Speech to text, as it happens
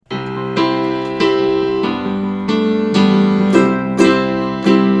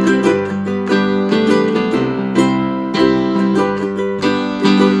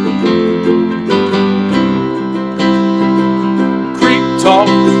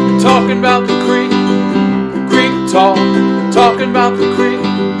about the creek, creek talk, talking about the creek,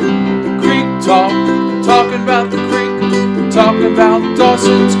 creek talk, talking about the creek, talking about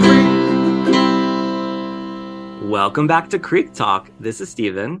Dawson's Creek. Welcome back to Creek Talk. This is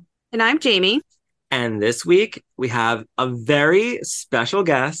Steven. And I'm Jamie. And this week we have a very special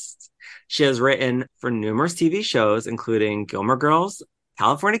guest. She has written for numerous TV shows, including Gilmore Girls,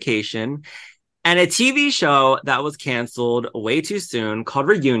 Californication, and a TV show that was canceled way too soon called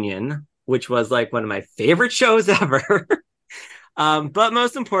Reunion, which was like one of my favorite shows ever. But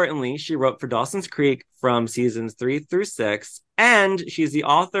most importantly, she wrote for Dawson's Creek from seasons 3 through 6, and she's the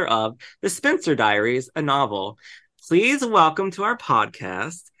author of The Spencer Diaries, a novel. Please welcome to our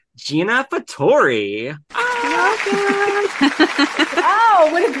podcast, Gina Fattore. Wow,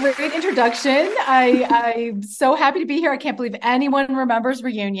 what a great introduction. I'm so happy to be here. I can't believe anyone remembers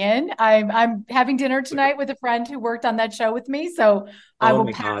Reunion. I'm having dinner tonight with a friend who worked on that show with me, so I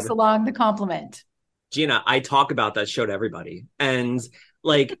will pass along the compliment. Gina, I talk about that show to everybody. And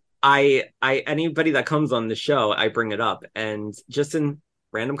like I anybody that comes on the show, I bring it up. And just in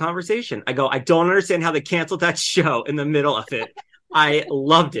random conversation, I go, I don't understand how they canceled that show in the middle of it. I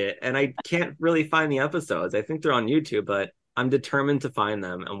loved it, and I can't really find the episodes. I think they're on YouTube, but I'm determined to find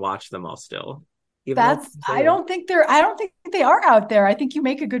them and watch them all still. I don't think they are out there. I think you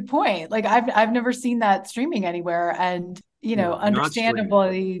make a good point. Like I've never seen that streaming anywhere, and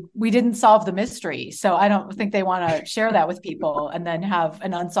understandably, we didn't solve the mystery, so I don't think they want to share that with people and then have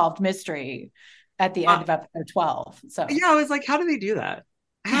an unsolved mystery at the end of episode 12. So yeah, I was like, how do they do that?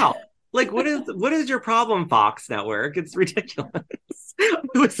 How? Like, what is your problem, Fox Network? It's ridiculous. I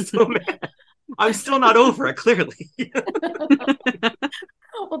was so mad. I'm still not over it, clearly.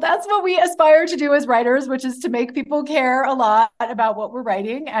 Well, that's what we aspire to do as writers, which is to make people care a lot about what we're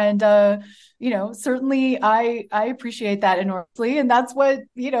writing. And, certainly I appreciate that enormously. And that's what,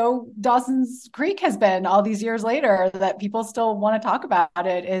 Dawson's Creek has been all these years later, that people still want to talk about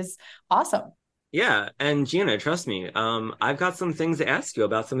it is awesome. Yeah, and Gina, trust me, I've got some things to ask you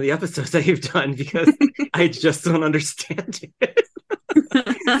about some of the episodes that you've done because I just don't understand it.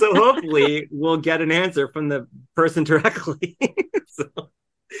 So hopefully we'll get an answer from the person directly.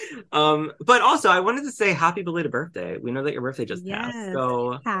 But also I wanted to say happy belated birthday. We know that your birthday just passed.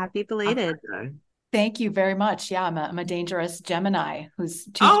 So happy belated. Thank you very much. Yeah, I'm a dangerous Gemini who's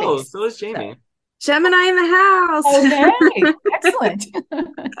Tuesday. Oh, so is Jamie. So. Gemini in the house. Okay, excellent.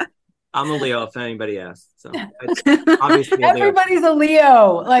 I'm a Leo, if anybody asks. So obviously everybody's a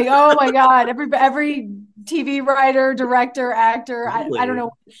Leo. Like, oh my God, every TV writer, director, actor. I don't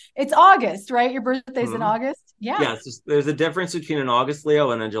know. It's August, right? Your birthday's in August. Yeah. Yes. There's a difference between an August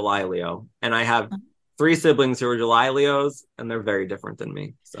Leo and a July Leo, and I have 3 siblings who are July Leos, and they're very different than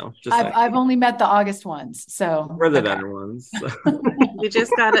me. So I've only met the August ones, so we're the better ones. So. You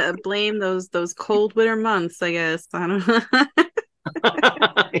just gotta blame those cold winter months, I guess. I don't know.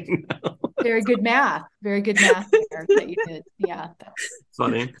 I know. Very good math there that you did. Yeah,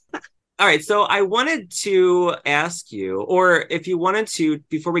 funny. All right, so I wanted to ask you, or if you wanted to,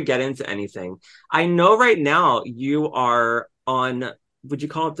 before we get into anything, I know right now you are on, would you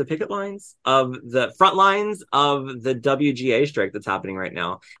call it the picket lines of the front lines of the WGA strike that's happening right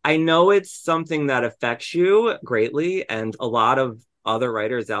now. I know it's something that affects you greatly and a lot of other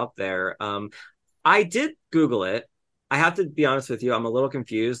writers out there. I did Google it. I have to be honest with you, I'm a little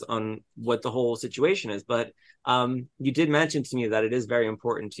confused on what the whole situation is, but you did mention to me that it is very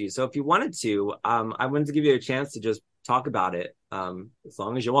important to you. So if you wanted to, I wanted to give you a chance to just talk about it as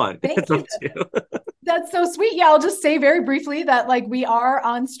long as you want. Thank you. That's so sweet. Yeah, I'll just say very briefly that we are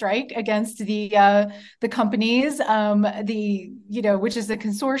on strike against the companies, which is the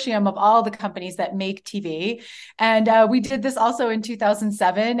consortium of all the companies that make TV. And we did this also in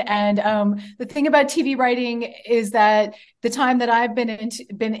 2007. And the thing about TV writing is that the time that I've been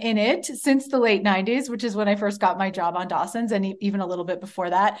in it since the late 90s, which is when I first got my job on Dawson's, and even a little bit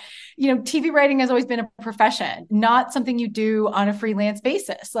before that, TV writing has always been a profession, not something you do on a freelance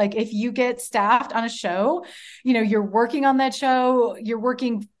basis. Like if you get staffed on a show, you're working on that show, you're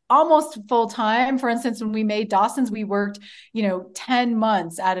working almost full time. For instance, when we made Dawson's, we worked, 10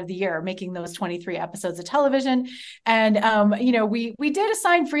 months out of the year making those 23 episodes of television. And, we did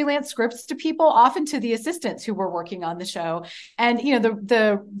assign freelance scripts to people, often to the assistants who were working on the show. And,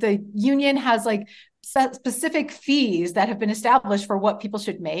 the union has specific fees that have been established for what people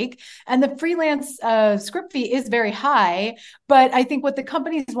should make. And the freelance script fee is very high. But I think what the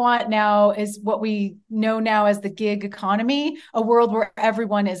companies want now is what we know now as the gig economy, a world where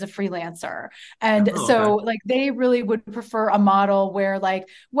everyone is a freelancer. And like they really would prefer a model where like,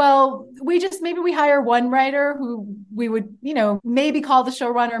 well, maybe we hire one writer who we would, maybe call the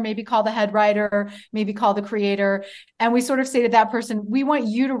showrunner, maybe call the head writer, maybe call the creator. And we sort of say to that person, we want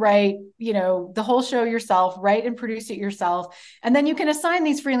you to write, the whole show yourself, write and produce it yourself. And then you can assign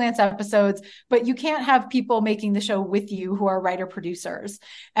these freelance episodes, but you can't have people making the show with you who are writer producers.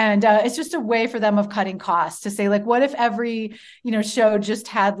 And it's just a way for them of cutting costs to say like, what if every, show just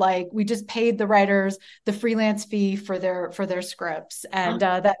had like, we just paid the writers the freelance fee for their scripts. And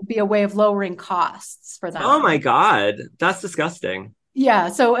that'd be a way of lowering costs for them. Oh my God, that's disgusting. Yeah,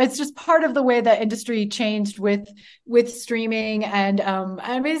 so it's just part of the way that industry changed with streaming, and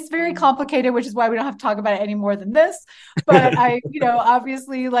it's very complicated, which is why we don't have to talk about it any more than this. But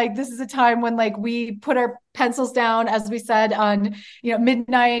obviously, like this is a time when like we put our pencils down, as we said, on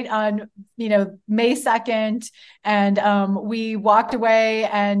midnight on May 2nd, and we walked away,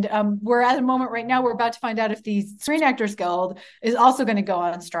 and we're at a moment right now. We're about to find out if the Screen Actors Guild is also going to go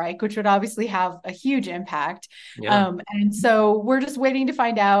on strike, which would obviously have a huge impact. Yeah. And so we're just waiting to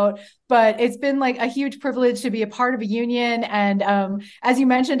find out. But it's been like a huge privilege to be a part of a union. And as you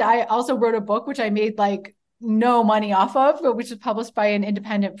mentioned, I also wrote a book, which I made like no money off of, but which was published by an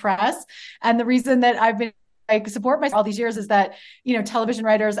independent press. And the reason that I've been support myself all these years is that, television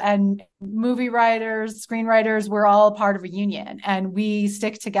writers and movie writers, screenwriters, we're all a part of a union and we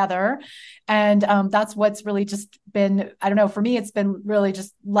stick together. And that's what's really just been, I don't know, for me, it's been really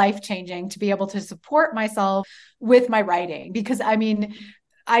just life-changing to be able to support myself with my writing, because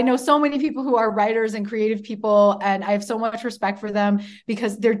I know so many people who are writers and creative people, and I have so much respect for them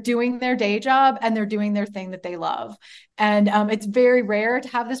because they're doing their day job and they're doing their thing that they love. And it's very rare to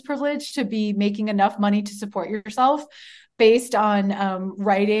have this privilege to be making enough money to support yourself based on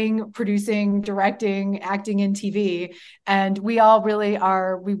writing, producing, directing, acting in TV. And we all really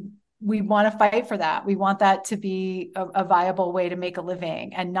are, we want to fight for that. We want that to be a viable way to make a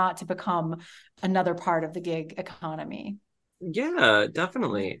living and not to become another part of the gig economy. Yeah,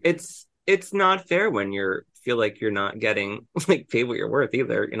 definitely. It's not fair when feel like you're not getting like paid what you're worth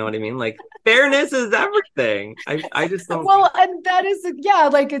either. You know what I mean? Like fairness is everything. I just don't. Well, and that is,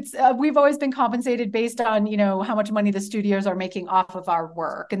 like it's, we've always been compensated based on, how much money the studios are making off of our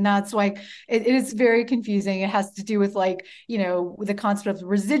work. And that's why it is very confusing. It has to do with like, the concept of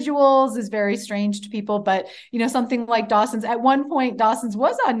residuals is very strange to people, but, something like Dawson's, at one point, Dawson's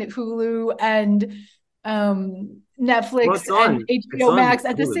was on Hulu and, Netflix and HBO Max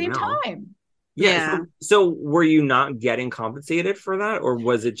at the same time. Yeah. So were you not getting compensated for that, or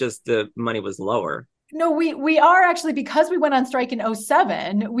was it just the money was lower? No, we are actually, because we went on strike in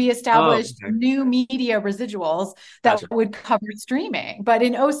 2007, we established new media residuals that would cover streaming. But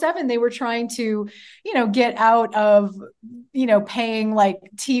in 2007, they were trying to, get out of, paying like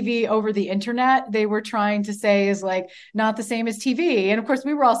TV over the internet. They were trying to say is like not the same as TV. And of course,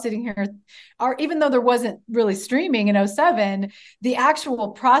 we were all sitting here, even though there wasn't really streaming in 2007, the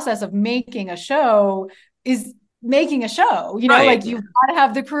actual process of making a show is making a show, like you've got to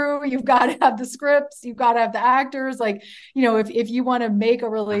have the crew, you've got to have the scripts, you've got to have the actors, like, if you want to make a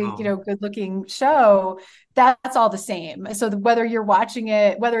really, good looking show, that's all the same. So whether you're watching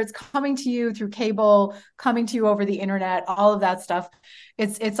it, whether it's coming to you through cable, coming to you over the internet, all of that stuff,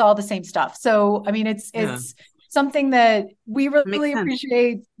 it's all the same stuff. So, it's something that we really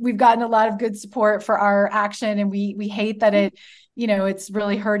appreciate. We've gotten a lot of good support for our action, and we hate that it's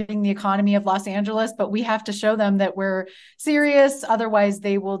really hurting the economy of Los Angeles, but we have to show them that we're serious. Otherwise,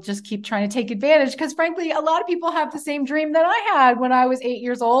 they will just keep trying to take advantage. Because frankly, a lot of people have the same dream that I had when I was 8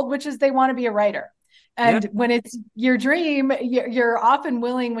 years old, which is they want to be a writer. And when it's your dream, you're often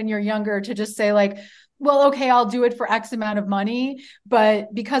willing when you're younger to just say like, well, okay, I'll do it for X amount of money.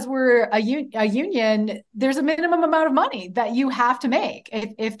 But because we're a union, there's a minimum amount of money that you have to make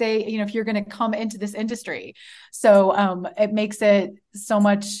if you're going to come into this industry. So it makes it so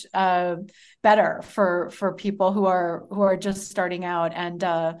much better for people who are just starting out,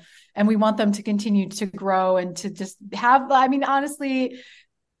 and we want them to continue to grow and to just have, honestly,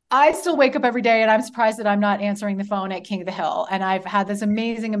 I still wake up every day and I'm surprised that I'm not answering the phone at King of the Hill. And I've had this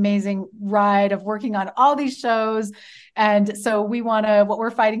amazing, amazing ride of working on all these shows. And so what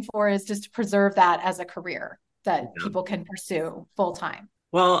we're fighting for is just to preserve that as a career that people can pursue full time.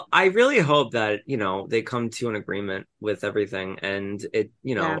 Well, I really hope that, they come to an agreement with everything, and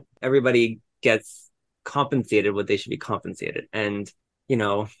everybody gets compensated what they should be compensated. And,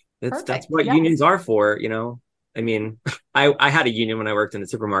 That's Perfect. what Yes. unions are for, you know. I mean, I had a union when I worked in a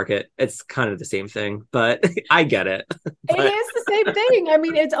supermarket. It's kind of the same thing, but I get it. It But is the same thing. I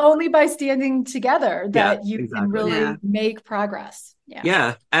mean, it's only by standing together yeah, that you can exactly. really Yeah. make progress. Yeah.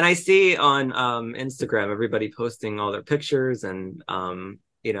 Yeah, and I see on Instagram everybody posting all their pictures, and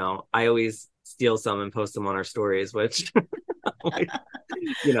you know, I always steal some and post them on our stories, which like,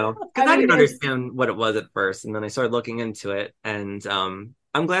 you know, because I I mean, didn't it's understand what it was at first, and then I started looking into it, and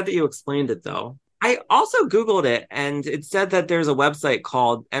I'm glad that you explained it though. I also Googled it, and it said that there's a website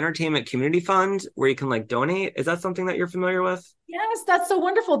called Entertainment Community Fund where you can like donate. Is that something that you're familiar with? yes, that's so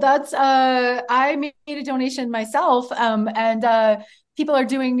wonderful. That's I made a donation myself, and people are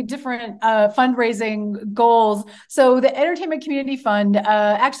doing different fundraising goals. So the Entertainment Community Fund,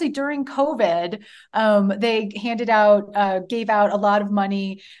 actually during COVID, they gave out a lot of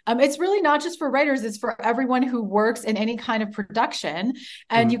money. It's really not just for writers; it's for everyone who works in any kind of production,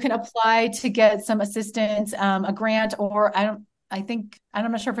 and Mhm. you can apply to get some assistance, a grant, or I'm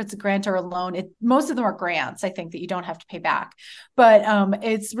not sure if it's a grant or a loan. Most of them are grants, I think, that you don't have to pay back. But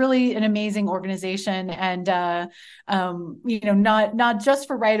it's really an amazing organization, and not just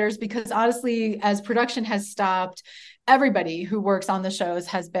for writers, because honestly, as production has stopped, everybody who works on the shows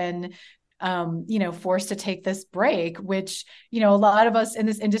has been forced to take this break, which, a lot of us in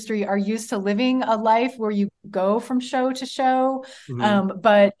this industry are used to living a life where you go from show to show. Mhm.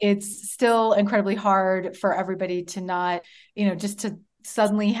 But it's still incredibly hard for everybody to not, just to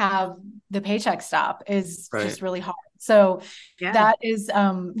suddenly have the paycheck stop is Right. just really hard. So Yeah. that is,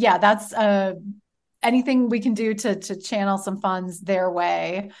 that's anything we can do to channel some funds their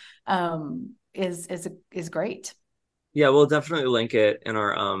way, is great. Yeah, we'll definitely link it in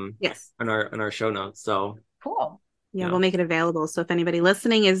our Yes. in our show notes. So Cool. Yeah, yeah. we'll make it available. So if anybody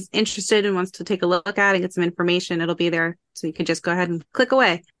listening is interested and wants to take a look at it and get some information, it'll be there. So you can just go ahead and click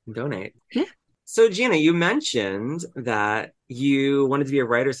away. Donate. Yeah. So Gina, you mentioned that you wanted to be a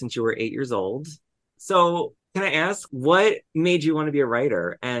writer since you were 8 years old. So can I ask what made you want to be a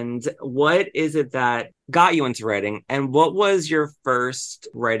writer, and what is it that got you into writing, and what was your first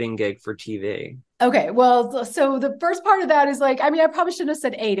writing gig for TV? Okay, well, so the first part of that is like, I mean, I probably shouldn't have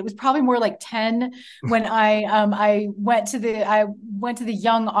said 8. It was probably more like 10 when I went to the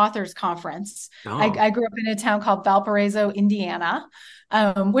Young Authors Conference. Oh, I grew up in a town called Valparaiso, Indiana,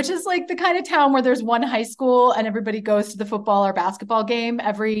 which is like the kind of town where there's one high school and everybody goes to the football or basketball game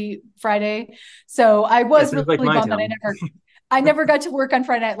every Friday. So I yeah, was sounds like really my bummed that town. I never got to work on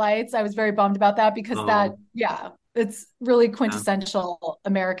Friday Night Lights. I was very bummed about that because Oh, it's really yeah. quintessential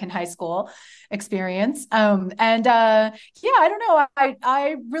American high school experience. And I don't know.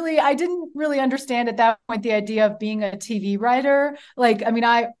 I didn't really understand at that point the idea of being a TV writer. Like, I mean,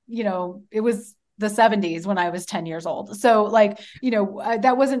 it was the 70s when I was 10 years old. So like,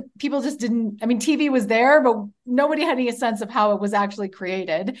 that wasn't, people just didn't, I mean, TV was there, but nobody had any sense of how it was actually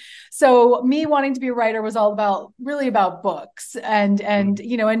created. So me wanting to be a writer was all really about books and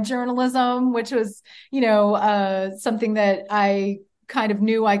journalism, which was, something that I kind of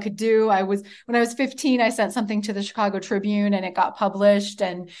knew I could do. When I was 15, I sent something to the Chicago Tribune and it got published.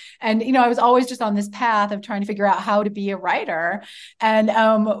 And I was always just on this path of trying to figure out how to be a writer. And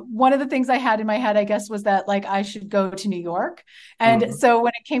one of the things I had in my head, I guess, was that like I should go to New York. And Mhm. so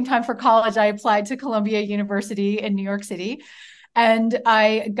when it came time for college, I applied to Columbia University in New York City, and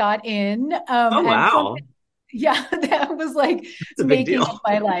I got in. Oh wow, Yeah, that was like it's a big making deal. of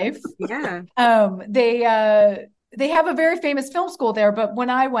my life. Yeah. They have a very famous film school there, but when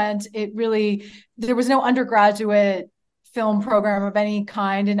I went, there was no undergraduate film program of any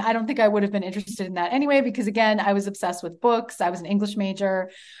kind. And I don't think I would have been interested in that anyway, because again, I was obsessed with books. I was an English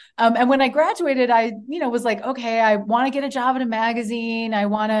major. And when I graduated, I, was like, okay, I want to get a job in a magazine. I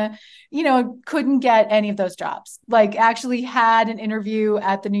want to, couldn't get any of those jobs. Like actually had an interview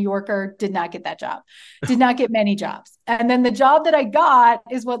at the New Yorker, did not get that job, did not get many jobs. And then the job that I got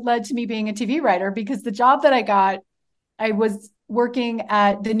is what led to me being a TV writer, because the job that I got, I was working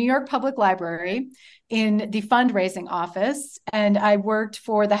at the New York Public Library in the fundraising office, and I worked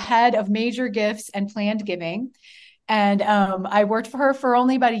for the head of major gifts and planned giving. And I worked for her for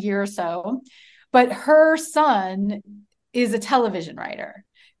only about a year or so, but her son is a television writer.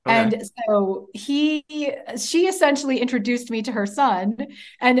 Okay. And so she essentially introduced me to her son.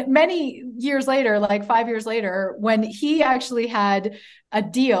 And many years later, like 5 years later, when he actually had a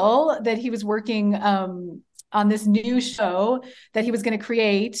deal that he was working on this new show that he was going to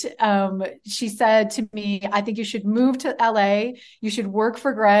create, she said to me, I think you should move to LA, you should work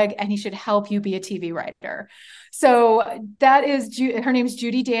for Greg, and he should help you be a TV writer. So that is, her name's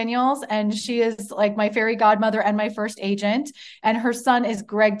Judy Daniels, and she is like my fairy godmother and my first agent. And her son is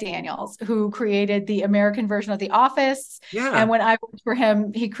Greg Daniels, who created the American version of The Office. Yeah. And when I worked for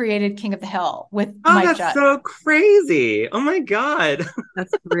him, he created King of the Hill with Oh, Mike that's Judge. so crazy. Oh my God.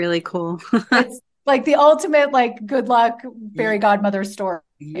 That's really cool. It's like the ultimate, like, good luck fairy godmother story.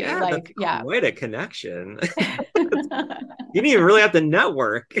 Yeah, like, that's quite a connection. You didn't even really have to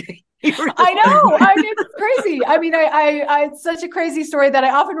network. I know. I mean, it's crazy. I mean, it's such a crazy story that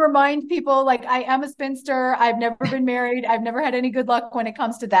I often remind people, like, I am a spinster. I've never been married. I've never had any good luck when it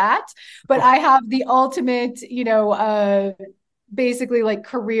comes to that. But I have the ultimate, basically like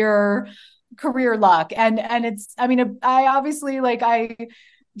career luck. And it's, I mean, I obviously, like, I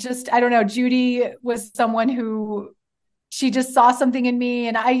don't know, Judy was someone who, she just saw something in me.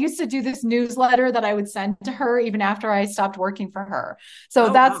 And I used to do this newsletter that I would send to her even after I stopped working for her. So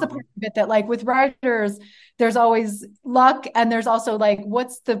that's the part of it, that, like, with writers, there's always luck. And there's also, like,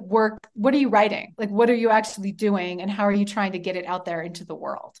 what's the work? What are you writing? Like, what are you actually doing? And how are you trying to get it out there into the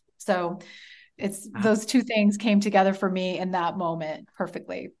world? So it's those two things came together for me in that moment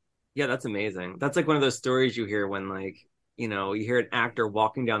perfectly. Yeah, that's amazing. That's like one of those stories you hear when, like, you hear an actor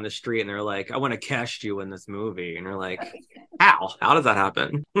walking down the street and they're like, I want to cast you in this movie. And you're like, how does that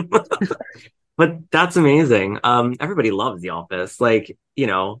happen? But that's amazing. Everybody loves The Office. Like,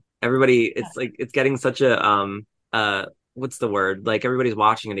 everybody, it's like, it's getting such a, what's the word? Like, everybody's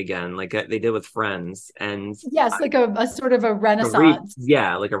watching it again, like they did with Friends. And yes, like a sort of a renaissance.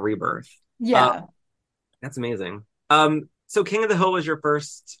 Like a rebirth. Yeah. That's amazing. So King of the Hill was your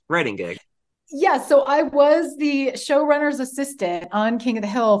first writing gig. Yeah, so I was the showrunner's assistant on King of the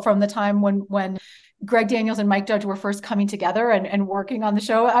Hill from the time when Greg Daniels and Mike Judge were first coming together and working on the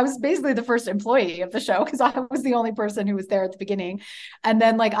show. I was basically the first employee of the show because I was the only person who was there at the beginning. And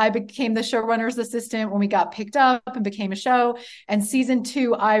then, like, I became the showrunner's assistant when we got picked up and became a show. And season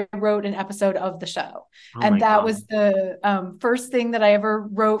 2, I wrote an episode of the show. And that was the first thing that I ever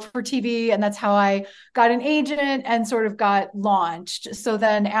wrote for TV. And that's how I got an agent and sort of got launched. So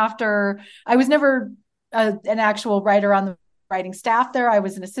then after, I was never an actual writer on the writing staff there. I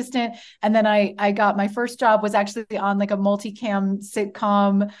was an assistant. And then I got my first job was actually on like a multicam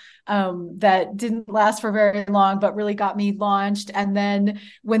sitcom that didn't last for very long, but really got me launched. And then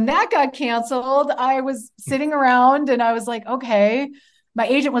when that got canceled, I was sitting around and I was like, okay, my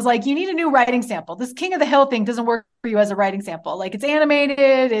agent was like, you need a new writing sample. This King of the Hill thing doesn't work for you as a writing sample. Like, it's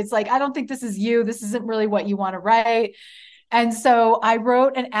animated. It's like, I don't think this is you. This isn't really what you want to write. And so I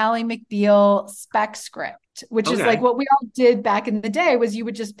wrote an Ally McBeal spec script, which is like what we all did back in the day was you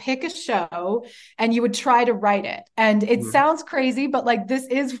would just pick a show and you would try to write it. And it sounds crazy, but like, this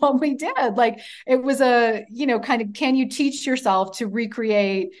is what we did. Like, it was a, kind of, can you teach yourself to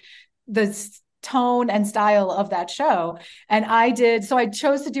recreate the tone and style of that show? And I did. So I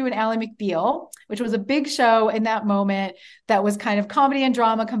chose to do an Ally McBeal, which was a big show in that moment that was kind of comedy and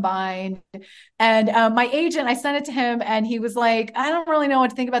drama combined. And my agent, I sent it to him and he was like, I don't really know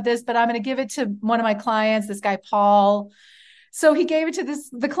what to think about this, but I'm going to give it to one of my clients, this guy, Paul. So he gave it to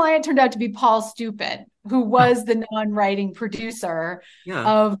the client turned out to be Paul Stupin, who was the non-writing producer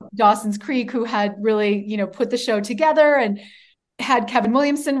of Dawson's Creek, who had really, put the show together and had Kevin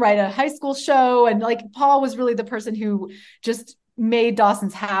Williamson write a high school show. And like, Paul was really the person who just made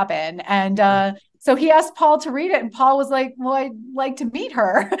Dawson's happen. And so he asked Paul to read it. And Paul was like, well, I'd like to meet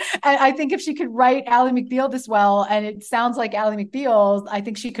her. And I think if she could write Ally McBeal this well, and it sounds like Ally McBeal, I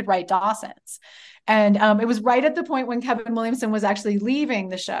think she could write Dawson's. And it was right at the point when Kevin Williamson was actually leaving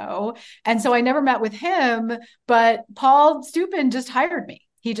the show. And so I never met with him, but Paul Stupin just hired me.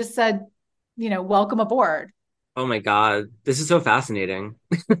 He just said, welcome aboard. Oh my God, this is so fascinating.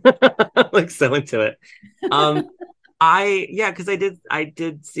 Like, so into it. Because I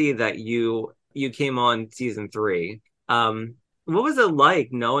did see that you came on season 3. What was it like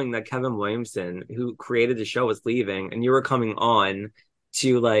knowing that Kevin Williamson, who created the show, was leaving and you were coming on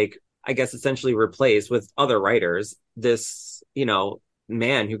to, like, I guess essentially replace with other writers this,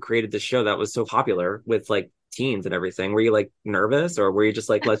 man who created the show that was so popular with like teens and everything? Were you like nervous, or were you just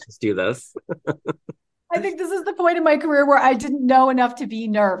like, let's just do this? I think this is the point in my career where I didn't know enough to be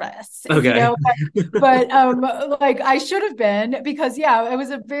nervous, okay. but like I should have been, because it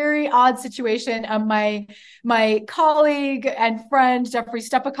was a very odd situation. My colleague and friend, Jeffrey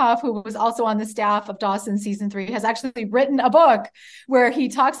Stepikoff, who was also on the staff of Dawson season 3, has actually written a book where he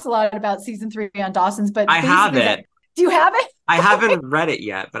talks a lot about season 3 on Dawson's, but I have it. Do you have it? I haven't read it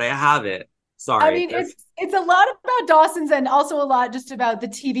yet, but I have it. Sorry. I mean, it's a lot about Dawson's and also a lot just about the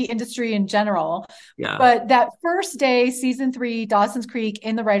TV industry in general. Yeah. But that first day, season 3, Dawson's Creek,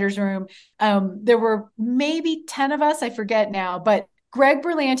 in the writer's room, there were maybe 10 of us, I forget now, but Greg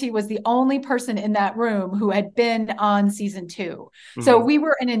Berlanti was the only person in that room who had been on season 2. Mm-hmm. So we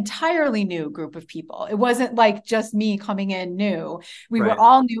were an entirely new group of people. It wasn't like just me coming in new. We were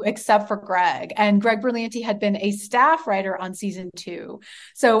all new except for Greg. And Greg Berlanti had been a staff writer on season 2.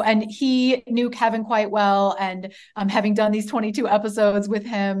 So, and he knew Kevin quite well. And having done these 22 episodes with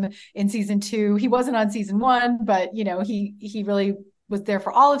him in season 2, he wasn't on season 1, but you know, he really was there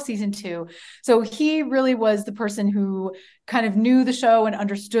for all of season 2. So he really was the person who kind of knew the show and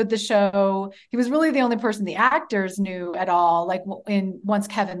understood the show. He was really the only person the actors knew at all, like once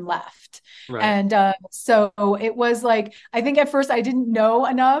Kevin left. Right. And so it was like, I think at first I didn't know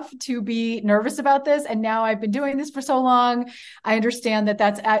enough to be nervous about this. And now I've been doing this for so long. I understand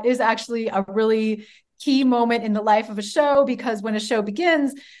that is actually a really key moment in the life of a show, because when a show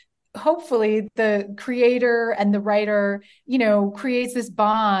begins, hopefully the creator and the writer, you know, creates this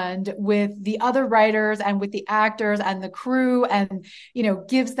bond with the other writers and with the actors and the crew, and, you know,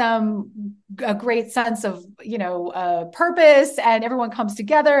 gives them a great sense of, you know, purpose, and everyone comes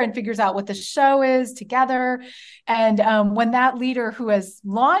together and figures out what the show is together. And when that leader who has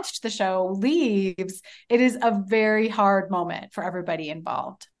launched the show leaves, it is a very hard moment for everybody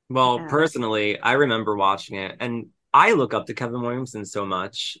involved. Well, personally, I remember watching it, and I look up to Kevin Williamson so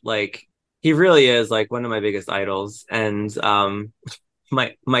much. Like, he really is like one of my biggest idols. And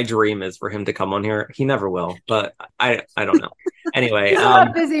my dream is for him to come on here. He never will, but I don't know. Anyway, he's a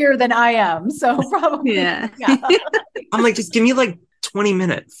lot busier than I am, so probably yeah. I'm like, just give me like 20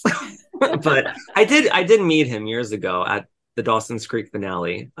 minutes. But I did meet him years ago at the Dawson's Creek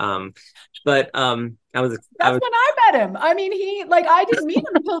finale. That's when I met him. I mean, I didn't meet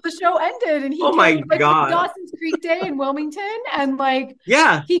him until the show ended, and he came my God. To Dawson's Creek Day in Wilmington, and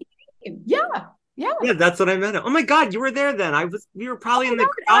he came. Yeah, that's what I met him. Oh my God, you were there then. We were probably in the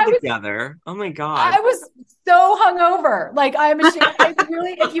crowd together. Oh my God. I was so hungover. Like, I'm ashamed.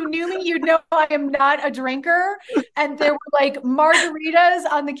 If you knew me, you'd know I am not a drinker. And there were like margaritas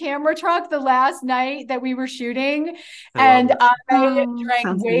on the camera truck the last night that we were shooting. I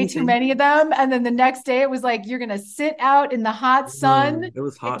drank way too many of them. And then the next day it was like, you're going to sit out in the hot sun. It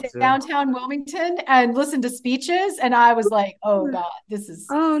was hot in downtown Wilmington and listen to speeches. And I was like, oh God, this is.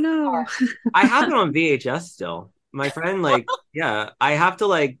 Oh no. Hard. I have it on VHS still. My friend, I have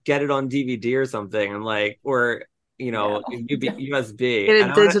to get it on DVD or something, and or USB. Get it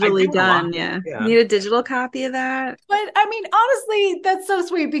digitally done. Yeah. Need a digital copy of that. But I mean, honestly, that's so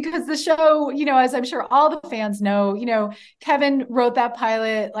sweet, because the show, as I'm sure all the fans know, Kevin wrote that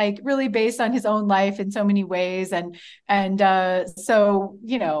pilot really based on his own life in so many ways, and so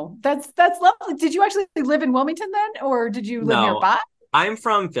that's lovely. Did you actually live in Wilmington then, or did you live nearby? I'm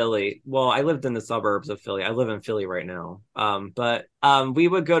from Philly. Well, I lived in the suburbs of Philly. I live in Philly right now. But we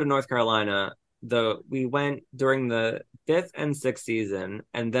would go to North Carolina. We went during the 5th and 6th season,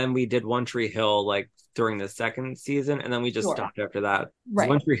 and then we did One Tree Hill during the 2nd season, and then we just stopped after that. Right.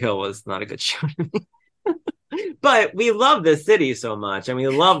 One Tree Hill was not a good show to me. But we love the city so much, and we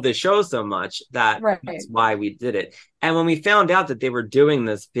love the show so much that's why we did it. And when we found out that they were doing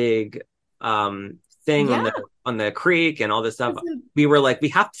this big thing on the creek and all this stuff, we were like, we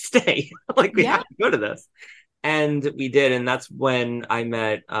have to stay. We have to go to this. And we did, and that's when I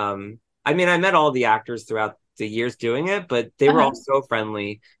met I met all the actors throughout the years doing it, but they were all so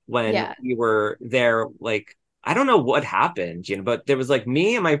friendly when we were there. I don't know what happened, but there was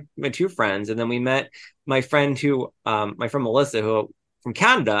me and my two friends, and then we met my friend Melissa, who from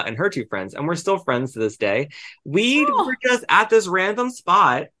Canada, and her two friends, and we're still friends to this day. We were just at this random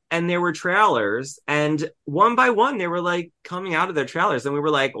spot, and there were trailers, and one by one, they were coming out of their trailers, and we were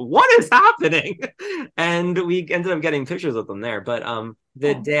like, what is happening? And we ended up getting pictures of them there. But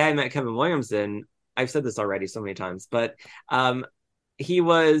the day I met Kevin Williamson, I've said this already so many times, but he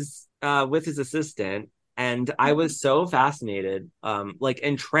was with his assistant, and I was so fascinated,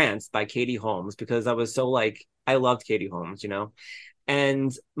 entranced by Katie Holmes, because I was so I loved Katie Holmes,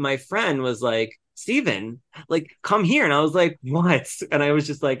 And my friend was like, Steven, come here. And I was like, what? And I was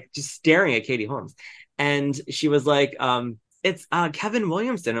just staring at Katie Holmes. And she was like, it's Kevin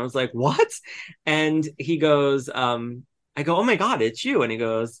Williamson. I was like, what? And he goes, I go, oh my God, it's you. And he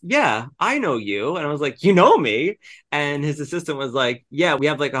goes, yeah, I know you. And I was like, you know me? And his assistant was like, yeah, we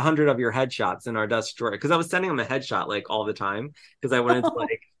have 100 of your headshots in our desk drawer. Cause I was sending him a headshot all the time. Cause I wanted to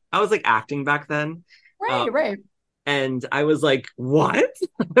I was acting back then. Right. And I was like, what?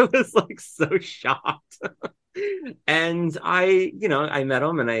 I was so shocked. And I met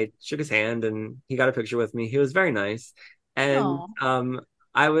him and I shook his hand and he got a picture with me. He was very nice. And Aw.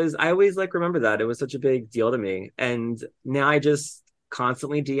 I always like remember that. It was such a big deal to me. And now I just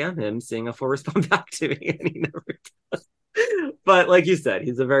constantly DM him, seeing if he'll respond back to me, and he never does. But like you said,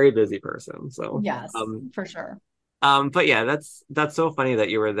 he's a very busy person. So Yes, for sure. but yeah, that's so funny that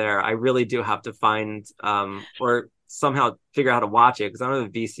you were there. I really do have to find or somehow figure out how to watch it because I don't have a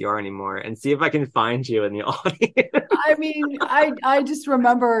VCR anymore and see if I can find you in the audience. I mean, I just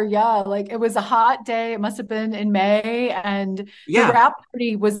remember, yeah, like it was a hot day. It must have been in May, and the wrap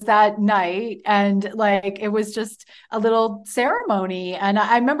party was that night, and like it was just a little ceremony. And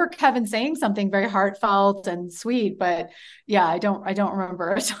I remember Kevin saying something very heartfelt and sweet, but yeah, I don't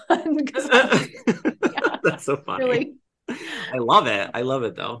remember a ton. Yeah, that's so funny. really. I love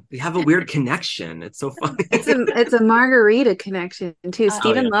it though. We have a weird connection. It's so funny. It's a margarita connection too.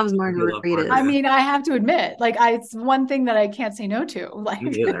 Steven loves love margaritas. I mean, I have to admit, like it's one thing that I can't say no to. Like,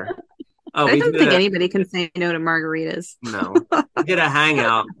 Me neither. Oh, I don't think anybody can say no to margaritas. No. We did a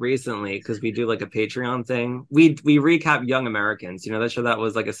hangout recently because we do like a Patreon thing. We recap Young Americans. You know that show that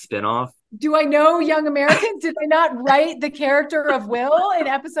was like a spin-off? Do I know Young Americans? Did I not write the character of Will in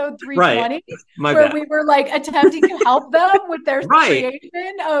episode 320? Right. Where we were like attempting to help them with their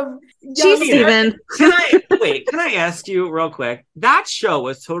creation of Jeez, Steven. Can I ask you real quick? That show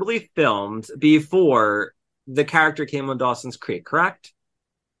was totally filmed before the character came on Dawson's Creek, correct?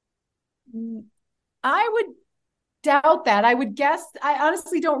 I would doubt that. I would guess, I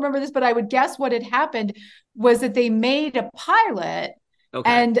honestly don't remember this, but I would guess what had happened was that they made a pilot. Okay.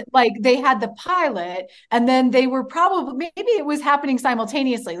 And like they had the pilot, and then they were probably, maybe it was happening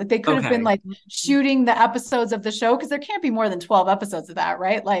simultaneously. Like they could have been like shooting the episodes of the show because there can't be more than 12 episodes of that,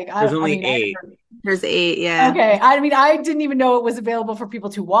 right? Like there's only 8. There's 8, yeah. Okay. I mean, I didn't even know it was available for people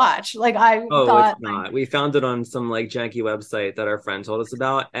to watch. Like I thought it's not. We found it on some like janky website that our friend told us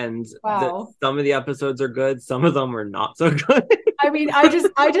about, and some of the episodes are good, some of them are not so good. I mean, I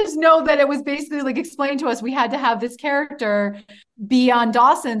just know that it was basically like explained to us we had to have this character be on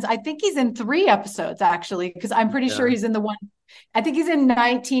Dawson's. I think he's in 3 episodes actually, because I'm pretty sure he's in the one. I think he's in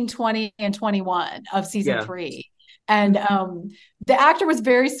 19, 20, and 21 of season 3. And the actor was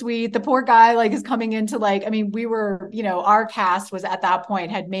very sweet. The poor guy like is coming into like, I mean, we were, our cast was at that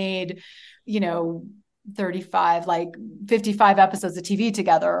point had made, 35, like 55 episodes of TV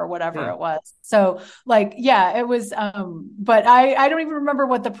together or whatever it was. So like, it was, but I don't even remember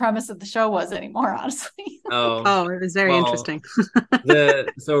what the premise of the show was anymore, honestly. Oh, it was very interesting.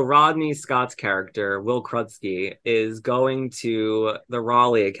 So Rodney Scott's character, Will Krutsky, is going to the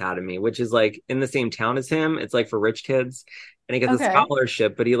Raleigh Academy, which is like in the same town as him. It's like for rich kids, and he gets a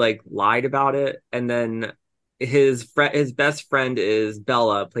scholarship, but he like lied about it. And then his best friend is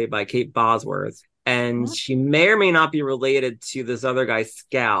Bella, played by Kate Bosworth. And she may or may not be related to this other guy,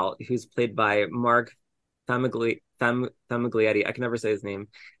 Scout, who's played by Mark Famiglietti. I can never say his name.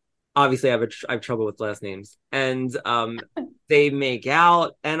 Obviously, I have trouble with last names. And they make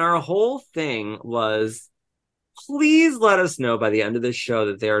out. And our whole thing was, please let us know by the end of this show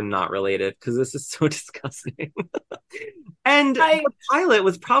that they are not related, because this is so disgusting. And the pilot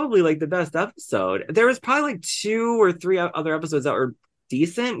was probably like the best episode. There was probably like 2 or 3 other episodes that were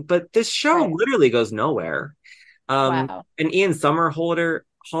decent, but this show literally goes nowhere. And Ian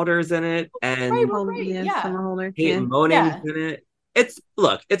Somerhalder's in it, and Kate Moning's in it.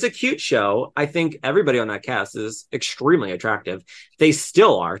 It's a cute show. I think everybody on that cast is extremely attractive. They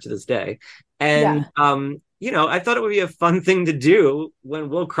still are to this day. And I thought it would be a fun thing to do when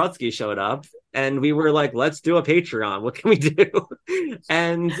Will Krutsky showed up. And we were like, let's do a Patreon. What can we do?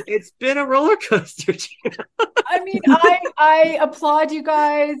 And it's been a roller coaster, Gina. I mean, I applaud you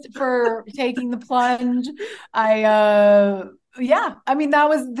guys for taking the plunge. I mean, that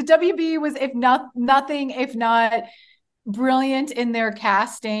was, the WB was, if not brilliant in their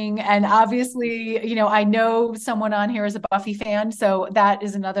casting. And obviously, I know someone on here is a Buffy fan. So that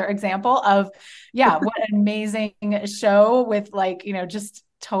is another example of, what an amazing show with like, just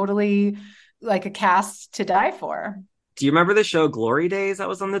totally like a cast to die for. Do you remember the show Glory Days that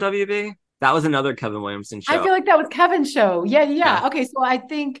was on the WB? That was another Kevin Williamson show. I feel like that was Kevin's show. Yeah. Okay, so I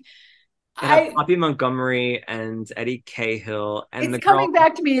think Poppy Montgomery and Eddie Cahill, and it's coming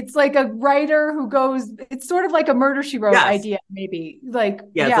back to me. It's like a writer who goes. It's sort of like a Murder, She Wrote idea, maybe. Like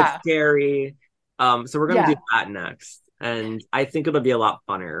it's like scary. So we're gonna do that next, and I think it'll be a lot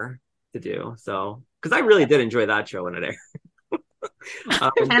funner to do. So because I really did enjoy that show when it aired.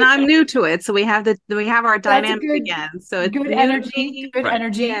 And I'm new to it, so we have our dynamic again. So it's good energy.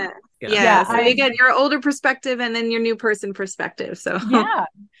 Yeah. So you get your older perspective and then your new person perspective. So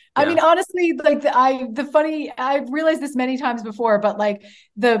I mean, honestly, like I've realized this many times before, but like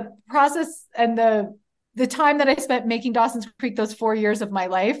the process and the time that I spent making Dawson's Creek, those 4 years of my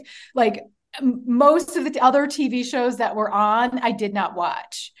life, like most of the other TV shows that were on, I did not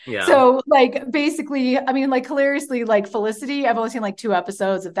watch. Yeah. So like basically, I mean, like hilariously, like Felicity, I've only seen like 2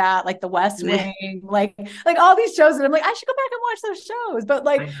 episodes of that, like The West Wing, like all these shows that I'm like, I should go back and watch those shows. But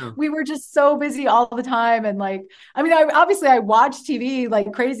like we were just so busy all the time. And like, I mean, I watched TV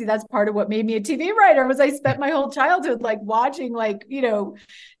like crazy. That's part of what made me a TV writer, was I spent my whole childhood like watching, like, you know,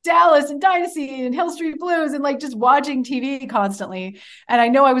 Dallas and Dynasty and Hill Street Blues and like just watching TV constantly. And I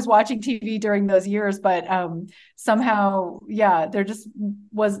know I was watching TV during those years, but somehow, yeah, there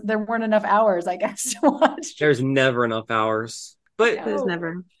weren't enough hours, I guess, to watch. There's never enough hours. But there's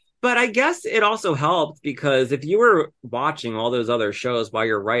never. But I guess it also helped, because if you were watching all those other shows while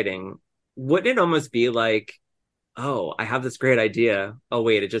you're writing, wouldn't it almost be like, oh, I have this great idea. Oh,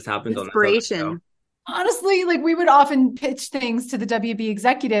 wait, it just happened on this other show. Honestly, like we would often pitch things to the WB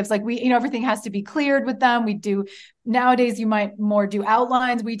executives. Like everything has to be cleared with them. We do nowadays, you might more do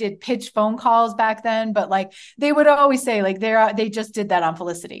outlines. We did pitch phone calls back then, but like they would always say like they just did that on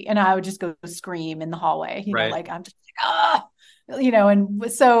Felicity. And I would just go scream in the hallway, you know, like I'm just like,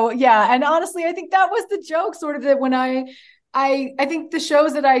 and so, yeah. And honestly, I think that was the joke, sort of, that when I think the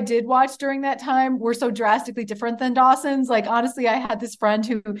shows that I did watch during that time were so drastically different than Dawson's. Like, honestly, I had this friend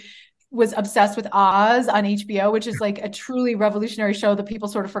who was obsessed with Oz on HBO, which is like a truly revolutionary show that people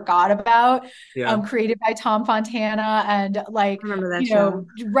sort of forgot about, created by Tom Fontana. And like,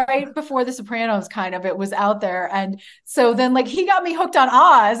 right before The Sopranos, kind of, it was out there. And so then like he got me hooked on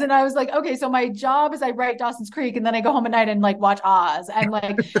Oz, and I was like, okay, so my job is I write Dawson's Creek, and then I go home at night and like watch Oz. And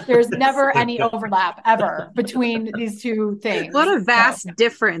like, there's never any overlap ever between these two things. What a vast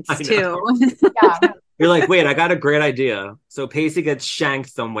difference too. Yeah. You're like, wait, I got a great idea. So Pacey gets shanked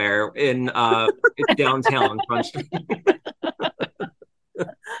somewhere in downtown Front Street.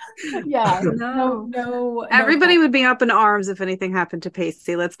 Yeah, no. Everybody would be up in arms if anything happened to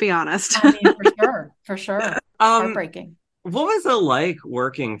Pacey. Let's be honest. I mean, for sure. Heartbreaking. What was it like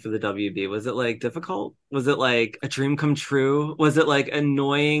working for the WB? Was it like difficult? Was it like a dream come true? Was it like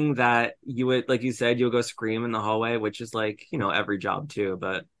annoying that you would, like you said, you would go scream in the hallway, which is like, every job too,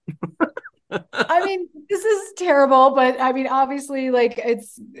 but. I mean, this is terrible, but I mean, obviously, like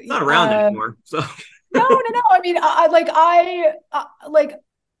it's not around anymore. So no. I mean, God,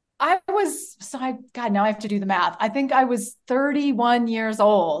 now I have to do the math. I think I was 31 years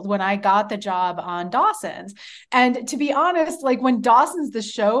old when I got the job on Dawson's. And to be honest, like when Dawson's, the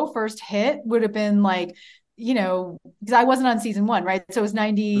show, first hit, would have been like, because I wasn't on season 1, right? So it was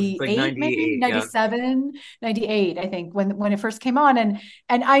 98, like maybe 97, 98, I think, when it first came on. And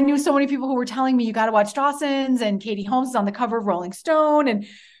I knew so many people who were telling me, you got to watch Dawson's, and Katie Holmes is on the cover of Rolling Stone. And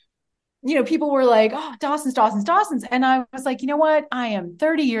people were like, oh, Dawson's. And I was like, you know what? I am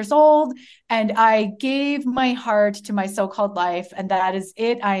 30 years old, and I gave my heart to my so-called life, and that is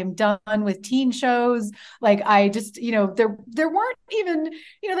it. I am done with teen shows. Like, I just, there weren't even,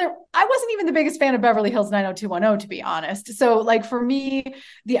 I wasn't even the biggest fan of Beverly Hills 90210, to be honest. So like for me,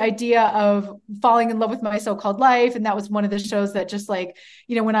 the idea of falling in love with my so-called life, and that was one of the shows that just like,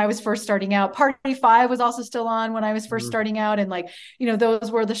 when I was first starting out, Party 5 was also still on when I was first starting out. And like,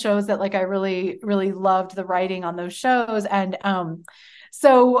 those were the shows that like I really, really loved the writing on those shows. And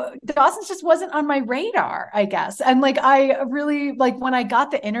so Dawson's just wasn't on my radar, I guess. And like, I really, like when I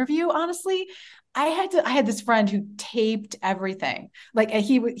got the interview, honestly, I had this friend who taped everything. Like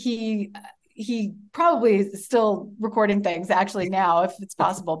he probably is still recording things actually now, if it's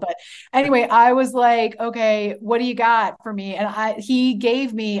possible. But anyway, I was like, okay, what do you got for me? And he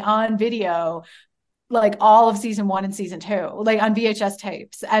gave me on video like all of season 1 and season 2, like on VHS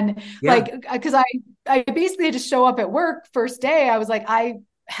tapes. And like, because I basically had to show up at work first day. I was like, I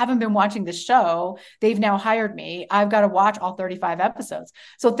haven't been watching this show. They've now hired me. I've got to watch all 35 episodes.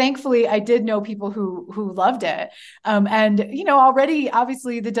 So thankfully I did know people who loved it. And, already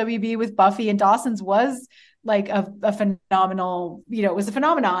obviously the WB with Buffy and Dawson's was like a phenomenal, it was a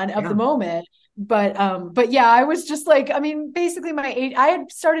phenomenon of the moment. But yeah, I was just like, I mean, basically I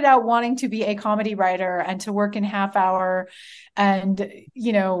had started out wanting to be a comedy writer and to work in half hour. And,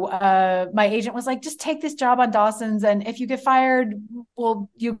 my agent was like, just take this job on Dawson's, and if you get fired,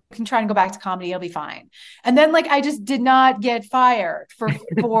 well, you can try and go back to comedy. You'll be fine. And then like, I just did not get fired for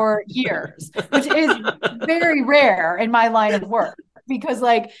 4 years, which is very rare in my line of work. because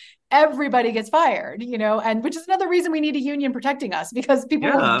like everybody gets fired, and which is another reason we need a union protecting us, because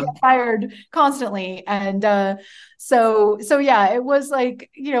people will get fired constantly. And so yeah, it was like,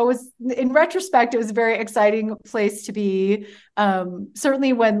 it was, in retrospect, it was a very exciting place to be.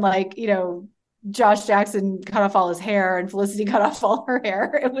 Certainly when like, Josh Jackson cut off all his hair and Felicity cut off all her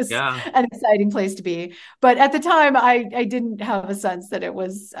hair. It was an exciting place to be. But at the time, I didn't have a sense that it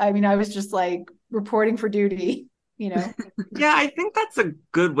was, I was just like reporting for duty, Yeah, I think that's a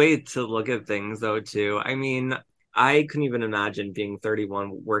good way to look at things, though, too. I mean, I couldn't even imagine being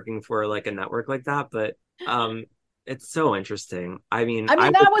 31 working for like a network like that, but it's so interesting. I mean, that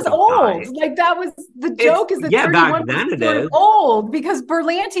was old. Like, that was the joke, is that 31 back then it is old, because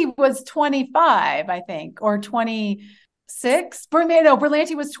Berlanti was 25, I think, or 26.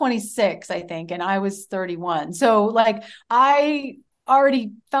 Berlanti was 26, I think, and I was 31. So like, I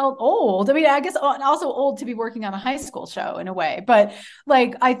already felt old. I guess also old to be working on a high school show in a way. But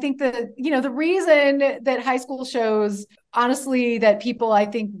like, I think that, the reason that high school shows, honestly, that people, I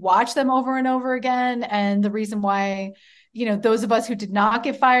think, watch them over and over again, and the reason why, those of us who did not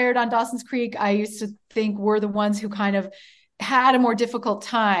get fired on Dawson's Creek, I used to think were the ones who kind of had a more difficult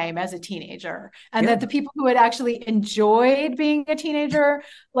time as a teenager, and that the people who had actually enjoyed being a teenager,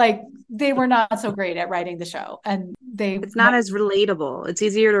 like, they were not so great at writing the show, and it's not as relatable. It's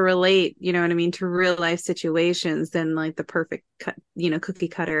easier to relate, to real life situations than like the perfect cookie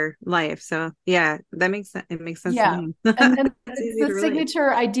cutter life. So yeah, that makes sense. It makes sense. Yeah. And the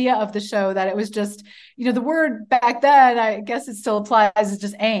signature idea of the show, that it was just, the word back then, I guess it still applies, is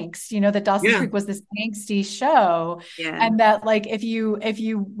just angst, that Dawson's Creek was this angsty show. Yeah. And that like, if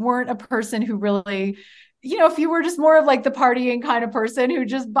you weren't a person who really, if you were just more of like the partying kind of person who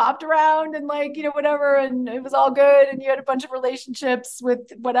just bopped around and like, whatever, and it was all good, and you had a bunch of relationships with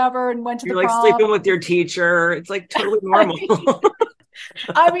whatever, and went to the prom. You're like sleeping with your teacher. It's like totally normal.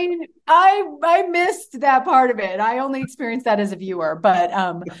 I missed that part of it. I only experienced that as a viewer, but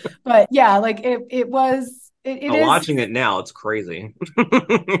yeah, like it was. It is, watching it now, it's crazy.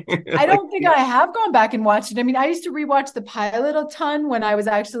 I don't think I have gone back and watched it. I used to rewatch the pilot a ton when I was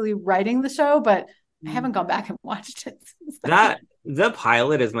actually writing the show, but I haven't gone back and watched it since then. The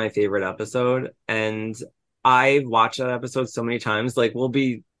pilot is my favorite episode, and I've watched that episode so many times. Like, when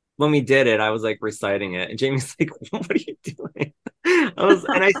we did it, I was like reciting it, and Jamie's like, "What are you doing?"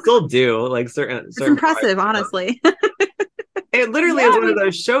 And I still do, like certain. It's impressive, honestly. It literally is one of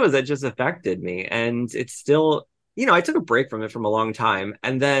those shows that just affected me, and it's still, I took a break from it from a long time,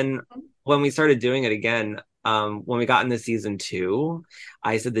 and then when we started doing it again, when we got into season 2,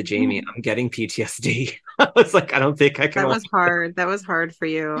 I said to Jamie, I'm getting PTSD. I was like, I don't think I can. That was hard. That was hard for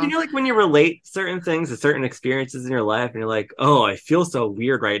you. Like when you relate certain things to certain experiences in your life, and you're like, oh, I feel so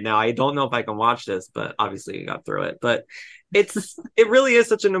weird right now. I don't know if I can watch this, but obviously you got through it. But it really is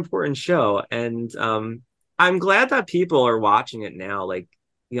such an important show. And I'm glad that people are watching it now, like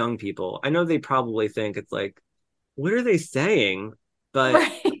young people. I know they probably think it's like, what are they saying? But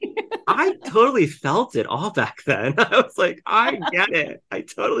I totally felt it all back then. I was like, I get it. I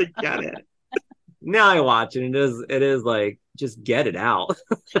totally get it. Now I watch it, and it is like, just get it out.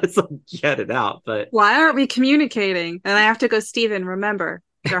 It's like, get it out. But why aren't we communicating? And I have to go, Steven, remember,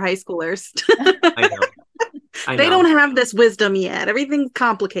 they're high schoolers. I know. They don't have this wisdom yet. Everything's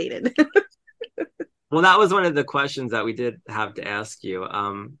complicated. Well, that was one of the questions that we did have to ask you.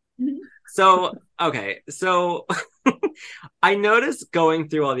 So I noticed going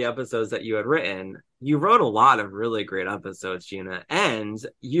through all the episodes that you had written, you wrote a lot of really great episodes, Gina, and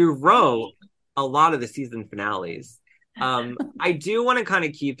you wrote a lot of the season finales. I do want to kind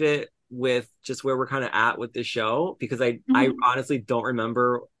of keep it with just where we're kind of at with the show, because I honestly don't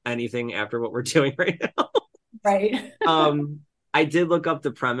remember anything after what we're doing right now. Right. I did look up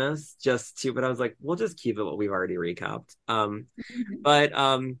the premise but I was like, we'll just keep it what we've already recapped.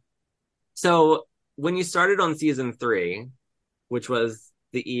 So when you started on season 3, which was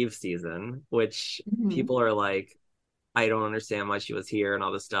the Eve season, which people are like, I don't understand why she was here and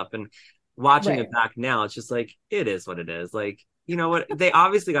all this stuff. And watching it back now, it's just like, it is what it is. Like, you know what? They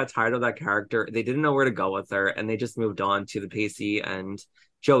obviously got tired of that character. They didn't know where to go with her, and they just moved on to the Pacey and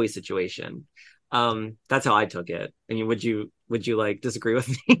Joey situation. That's how I took it. And would you like disagree with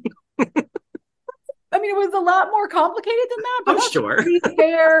me? mean, it was a lot more complicated than that, but I'm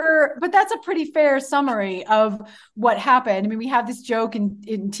sure. That's a pretty fair summary of what happened. I mean, we have this joke in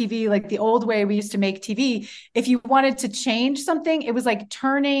TV, like the old way we used to make TV. If you wanted to change something, it was like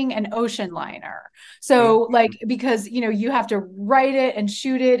turning an ocean liner. So like, because, you have to write it and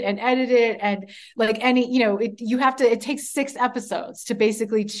shoot it and edit it. And like it takes 6 episodes to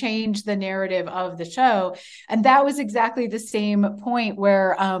basically change the narrative of the show. And that was exactly the same point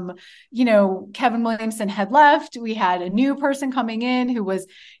where, Kevin Williamson had left. We had a new person coming in who was,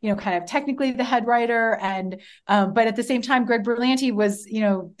 kind of technically the head writer. And, but at the same time, Greg Berlanti was,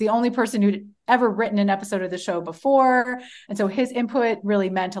 the only person who'd ever written an episode of the show before. And so his input really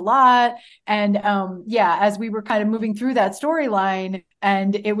meant a lot. And as we were kind of moving through that storyline,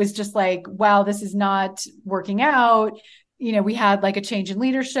 and it was just like, wow, this is not working out. We had like a change in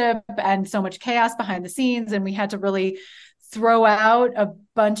leadership and so much chaos behind the scenes. And we had to really throw out a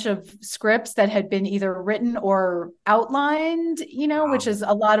bunch of scripts that had been either written or outlined, which is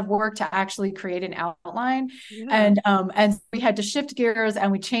a lot of work to actually create an outline. Yeah. And we had to shift gears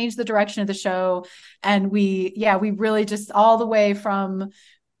and we changed the direction of the show. And we really just all the way from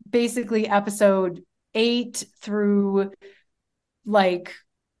basically episode 8 through like,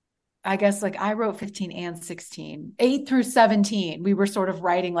 I guess like I wrote 15 and 16, 8 through 17. We were sort of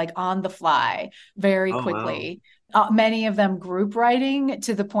writing like on the fly very quickly. Wow. Many of them group writing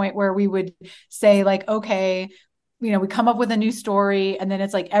to the point where we would say like, okay, we come up with a new story and then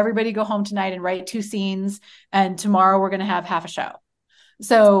it's like, everybody go home tonight and write 2 scenes. And tomorrow we're going to have half a show.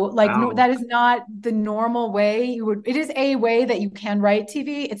 So like, wow. That is not the normal way it is a way that you can write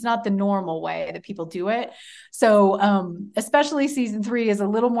TV. It's not the normal way that people do it. So, especially season 3 is a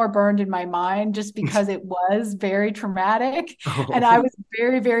little more burned in my mind just because it was very traumatic. And I was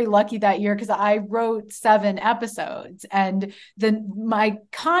very, very lucky that year because I wrote 7 episodes and my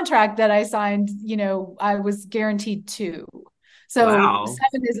contract that I signed, I was guaranteed 2. So wow. 7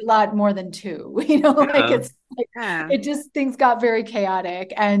 is a lot more than 2, it's like, it just, things got very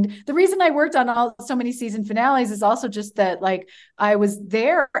chaotic. And the reason I worked on so many season finales is also just that like I was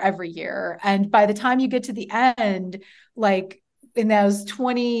there every year. And by the time you get to the end, like in those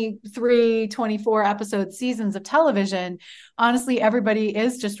 23, 24 episode seasons of television, honestly, everybody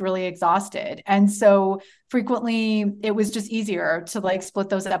is just really exhausted. And so frequently it was just easier to like split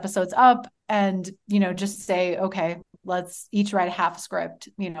those episodes up and, just say, okay, let's each write a half script,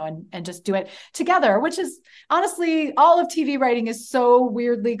 and just do it together, which is honestly, all of TV writing is so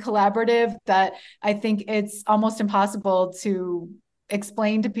weirdly collaborative that I think it's almost impossible to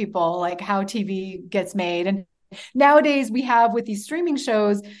explain to people like how TV gets made. And nowadays we have with these streaming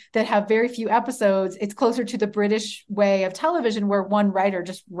shows that have very few episodes, it's closer to the British way of television where one writer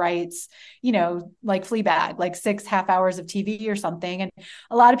just writes, like Fleabag, like 6 half hours of TV or something. And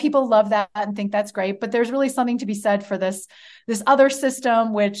a lot of people love that and think that's great, but there's really something to be said for this other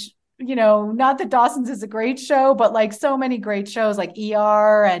system, which, not that Dawson's is a great show, but like so many great shows like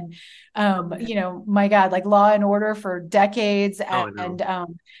ER and, my God, like Law and Order for decades. And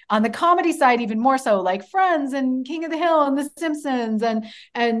on the comedy side, even more so like Friends and King of the Hill and The Simpsons and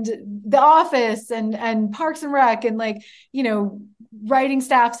The Office and Parks and Rec and like, writing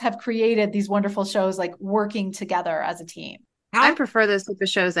staffs have created these wonderful shows, like working together as a team. I prefer those type of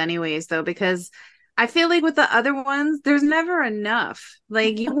shows anyways, though, because I feel like with the other ones, there's never enough.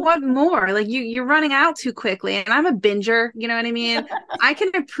 Like you want more, like you're running out too quickly. And I'm a binger, you know what I mean? I can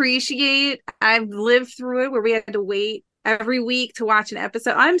appreciate, I've lived through it where we had to wait every week to watch an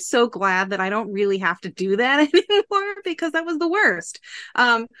episode. I'm so glad that I don't really have to do that anymore because that was the worst.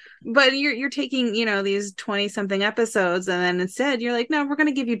 But you're taking, these 20 something episodes and then instead you're like, no, we're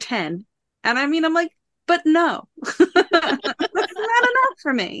going to give you 10. And I mean, I'm like, but no, that's not enough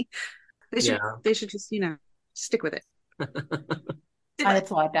for me. They should just, stick with it. I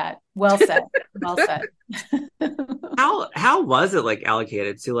applaud that. Well said. Well said. How was it like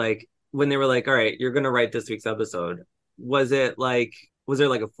allocated to like when they were like, all right, you're going to write this week's episode? Was there like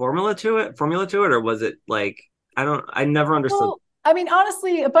a formula to it, or was it like, I never understood. Well, I mean,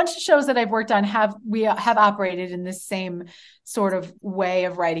 honestly, a bunch of shows that I've worked on have operated in this same sort of way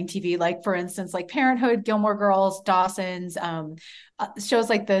of writing TV. Like, for instance, like Parenthood, Gilmore Girls, Dawson's, shows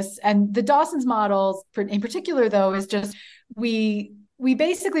like this. And the Dawson's models in particular, though, is just we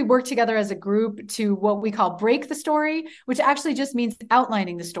basically work together as a group to what we call break the story, which actually just means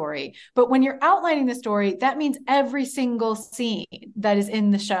outlining the story. But when you're outlining the story, that means every single scene that is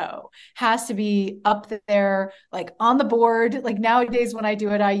in the show has to be up there, like on the board. Like nowadays, when I do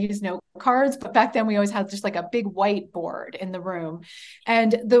it, I use note cards, but back then we always had just like a big whiteboard in the room.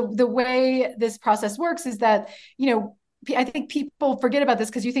 And the way this process works is that, I think people forget about this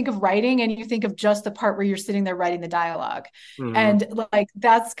because you think of writing and you think of just the part where you're sitting there writing the dialogue. Mhm. And like,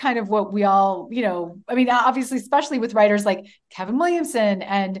 that's kind of what we all, I mean, obviously, especially with writers like Kevin Williamson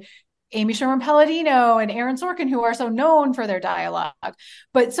and Amy Sherman Palladino and Aaron Sorkin, who are so known for their dialogue.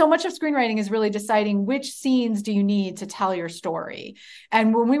 But so much of screenwriting is really deciding which scenes do you need to tell your story.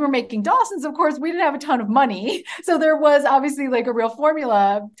 And when we were making Dawson's, of course, we didn't have a ton of money. So there was obviously like a real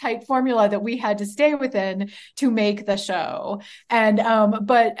tight formula that we had to stay within to make the show. And,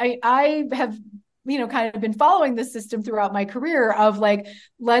 but I have kind of been following this system throughout my career of like,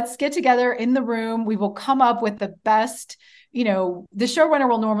 let's get together in the room. We will come up with the best. The showrunner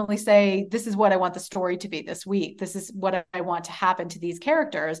will normally say, this is what I want the story to be this week. This is what I want to happen to these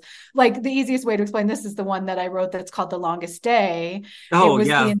characters. Like the easiest way to explain this is the one that I wrote that's called The Longest Day. Oh,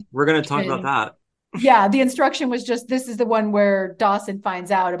 yeah. We're going to talk about that. Yeah, the instruction was just, this is the one where Dawson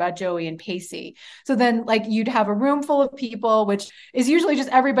finds out about Joey and Pacey. So then like you'd have a room full of people, which is usually just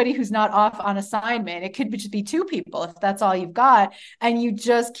everybody who's not off on assignment. It could just be 2 people if that's all you've got. And you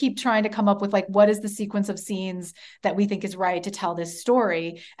just keep trying to come up with like, what is the sequence of scenes that we think is right to tell this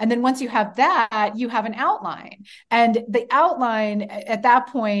story? And then once you have that, you have an outline. And the outline at that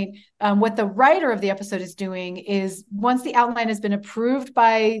point, what the writer of the episode is doing is once the outline has been approved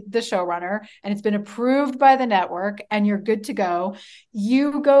by the showrunner and it's been approved by the network and you're good to go,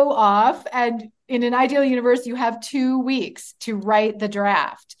 you go off, and in an ideal universe, you have 2 weeks to write the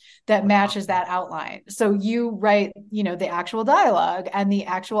draft that matches that outline. So you write, the actual dialogue and the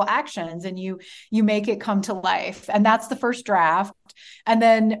actual actions, and you make it come to life. And that's the first draft. And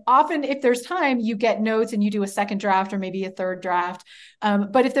then often if there's time, you get notes and you do a second draft or maybe a third draft.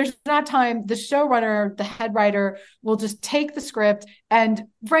 But if there's not time, the showrunner, the head writer will just take the script and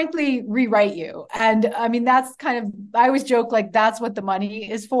frankly rewrite you. And I mean, that's kind of, I always joke, like, that's what the money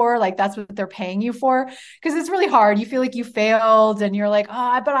is for. Like, that's what they're paying you for. Because it's really hard. You feel like you failed and you're like,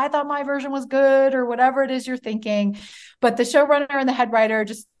 oh, but I thought my version was good, or whatever it is you're thinking. But the showrunner and the head writer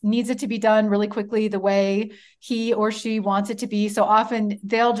just needs it to be done really quickly the way he or she wants it to be. So often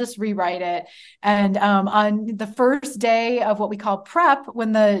they'll just rewrite it. And on the first day of what we call prep,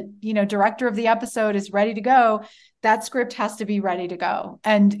 when the director of the episode is ready to go, that script has to be ready to go.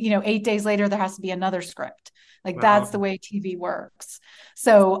 And 8 days later, there has to be another script. Like, wow. That's the way TV works.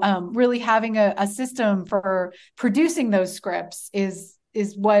 So really having a system for producing those scripts is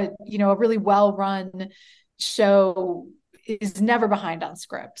what, a really well-run show is never behind on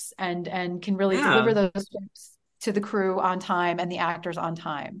scripts, and can really deliver those scripts to the crew on time and the actors on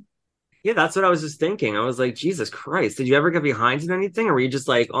time. Yeah, that's what I was just thinking. I was like, Jesus Christ, did you ever get behind in anything, or were you just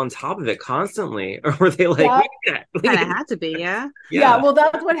like on top of it constantly? Or were they like, kind of had to be, yeah. Well,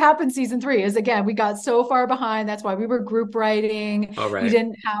 that's what happened season 3 is, again, we got so far behind. That's why we were group writing. Oh, right. We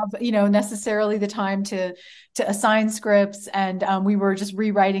didn't have, necessarily the time to assign scripts, and we were just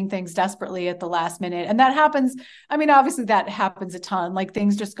rewriting things desperately at the last minute. And that happens. I mean, obviously that happens a ton, like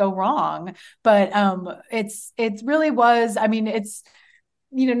things just go wrong, but it really was, I mean, it's,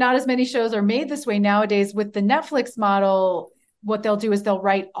 not as many shows are made this way nowadays. With the Netflix model, what they'll do is they'll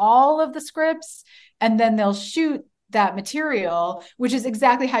write all of the scripts and then they'll shoot that material, which is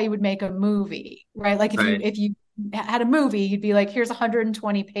exactly how you would make a movie, right? Like if you had a movie, you'd be like, here's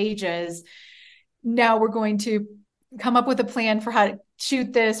 120 pages. Now we're going to come up with a plan for how to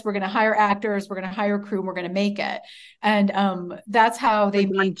shoot this. We're going to hire actors, we're going to hire crew, and we're going to make it. And that's how they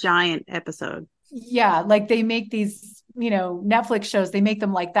make one giant episode. Yeah. Like they make these, Netflix shows, they make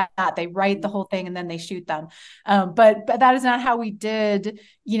them like that. They write the whole thing and then they shoot them. But that is not how we did,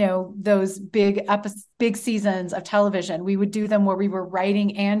 those big seasons of television. We would do them where we were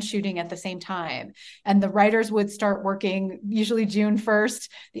writing and shooting at the same time. And the writers would start working usually June 1st.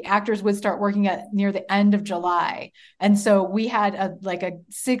 The actors would start working at near the end of July. And so we had a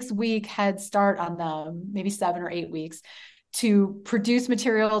 6-week head start on them, maybe 7 or 8 weeks, to produce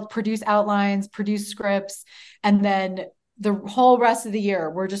material, produce outlines, produce scripts. And then the whole rest of the year,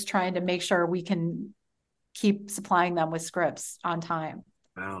 we're just trying to make sure we can keep supplying them with scripts on time.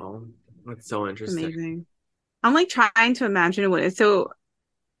 Wow. That's so interesting. Amazing. I'm like trying to imagine what it is. So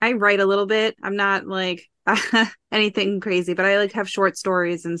I write a little bit. I'm not like anything crazy, but I like have short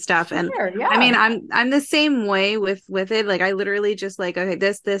stories and stuff. Sure, and yeah. I mean, I'm the same way with it. Like I literally just like, okay,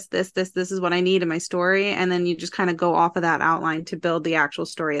 this is what I need in my story. And then you just kind of go off of that outline to build the actual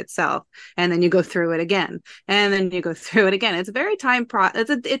story itself. And then you go through it again. And then you go through it again. It's a very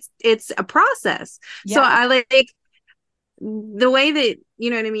it's a process. Yeah. So I like the way that,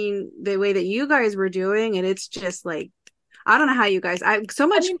 you know what I mean? The way that you guys were doing it, it's just like, I don't know how you guys, so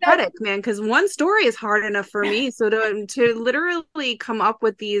much credit, man, because one story is hard enough for me. So to literally come up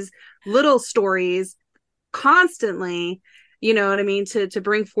with these little stories constantly, you know what I mean, to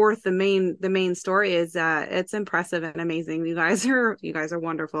bring forth the main story is it's impressive and amazing. You guys are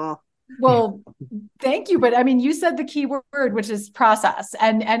wonderful. Well, thank you. But I mean, you said the key word, which is process,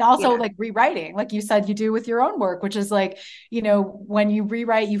 and also like rewriting, like you said, you do with your own work, which is like, you know, when you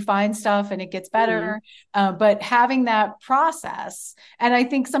rewrite, you find stuff and it gets better. But having that process, and I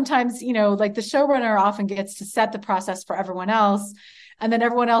think sometimes, you know, like the showrunner often gets to set the process for everyone else. And then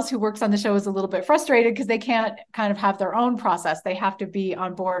everyone else who works on the show is a little bit frustrated because they can't kind of have their own process. They have to be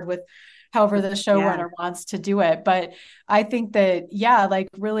on board with however the showrunner wants to do it. But I think that, like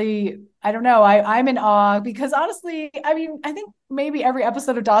really, I don't know, I'm in awe because honestly, I mean, I think maybe every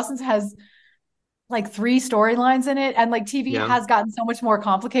episode of Dawson's has like 3 storylines in it. And like TV has gotten so much more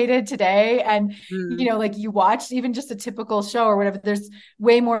complicated today. And, you know, like you watch even just a typical show or whatever, there's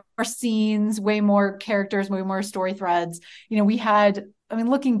way more scenes, way more characters, way more story threads. You know, we had, I mean,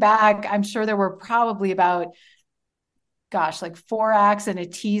 looking back, I'm sure there were probably about, like 4 acts and a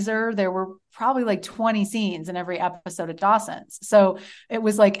teaser. There were probably like 20 scenes in every episode of Dawson's. So it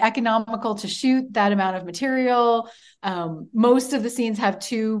was like economical to shoot that amount of material. Most of the scenes have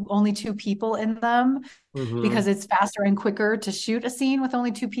only 2 people in them because it's faster and quicker to shoot a scene with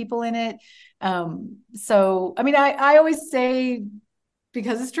only 2 people in it. So, I mean, I always say,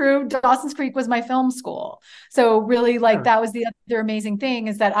 because it's true, Dawson's Creek was my film school. So really like that was the other amazing thing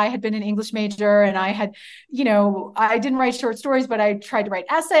is that I had been an English major and I had, you know, I didn't write short stories, but I tried to write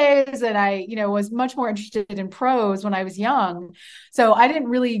essays and I, you know, was much more interested in prose when I was young. So I didn't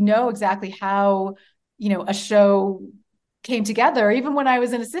really know exactly how, you know, a show came together. Even when I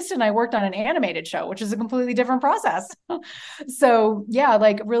was an assistant, I worked on an animated show, which is a completely different process. So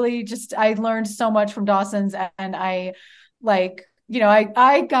like really just, I learned so much from Dawson's and I like, you know,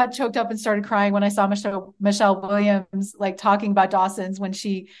 I got choked up and started crying when I saw Michelle Williams like talking about Dawson's when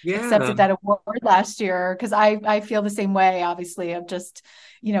she accepted that award last year. Cause I feel the same way, obviously, of just,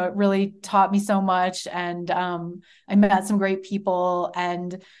 you know, it really taught me so much. And I met some great people.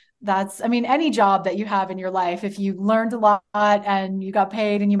 And that's, I mean, any job that you have in your life, if you learned a lot and you got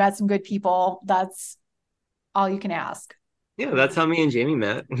paid and you met some good people, that's all you can ask. Yeah, that's how me and Jamie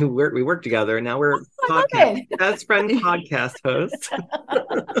met. We worked together, and now we're best friend podcast hosts.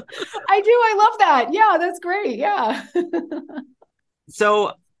 I love that. Yeah, that's great. Yeah.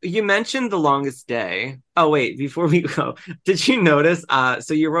 So you mentioned The Longest Day. Oh, wait, before we go, did you notice?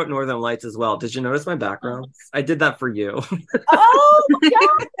 So you wrote Northern Lights as well. Did you notice my background? I did that for you. Oh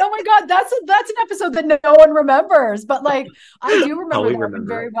my God. That's an episode that no one remembers, but like I do remember that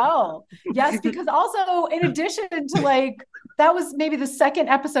very well. Yes, because also in addition to like that was maybe the second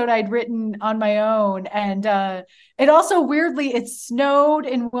episode I'd written on my own. And it also weirdly, it snowed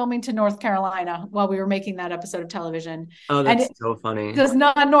in Wilmington, North Carolina while we were making that episode of television. Oh, that's so funny. It does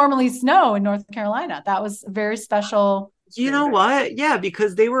not normally snow in North Carolina. That was very special. You know what? Yeah,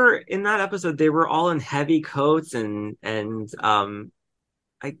 because they were in that episode, they were all in heavy coats and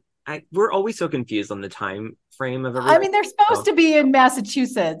we're always so confused on the time frame of everything. I mean, they're supposed to be in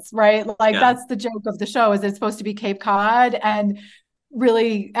Massachusetts, right? Like that's the joke of the show is it's supposed to be Cape Cod. And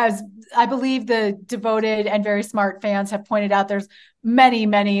really, as I believe the devoted and very smart fans have pointed out, there's many,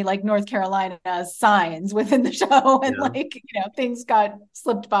 many like North Carolina signs within the show. And like, you know, things got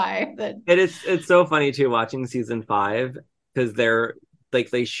slipped by. It's so funny too, watching season 5, because they're like,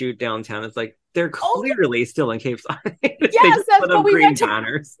 they shoot downtown. It's like, they're clearly still in Cape Cod. Yes, that's what we went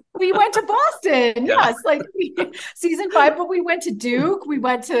to. We went to Boston. Yes, like season 5, but we went to Duke. We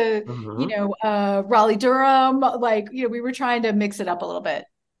went to, you know, Raleigh, Durham. Like, you know, we were trying to mix it up a little bit.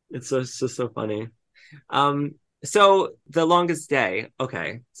 It's so funny. So The Longest Day.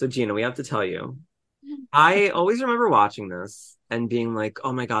 Okay, so Gina, we have to tell you. I always remember watching this and being like,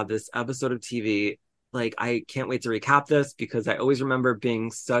 oh my God, this episode of TV. Like, I can't wait to recap this because I always remember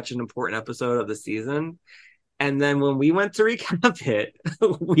being such an important episode of the season. And then when we went to recap it,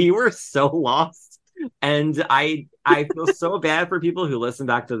 we were so lost. And I feel so bad for people who listen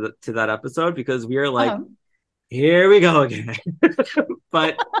back to that episode because we were like, here we go again.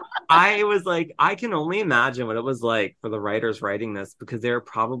 But I was like, I can only imagine what it was like for the writers writing this because they were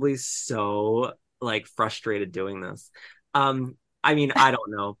probably so like frustrated doing this. I mean, I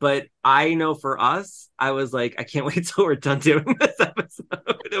don't know, but I know for us, I was like, I can't wait till we're done doing this episode.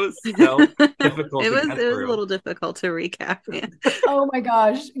 It was so difficult. It was a little difficult to recap. Yeah. Oh my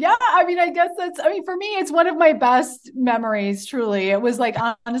gosh. Yeah. I mean, I guess for me, it's one of my best memories, truly. It was like,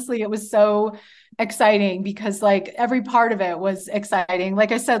 honestly, it was so exciting because like every part of it was exciting.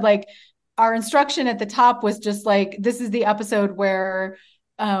 Like I said, like our instruction at the top was just like, this is the episode where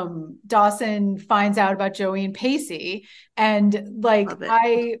Dawson finds out about Joey and Pacey. And like,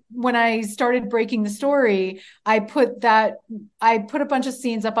 when I started breaking the story, I put a bunch of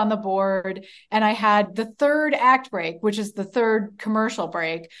scenes up on the board, and I had the third act break, which is the third commercial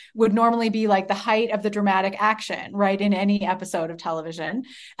break, would normally be like the height of the dramatic action, right, in any episode of television.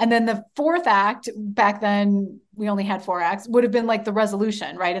 And then the fourth act, back then we only had 4 acts, would have been like the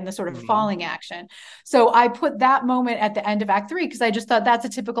resolution, right, and the sort of falling action. So I put that moment at the end of Act 3 because I just thought that's a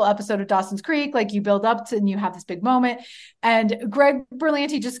typical episode of Dawson's Creek. Like, you build up to and you have this big moment. And Greg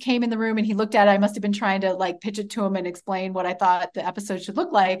Berlanti just came in the room and he looked at it. I must have been trying to like pitch it to him and explain what I thought the episode should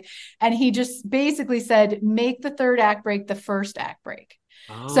look like. And he just basically said, make the third act break the first act break.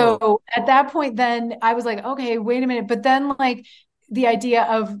 Oh. So at that point, then I was like, okay, wait a minute. But then like the idea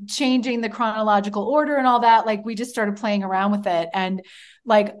of changing the chronological order and all that, like we just started playing around with it. And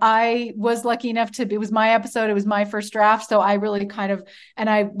like, I was lucky enough it was my episode. It was my first draft. So I really and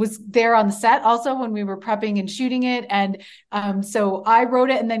I was there on the set also when we were prepping and shooting it. And so I wrote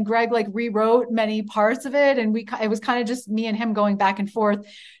it, and then Greg like rewrote many parts of it. And it was kind of just me and him going back and forth,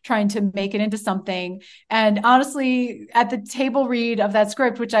 trying to make it into something. And honestly, at the table read of that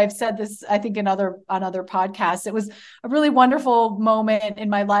script, which I've said this, I think on other podcasts, it was a really wonderful moment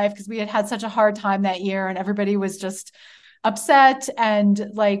in my life because we had such a hard time that year, and everybody was just upset, and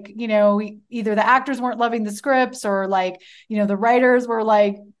like, you know, either the actors weren't loving the scripts, or like, you know, the writers were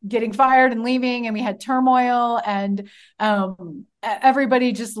like getting fired and leaving, and we had turmoil, and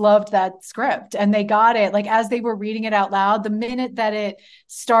everybody just loved that script, and they got it. Like, as they were reading it out loud, the minute that it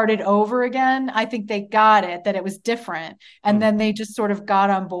started over again, I think they got it, that it was different. And then they just sort of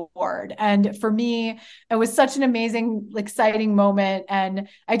got on board. And for me, it was such an amazing, exciting moment. And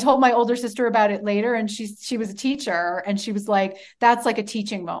I told my older sister about it later, and she was a teacher, and she was like, that's like a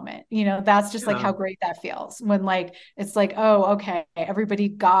teaching moment. You know, that's just like how great that feels when like, it's like, oh, okay, everybody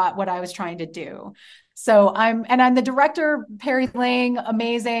got what I was trying to do. So I'm the director, Perry Lang,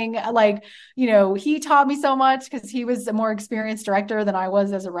 amazing. Like, you know, he taught me so much because he was a more experienced director than I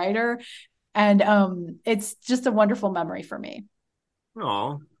was as a writer. And it's just a wonderful memory for me.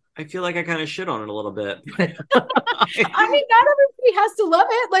 Oh, I feel like I kind of shit on it a little bit. I mean, not everybody has to love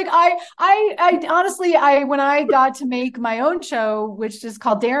it. Like I honestly, when I got to make my own show, which is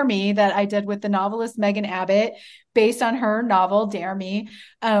called Dare Me, that I did with the novelist Megan Abbott, based on her novel Dare Me,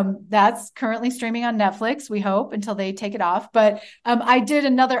 that's currently streaming on Netflix, we hope, until they take it off. But I did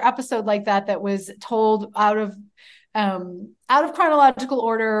another episode like that was told out of chronological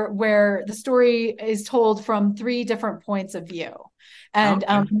order, where the story is told from 3 different points of view. And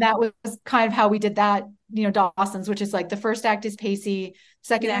that was kind of how we did that, you know, Dawson's, which is like the first act is Pacey,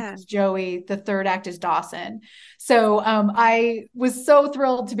 second act is Joey, the third act is Dawson. So I was so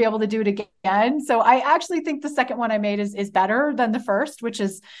thrilled to be able to do it again. So I actually think the second one I made is better than the first, which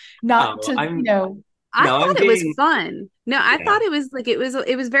is not I thought it was fun. No, I thought it was like, it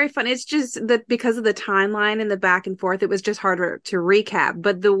was very fun. It's just that because of the timeline and the back and forth, it was just harder to recap.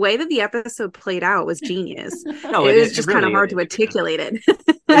 But the way that the episode played out was genius. No, it was just really kind of hard to articulate it.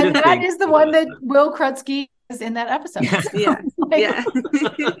 And that is the one that Will Krutsky is in that episode. Yeah. Yeah.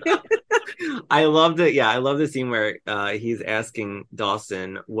 I loved it. Yeah, I love the scene where he's asking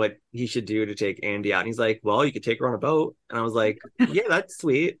Dawson what he should do to take Andy out. And he's like, well, you could take her on a boat. And I was like, yeah, that's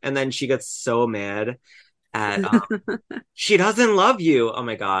sweet. And then she gets so mad at she doesn't love you. Oh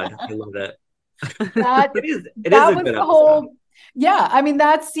my God, I love it. It is a good episode. Yeah, I mean,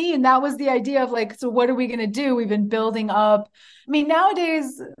 that scene, that was the idea of like, so what are we going to do? We've been building up. I mean,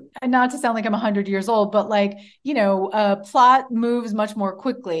 nowadays, and not to sound like I'm 100 years old, but like, you know, plot moves much more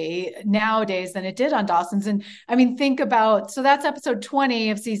quickly nowadays than it did on Dawson's. And I mean, think about, so that's episode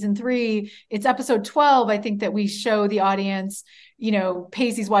 20 of season 3. It's episode 12, I think, that we show the audience, you know,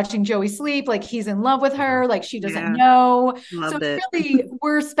 Pacey's watching Joey sleep, like he's in love with her, like she doesn't know. Loved so really,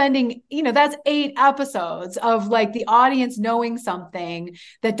 we're spending, you know, that's 8 episodes of like the audience knowing something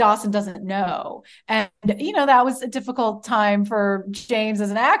that Dawson doesn't know. And, you know, that was a difficult time for James as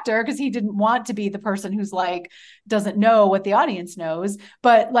an actor, because he didn't want to be the person who's like, doesn't know what the audience knows.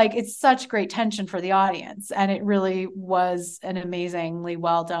 But like, it's such great tension for the audience. And it really was an amazingly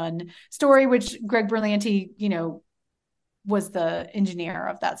well done story, which Greg Berlanti, you know, was the engineer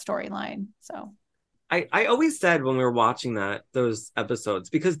of that storyline. So I always said when we were watching those episodes,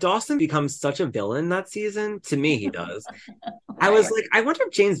 because Dawson becomes such a villain that season, to me he does. Right. I was like, I wonder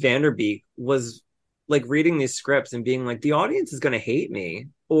if James Vanderbeek was like reading these scripts and being like, the audience is going to hate me,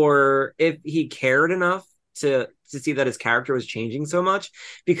 or if he cared enough to see that his character was changing so much.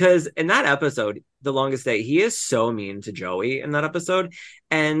 Because in that episode, The Longest Day, he is so mean to Joey in that episode.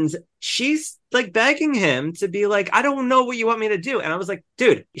 And she's like begging him to be like, I don't know what you want me to do. And I was like,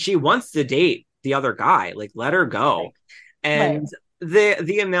 dude, she wants to date the other guy. Like, let her go. Right. And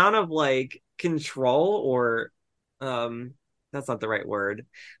the amount of like control or that's not the right word,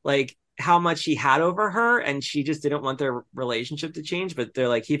 like how much he had over her, and she just didn't want their relationship to change, but they're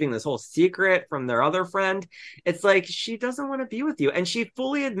like keeping this whole secret from their other friend. It's like, she doesn't want to be with you, and she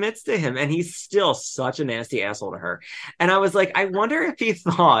fully admits to him, and he's still such a nasty asshole to her. And I was like, I wonder if he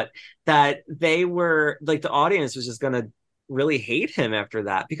thought that they were like, the audience was just gonna really hate him after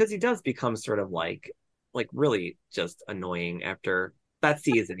that, because he does become sort of like really just annoying after that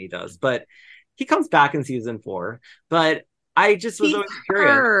season. He does, but he comes back in season 4. But I just was always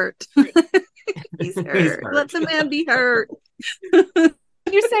curious. He's hurt. Let the man be hurt.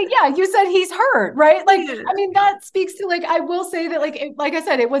 You said he's hurt, right? Like, I mean, that speaks to like, I will say that like I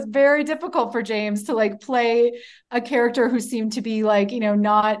said, it was very difficult for James to like play a character who seemed to be like,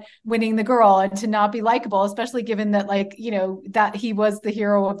 not winning the girl and to not be likable, especially given that like, that he was the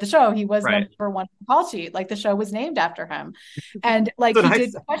hero of the show. He was number 1 on the call sheet. Like, the show was named after him. And like, he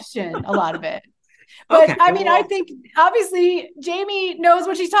did question a lot of it. But okay, I mean, I think obviously Jamie knows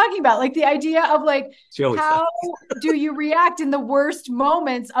what she's talking about. Like, the idea of like, how do you react in the worst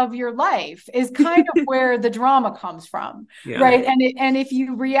moments of your life is kind of where the drama comes from. Right. And if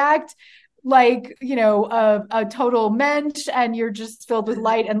you react like, a total mensch and you're just filled with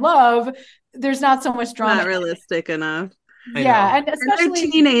light and love, there's not so much drama. Not realistic enough. And especially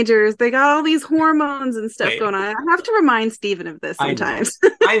they're teenagers, they got all these hormones and stuff going on. I have to remind Steven of this sometimes.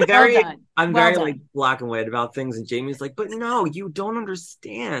 I'm very like black and white about things, and Jamie's like, but no, you don't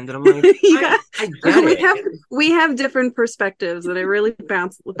understand. And I'm like, I get it. We have different perspectives, and it really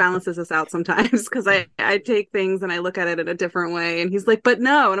balances us out sometimes, because I take things and I look at it in a different way, and he's like, but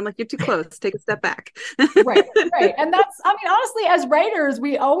no, and I'm like, you're too close, take a step back. right And that's, I mean, honestly, as writers,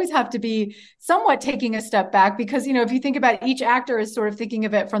 we always have to be somewhat taking a step back, because if you think about it, each actor is sort of thinking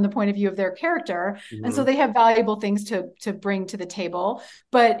of it from the point of view of their character, and so they have valuable things to bring to the table.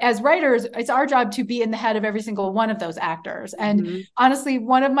 But as writers, it's our job to be in the head of every single one of those actors. And honestly,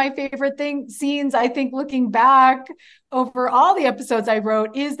 one of my favorite scenes, I think, looking back over all the episodes I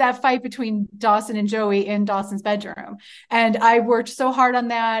wrote, is that fight between Dawson and Joey in Dawson's bedroom. And I worked so hard on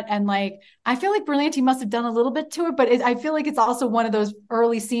that. And like, I feel like Berlanti must have done a little bit to it, but I feel like it's also one of those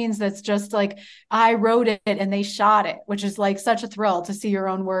early scenes that's just like, I wrote it and they shot it, which is like such a thrill to see your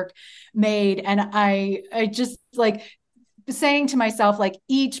own work made. And I just like saying to myself, like,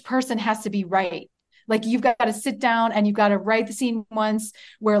 each person has to be right. Like, you've got to sit down and you've got to write the scene once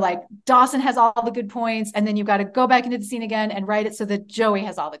where like Dawson has all the good points, and then you've got to go back into the scene again and write it so that Joey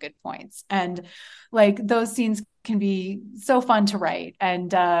has all the good points. And like, those scenes can be so fun to write.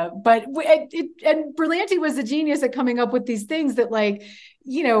 And but Berlanti was a genius at coming up with these things that, like,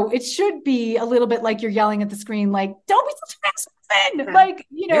 it should be a little bit like you're yelling at the screen, like, don't be such an asshole. Like,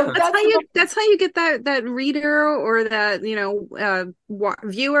 that's how you get that reader or that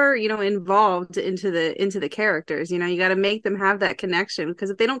viewer involved into the characters. You got to make them have that connection, because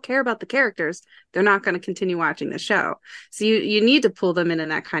if they don't care about the characters, they're not going to continue watching the show. So you need to pull them in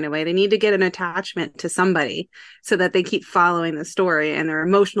that kind of way. They need to get an attachment to somebody so that they keep following the story, and they're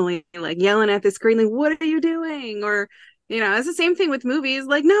emotionally like yelling at the screen, like, what are you doing? Or it's the same thing with movies.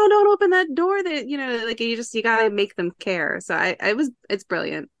 Like, no, don't open that door. That, like, you got to make them care. So it's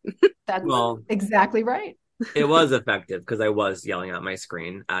brilliant. That's exactly right. It was effective, because I was yelling at my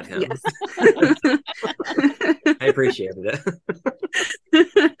screen at him. Yes. I appreciated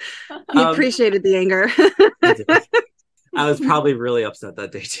it. You appreciated the anger. I was probably really upset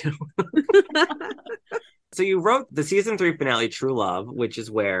that day too. So you wrote the season 3 finale, True Love, which is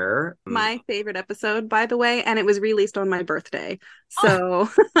where my favorite episode, by the way, and it was released on my birthday. So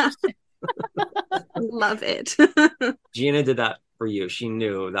love it. Gina did that for you. She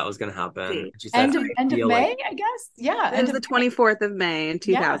knew that was going to happen. She said, end of May, I guess. Yeah. It was the 24th of May in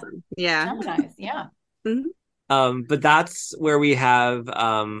 2000. Yeah. Nice. Yeah. Mm-hmm. But that's where we have,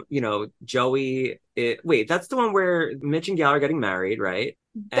 Joey. Wait, that's the one where Mitch and Gal are getting married, right?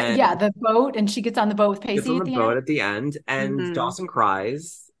 And the boat, and she gets on the boat with Pacey at the end, and Dawson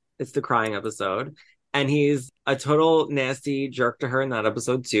cries. It's the crying episode, and he's a total nasty jerk to her in that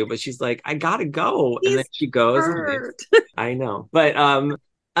episode too. But she's like, "I gotta go," and then she goes. I know, but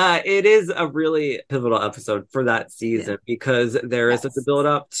it is a really pivotal episode for that season, because there is such a build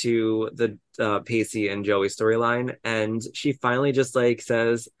up to the Pacey and Joey storyline, and she finally just like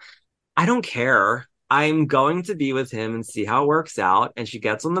says, I don't care. I'm going to be with him and see how it works out. And she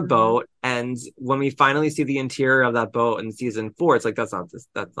gets on the boat. And when we finally see the interior of that boat in season 4, it's like, that's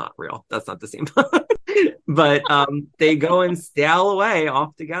not real. That's not the same boat. But they go and sail away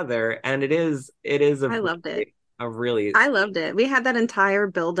off together. And it is I loved it. I loved it. We had that entire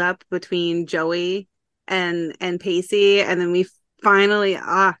build up between Joey and Pacey, and then we finally,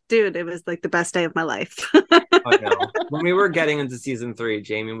 dude, it was like the best day of my life. I know. When we were getting into season 3,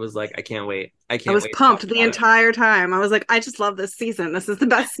 Jamie was like, I can't wait. I was pumped the entire time. I was like, I just love this season. This is the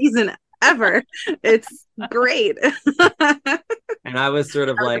best season ever. It's great. And I was sort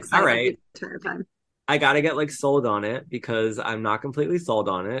of like, all right, I got to get like sold on it, because I'm not completely sold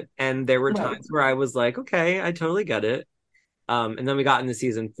on it. And there were times where I was like, okay, I totally get it. And then we got into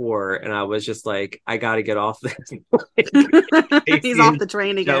season 4, and I was just like, I got to get off this. He's off the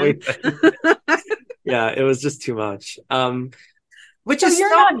train again. Yeah, it was just too much. Which so is you're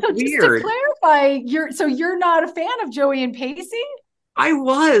so not, weird. Just to clarify, you're not a fan of Joey and Pacey? I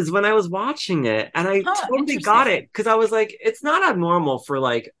was when I was watching it, and I totally got it, because I was like, it's not abnormal for,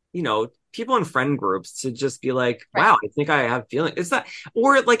 like, you know, people in friend groups to just be like, wow, I think I have feelings. It's not,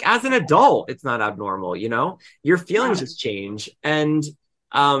 or like as an adult, it's not abnormal, you know, your feelings just change. And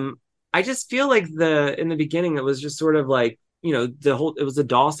I just feel like in the beginning, it was just sort of like, you know, it was a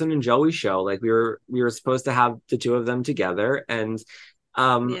Dawson and Joey show. Like we were supposed to have the two of them together. And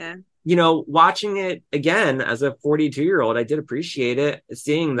you know, watching it again as a 42-year-old, I did appreciate it,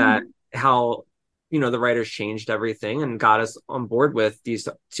 seeing that how, you know, the writers changed everything and got us on board with these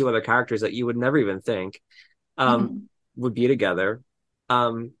 2 other characters that you would never even think would be together.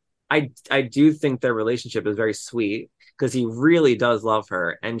 I do think their relationship is very sweet, because he really does love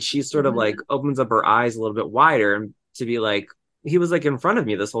her, and she sort of like opens up her eyes a little bit wider, and to be like, he was like in front of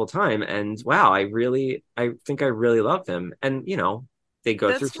me this whole time, and wow, I think I really love him. And you know, they go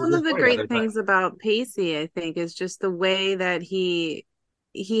through. That's one of the great things about Pacey, I think, is just the way that he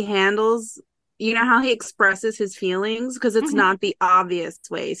handles, you know, how he expresses his feelings, because it's not the obvious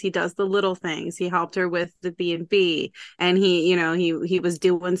ways. He does the little things. He helped her with the B&B, and he was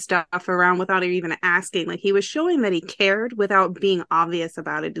doing stuff around without her even asking. Like, he was showing that he cared without being obvious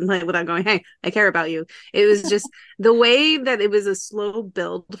about it, and like without going, hey, I care about you. It was just the way that it was a slow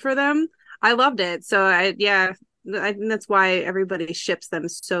build for them. I loved it. So I think that's why everybody ships them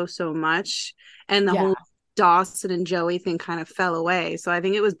so much, and the whole Dawson and Joey thing kind of fell away. So I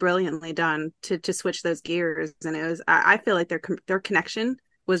think it was brilliantly done to switch those gears, and it was, I feel like their connection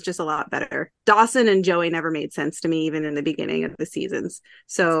was just a lot better. Dawson and Joey never made sense to me, even in the beginning of the seasons.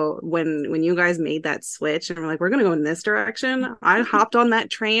 So when you guys made that switch and were like, we're going to go in this direction, I hopped on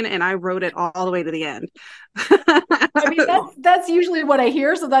that train and I rode it all the way to the end. I mean, that's usually what I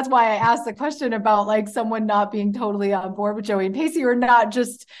hear. So that's why I asked the question about like someone not being totally on board with Joey and Pacey, or not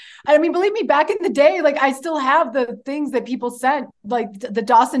just, I mean, believe me, back in the day, like I still have the things that people sent, like the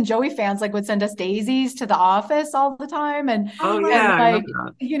Dawson Joey fans, like would send us daisies to the office all the time. And, and like,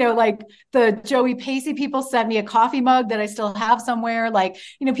 you know, like the Joey Pacey people sent me a coffee mug that I still have somewhere. Like,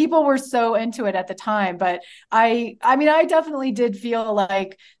 you know, people were so into it at the time, but I mean, I definitely did feel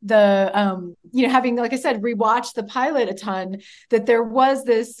like the, you know, having, like I said, rewatched the pilot a ton, that there was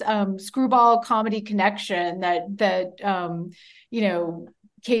this screwball comedy connection that you know,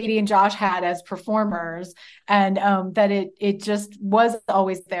 Katie and Josh had as performers, and that it just was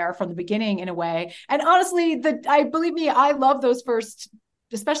always there from the beginning in a way. And honestly, believe me, I love those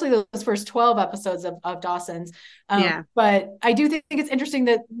especially those first 12 episodes of Dawson's. But I do think it's interesting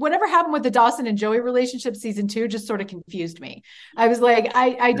that whatever happened with the Dawson and Joey relationship, season 2 just sort of confused me. I was like,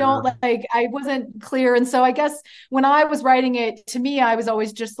 I don't like, I wasn't clear. And so I guess when I was writing it, to me, I was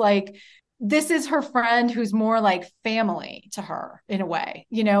always just like, this is her friend who's more like family to her in a way,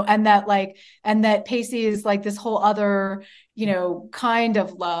 you know, and that Pacey is like this whole other, you know, kind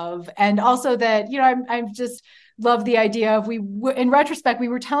of love. And also that, you know, I'm just love the idea of, in retrospect, we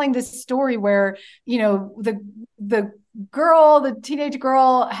were telling this story where, you know, the teenage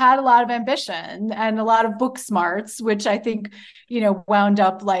girl had a lot of ambition and a lot of book smarts, which I think, you know, wound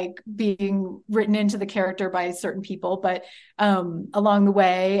up like being written into the character by certain people, but along the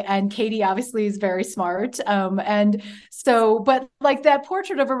way. And Katie obviously is very smart. And so, but like that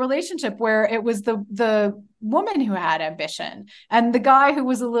portrait of a relationship where it was the woman who had ambition and the guy who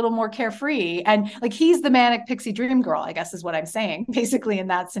was a little more carefree, and like he's the manic pixie dream girl, I guess is what I'm saying, basically, in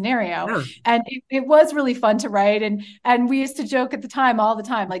that scenario. And it was really fun to write, and we used to joke at the time all the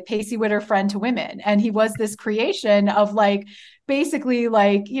time, like Pacey Witter friend to women, and he was this creation of like basically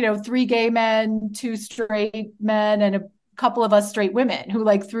like, you know, 3 gay men, 2 straight men, and a couple of us straight women who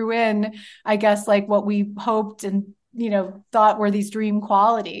like threw in, I guess, like what we hoped and thought were these dream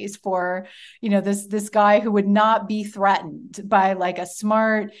qualities for, this guy who would not be threatened by like a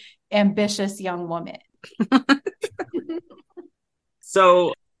smart, ambitious young woman.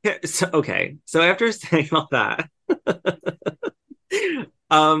 So okay. So after saying all that,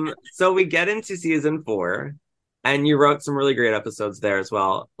 so we get into season 4, and you wrote some really great episodes there as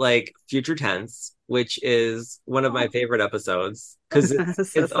well, like Future Tense, which is one of my favorite episodes because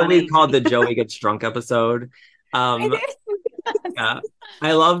it's only called the Joey Gets Drunk episode. Yeah,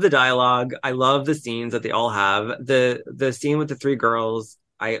 I love the dialogue. I love the scenes that they all have. The scene with the 3 girls,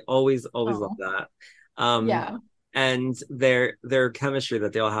 I always love that. Yeah. And their chemistry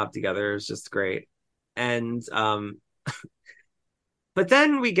that they all have together is just great. And but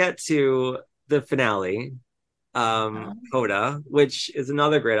then we get to the finale, Coda, which is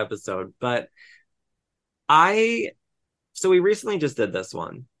another great episode. But so we recently just did this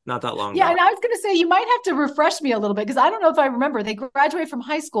one not that long ago. Yeah, and I was going to say, you might have to refresh me a little bit, because I don't know if I remember. They graduated from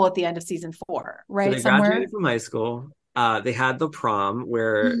high school at the end of season 4, right? So they graduated from high school. They had the prom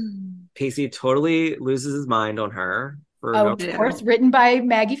where Pacey totally loses his mind on her. Of course, written by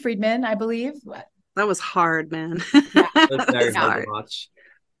Maggie Friedman, I believe. That was hard, man. It was very hard to watch.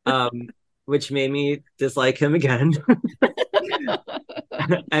 Which made me dislike him again.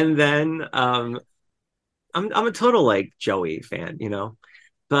 And then I'm a total like Joey fan,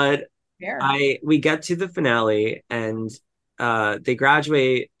 but we get to the finale, and they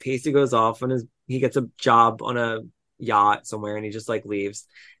graduate. Pacey goes off on he gets a job on a yacht somewhere, and he just like leaves.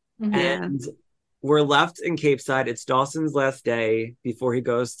 And we're left in Cape Side. It's Dawson's last day before he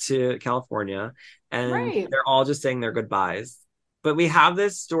goes to California, and they're all just saying their goodbyes. But we have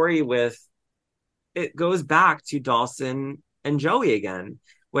this story it goes back to Dawson and Joey again,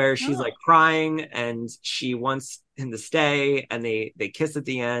 where she's like crying and she wants him to stay, and they kiss at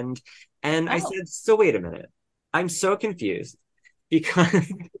the end. And I said, so wait a minute, I'm so confused,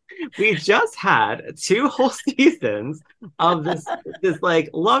 because we just had 2 whole seasons of this like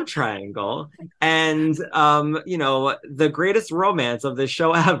love triangle, and the greatest romance of this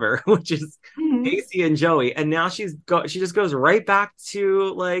show ever, which is Pacey and Joey, and now she just goes right back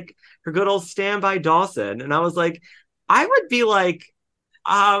to like her good old standby Dawson. And I was like, I would be like,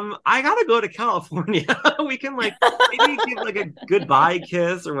 I gotta go to California. We can like maybe give like a goodbye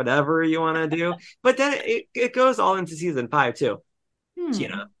kiss or whatever you want to do. But then it goes all into season 5 too.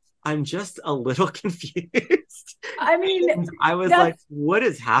 Gina, I'm just a little confused. I mean, and I was like, what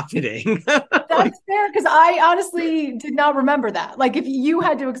is happening? That's fair, because I honestly did not remember that. Like, if you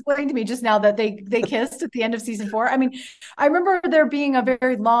had to explain to me just now that they kissed at the end of season 4, I mean, I remember there being a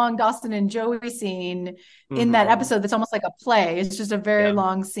very long Dawson and Joey scene in that episode that's almost like a play. It's just a very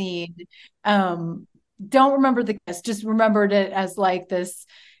long scene. Don't remember the kiss, just remembered it as like this,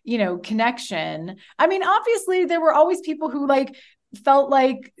 connection. I mean, obviously there were always people who like felt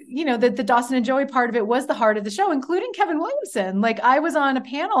like, that the Dawson and Joey part of it was the heart of the show, including Kevin Williamson. Like, I was on a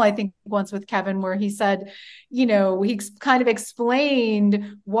panel, I think once with Kevin, where he said, he kind of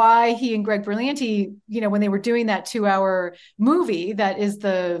explained why he and Greg Berlanti, when they were doing that 2-hour movie, that is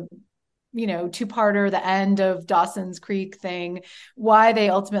the, 2-parter, the end of Dawson's Creek thing, why they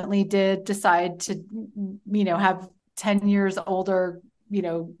ultimately did decide to, have 10 years older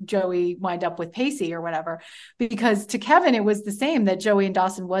Joey wind up with Pacey or whatever, because to Kevin, it was the same, that Joey and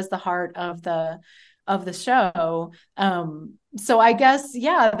Dawson was the heart of the show. So I guess,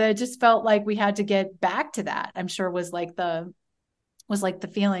 that just felt like we had to get back to that. I'm sure was like the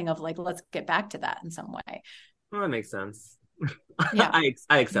feeling of like, let's get back to that in some way. Well, that makes sense. Yeah.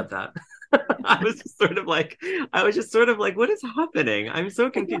 I accept that. I was just sort of like, what is happening? I'm so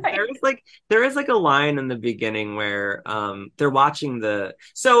confused. Right. There is like a line in the beginning where they're watching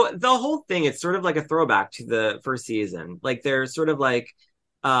so the whole thing, it's sort of like a throwback to the first season. Like, they're sort of like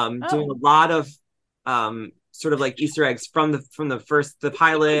doing a lot of sort of like Easter eggs from the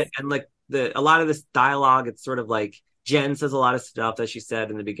pilot, and like a lot of this dialogue. It's sort of like Jen says a lot of stuff that she said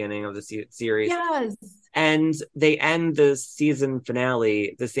in the beginning of the series. Yes. And they end the season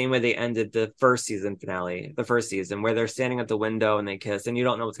finale the same way they ended the first season, where they're standing at the window and they kiss, and you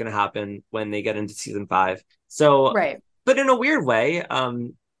don't know what's going to happen when they get into season 5. So, but in a weird way,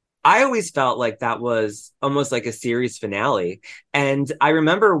 I always felt like that was almost like a series finale. And I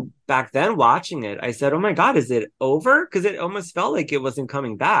remember back then watching it, I said, oh my God, is it over? Because it almost felt like it wasn't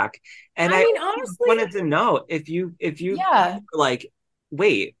coming back. And I mean, honestly wanted to know if you were like,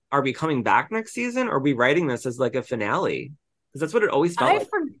 wait, are we coming back next season? Or are we writing this as like a finale? Because that's what it always felt like.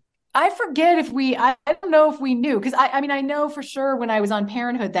 I forget if I don't know if we knew, because I mean, I know for sure when I was on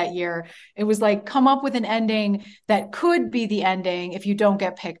Parenthood that year, it was like, come up with an ending that could be the ending if you don't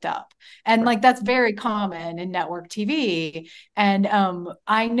get picked up. And like, that's very common in network TV. And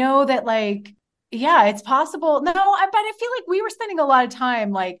I know that like, yeah, it's possible. No, but I feel like we were spending a lot of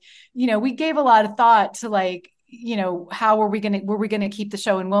time, like, we gave a lot of thought to like, how were we going to keep the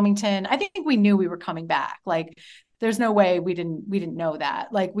show in Wilmington? I think we knew we were coming back. Like, there's no way we didn't know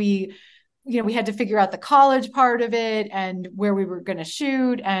that. Like we had to figure out the college part of it and where we were going to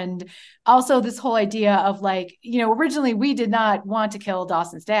shoot. And also this whole idea of like, originally we did not want to kill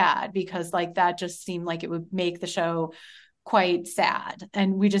Dawson's dad because like that just seemed like it would make the show quite sad.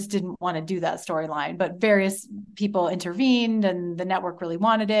 And we just didn't want to do that storyline, but various people intervened and the network really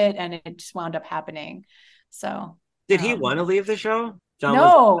wanted it. And it just wound up happening. So did he want to leave the show?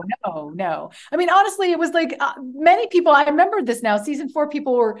 No. I mean, honestly, it was like many people, I remember this now, season 4,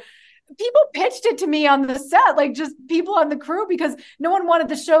 people pitched it to me on the set, like just people on the crew, because no one wanted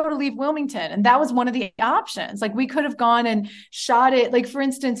the show to leave Wilmington. And that was one of the options. Like we could have gone and shot it, like for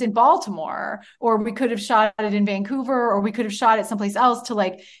instance, in Baltimore, or we could have shot it in Vancouver, or we could have shot it someplace else to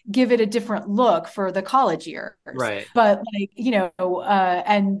like give it a different look for the college years. Right. But like,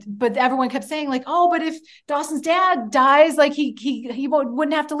 but everyone kept saying like, oh, but if Dawson's dad dies, like he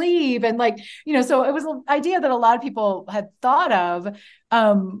wouldn't have to leave. And like, so it was an idea that a lot of people had thought of.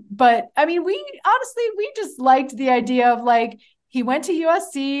 But I mean, we just liked the idea of like, he went to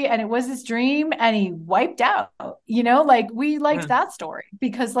USC and it was his dream and he wiped out, like we liked that story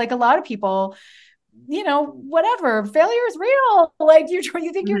because like a lot of people, whatever, failure is real. Like you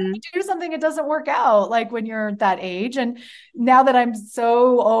think you're going to do something, it doesn't work out like when you're that age. And now that I'm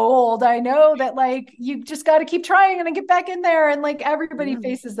so old, I know that like, you just got to keep trying and then get back in there. And like, everybody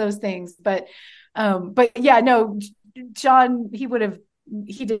faces those things, but yeah, no, John, he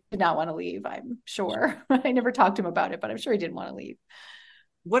did not want to leave, I'm sure. I never talked to him about it, but I'm sure he didn't want to leave.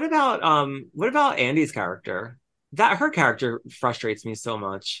 What about Andy's character? Her character frustrates me so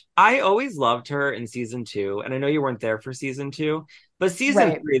much. I always loved her in season 2, and I know you weren't there for season 2, but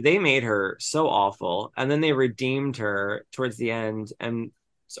season 3, they made her so awful, and then they redeemed her towards the end, and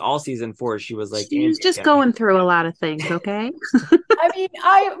all season 4, she was like, she's just going through a lot of things. Okay. I mean,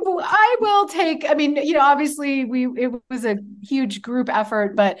 I will take, I mean, obviously it was a huge group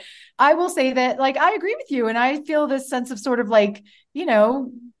effort, but I will say that like, I agree with you. And I feel this sense of sort of like,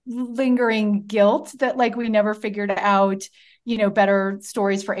 lingering guilt that like, we never figured out, better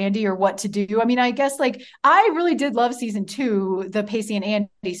stories for Andy or what to do. I mean, I guess like I really did love season 2, the Pacey and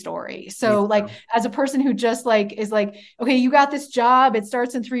Andy story. So like as a person who just like is like, okay, you got this job, it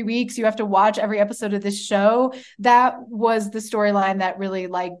starts in 3 weeks, you have to watch every episode of this show. That was the storyline that really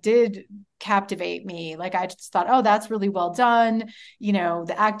like did captivate me. Like I just thought, oh, that's really well done.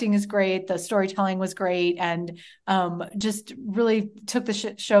 The acting is great, the storytelling was great, and just really took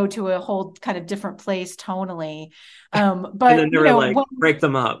the show to a whole kind of different place tonally. But and then they were like, break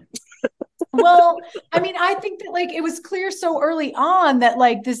them up. Well, I mean, I think that like it was clear so early on that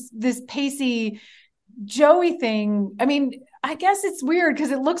like this Pacey Joey thing, I mean, I guess it's weird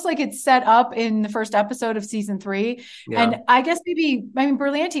because it looks like it's set up in the first episode of season 3. Yeah. And I guess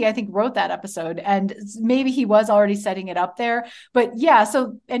Berlanti, I think, wrote that episode, and maybe he was already setting it up there. But yeah,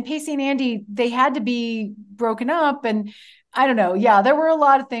 and Pacey and Andy, they had to be broken up, and I don't know. Yeah, there were a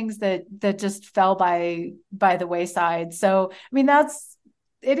lot of things that just fell by the wayside. So, I mean,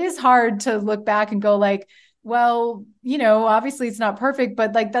 it is hard to look back and go like, well, obviously it's not perfect,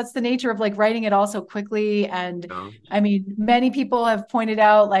 but like, that's the nature of like writing it all so quickly. And I mean, many people have pointed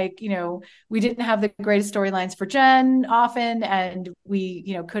out, like, we didn't have the greatest storylines for Jen often, and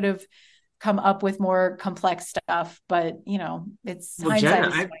we, could have come up with more complex stuff, but it's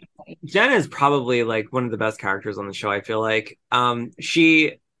hindsight. Jen is probably like one of the best characters on the show. I feel like,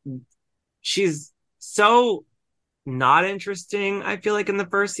 she's so not interesting, I feel like, in the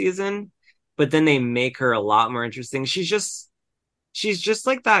first season, but then they make her a lot more interesting. She's just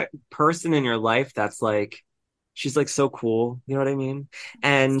like that person in your life that's like, she's like so cool, you know what I mean?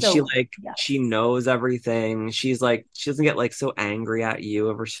 And so, she knows everything. She's like, she doesn't get like so angry at you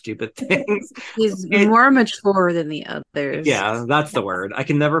over stupid things. She's more mature than the others. Yeah, that's the word. I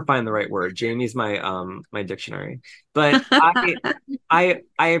can never find the right word. Jamie's my my dictionary. But I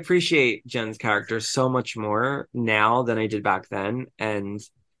appreciate Jen's character so much more now than I did back then. And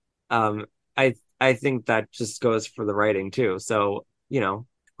I think that just goes for the writing too. So,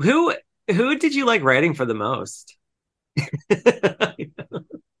 who did you like writing for the most?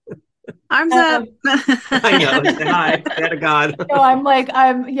 Arms up. I know. Hi, God. No, I'm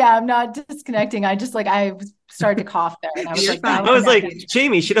not disconnecting. I just like, I was started to cough there, and I was You're like, fine. I was like,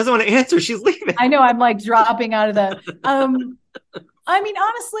 Jamie, she doesn't want to answer. She's leaving. I know, I'm like dropping out of the. I mean,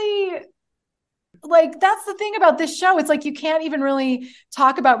 honestly, like that's the thing about this show. It's like you can't even really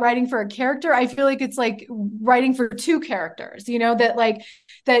talk about writing for a character. I feel like it's like writing for two characters,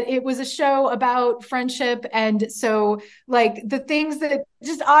 that it was a show about friendship. And so like the things that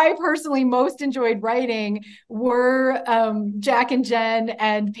just I personally most enjoyed writing were Jack and Jen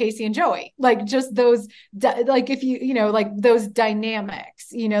and Pacey and Joey. Like just those like if like those dynamics,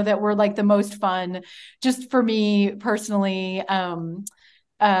 that were like the most fun just for me personally.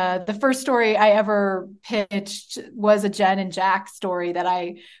 The first story I ever pitched was a Jen and Jack story that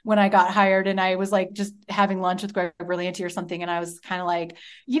when I got hired, and I was like just having lunch with Greg Berlanti or something. And I was kind of like,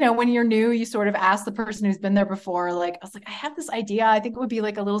 when you're new, you sort of ask the person who's been there before, like, I was like, I have this idea. I think it would be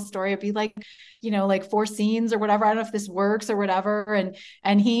like a little story. It'd be like, like 4 scenes or whatever. I don't know if this works or whatever.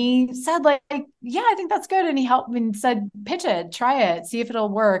 And he said like, yeah, I think that's good. And he helped me and said, pitch it, try it, see if it'll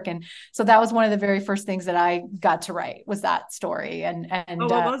work. And so that was one of the very first things that I got to write was that story.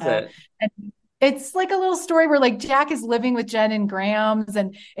 What was it? And it's like a little story where like Jack is living with Jen and Graham's,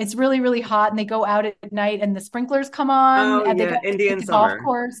 and it's really, really hot, and they go out at night and the sprinklers come on and they go Indian to the summer golf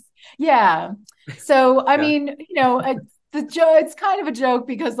course. Yeah. So, I mean, it's kind of a joke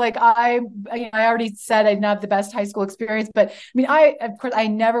because like I already said I didn't have the best high school experience, but I mean, of course I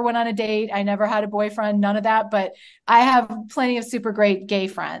never went on a date. I never had a boyfriend, none of that, but I have plenty of super great gay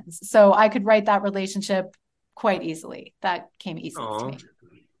friends. So I could write that relationship quite easily. That came easily to me.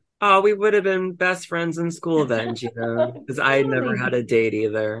 Oh, we would have been best friends in school then, Gina, because I never had a date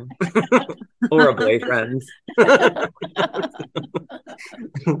either, or a boyfriend.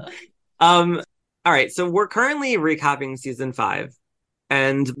 All right, so we're currently recapping season 5,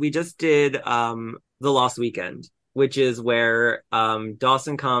 and we just did The Lost Weekend, which is where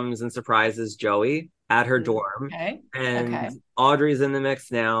Dawson comes and surprises Joey at her dorm, and Audrey's in the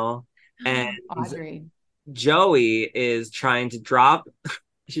mix now, and Audrey. Joey is trying to drop.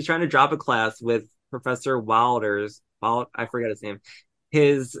 She's trying to drop a class with Professor I forget his name,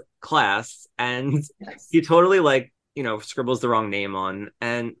 his class, and he totally like, scribbles the wrong name on.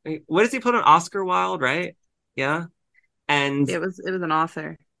 And what does he put on? Oscar Wilde, right? Yeah. And it was an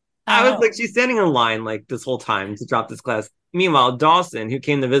author. I was like, she's standing in line like this whole time to drop this class. Meanwhile, Dawson, who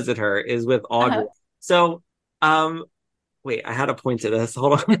came to visit her, is with Audrey. So, wait, I had a point to this.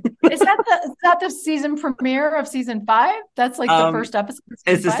 Hold on. Is that the season premiere of season 5? That's like the first episode.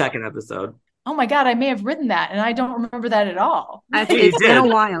 It's the second episode. Oh my God, I may have written that and I don't remember that at all. It's been a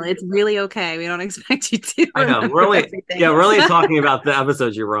while. It's really okay. We don't expect you to. I know. We're only talking about the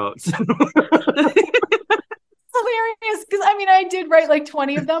episodes you wrote. Hilarious because I mean I did write like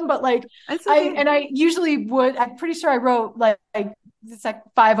 20 of them, but like I usually would. I'm pretty sure I wrote like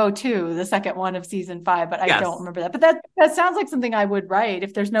 502, the second one of season 5, but I don't remember that. But that sounds like something I would write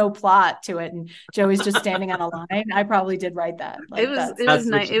if there's no plot to it and Joey's just standing on a line. I probably did write that. Like, it was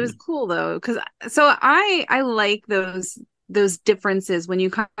nice. It was cool though, because I like those differences when you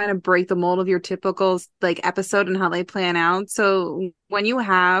kind of break the mold of your typical like episode and how they plan out. So when you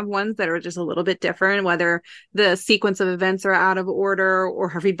have ones that are just a little bit different, whether the sequence of events are out of order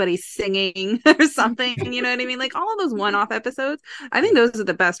or everybody's singing or something, you know what I mean? Like all of those one-off episodes, I think those are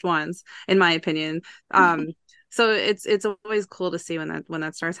the best ones in my opinion. So it's always cool to see when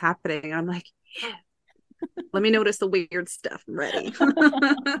that starts happening. I'm like, yeah. Let me notice the weird stuff. I'm ready.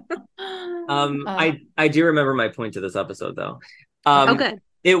 I do remember my point to this episode though. Okay.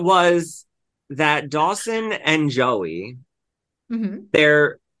 It was that Dawson and Joey,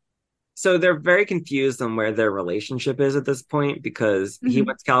 they're very confused on where their relationship is at this point because he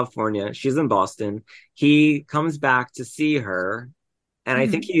went to California, she's in Boston. He comes back to see her, and I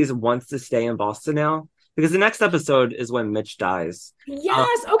think he wants to stay in Boston now because the next episode is when Mitch dies.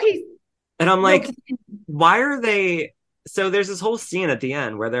 Yes. Okay. And I'm like, why are they? So there's this whole scene at the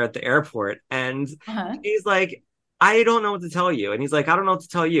end where they're at the airport and he's like, I don't know what to tell you. And he's like, I don't know what to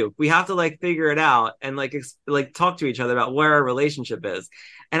tell you. We have to like figure it out and like talk to each other about where our relationship is.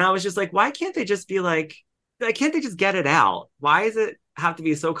 And I was just like, why can't they just be like can't they just get it out? Why does it have to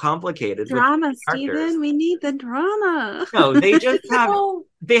be so complicated? Drama, Steven. We need the drama. No, they just have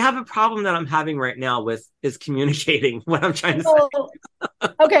they have a problem that I'm having right now with is communicating what I'm trying to say.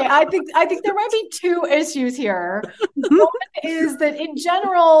 Okay, I think there might be 2 issues here. One is that in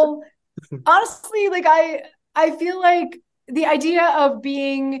general, honestly, like I feel like the idea of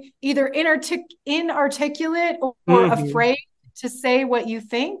being either inarticulate or afraid to say what you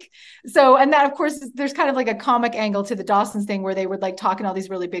think. So, and that of course, there's kind of like a comic angle to the Dawson's thing where they would like talk in all these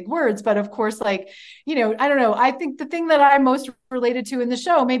really big words. But of course, like, you know, I don't know. I think the thing that I most related to in the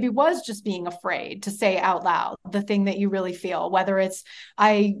show maybe was just being afraid to say out loud the thing that you really feel, whether it's,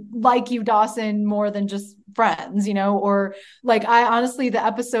 I like you, Dawson, more than just friends, you know, or like, I honestly, the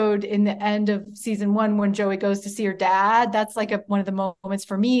episode in the end of season 1, when Joey goes to see her dad, that's like one of the moments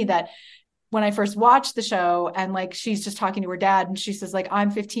for me that when I first watched the show and like, she's just talking to her dad and she says like,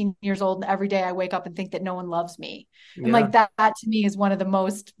 I'm 15 years old and every day I wake up and think that no one loves me. And like that to me is one of the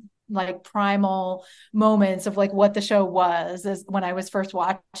most like primal moments of like what the show was as when I was first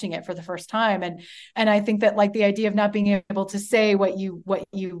watching it for the first time. And I think that like the idea of not being able to say what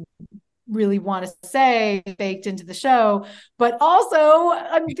you really want to say baked into the show. But also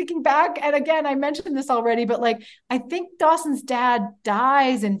I'm thinking back, and again, I mentioned this already, but like, I think Dawson's dad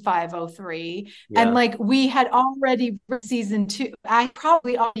dies in 503. And like, we had already season 2. I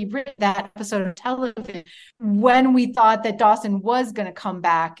probably already written that episode of television when we thought that Dawson was going to come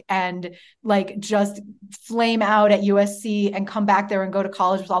back and like just flame out at USC and come back there and go to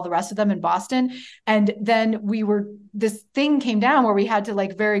college with all the rest of them in Boston. And then this thing came down where we had to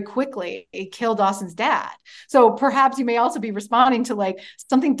like very quickly kill Dawson's dad. So perhaps you may also be responding to like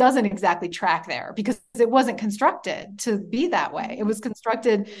something doesn't exactly track there because it wasn't constructed to be that way. It was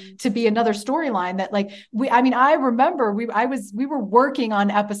constructed to be another storyline that like I remember we were working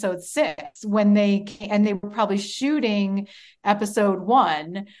on episode 6 when they were probably shooting episode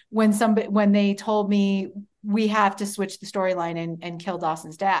 1 when they told me we have to switch the storyline and kill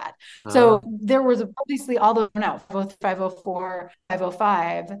Dawson's dad. So there was obviously all those both 504,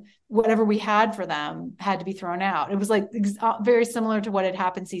 505, whatever we had for them had to be thrown out. It was like very similar to what had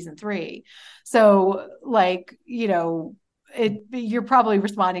happened season 3. So like, you know, you're probably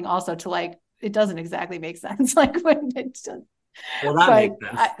responding also to like, it doesn't exactly make sense. Like when it does. Well, that makes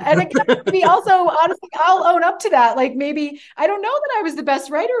sense. And it could be also, honestly, I'll own up to that. Like maybe, I don't know that I was the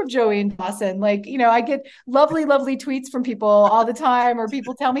best writer of Joey and Dawson. Like, you know, I get lovely, lovely tweets from people all the time, or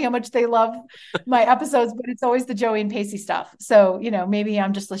people tell me how much they love my episodes, but it's always the Joey and Pacey stuff. So, you know, maybe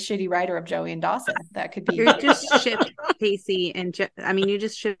I'm just a shitty writer of Joey and Dawson. That could be. You just shipped Pacey and you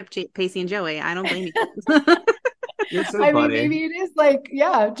just shipped Pacey and Joey. I don't blame you. You're so I funny. mean, maybe it is like,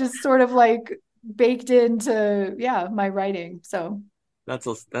 yeah, just sort of like baked into my writing. So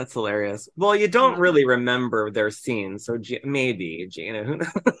that's hilarious. Well, you don't really remember their scenes, so maybe Gina, who knows?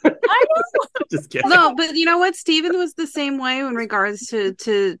 I know. Just kidding. No, but you know what? Steven was the same way in regards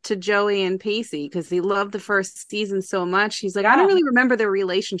to Joey and Pacey because he loved the first season so much. He's like, I don't really remember their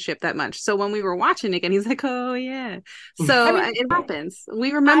relationship that much. So when we were watching it again, he's like, oh yeah. So it happens.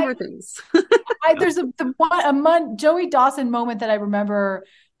 We remember things. There's a Joey Dawson moment that I remember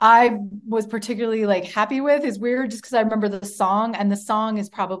I was particularly like happy with. Is weird just because I remember the song, and the song is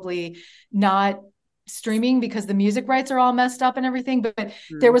probably not streaming because the music rights are all messed up and everything. But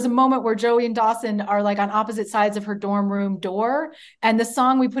there was a moment where Joey and Dawson are like on opposite sides of her dorm room door. And the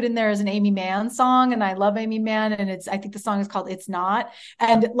song we put in there is an Amy Mann song. And I love Amy Mann. And I think the song is called It's Not.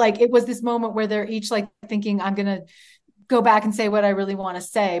 And like, it was this moment where they're each like thinking, I'm going to go back and say what I really want to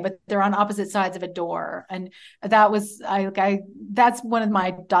say, but they're on opposite sides of a door. And that was, that's one of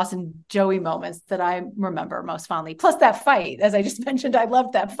my Dawson Joey moments that I remember most fondly. Plus that fight, as I just mentioned, I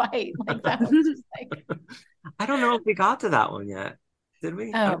loved that fight. Like that was just like, I don't know if we got to that one yet. Did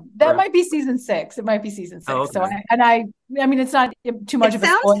we? Oh, that might be season 6. It might be season 6. Oh, okay. So I mean, it's not too much of a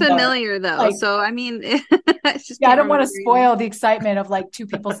spoiler. Sounds familiar though. Like, so I mean, it's just I don't want to spoil the excitement of like two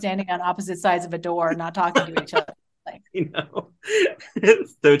people standing on opposite sides of a door, not talking to each other. Like, You know,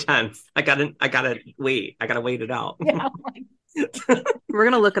 it's so tense. I gotta wait. I gotta wait it out. yeah, we're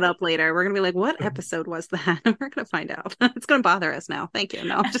gonna look it up later. We're gonna be like, what episode was that? And we're gonna find out. It's gonna bother us now. Thank you.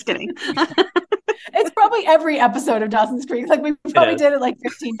 No, I'm just kidding. it's probably every episode of Dawson's Creek. Like we probably did it like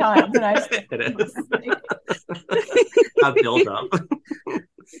 15 times. And It is. I've built up.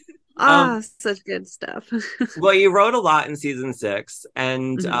 Such good stuff. Well, you wrote a lot in season 6,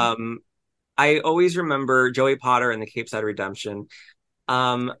 and I always remember Joey Potter and the Cape Side Redemption.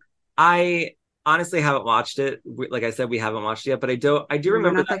 I honestly haven't watched it. Like I said, we haven't watched it yet, but I do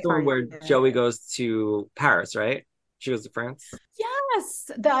remember that one where Joey goes to Paris, right? She goes to France. Yes.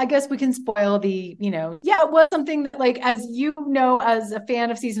 I guess we can spoil the, it was something that, like, as you know, as a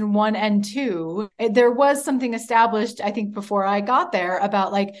fan of season 1 and 2, there was something established, I think, before I got there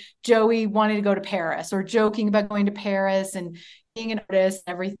about like Joey wanting to go to Paris or joking about going to Paris. And, being an artist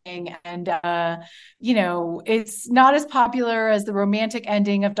and everything. And, it's not as popular as the romantic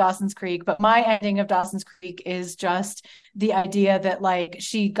ending of Dawson's Creek, but my ending of Dawson's Creek is just the idea that like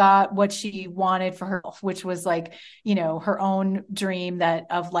she got what she wanted for herself, which was like, her own dream that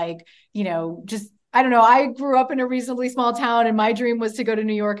of like, just I don't know. I grew up in a reasonably small town and my dream was to go to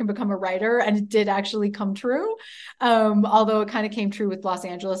New York and become a writer. And it did actually come true. Although it kind of came true with Los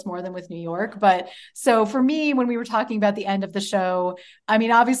Angeles more than with New York. But so for me, when we were talking about the end of the show, I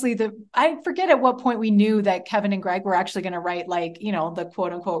mean, obviously I forget at what point we knew that Kevin and Greg were actually going to write like, the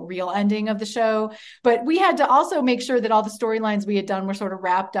quote unquote real ending of the show. But we had to also make sure that all the storylines we had done were sort of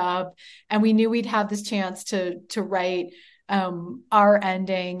wrapped up and we knew we'd have this chance to write our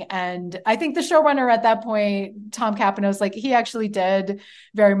ending. And I think the showrunner at that point, Tom Capanos, like he actually did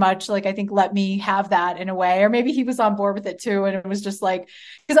very much like, I think let me have that in a way, or maybe he was on board with it too. And it was just like,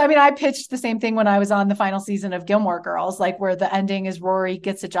 because I mean, I pitched the same thing when I was on the final season of Gilmore Girls, like where the ending is Rory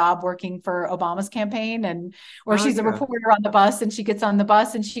gets a job working for Obama's campaign and, or she's a reporter on the bus and she gets on the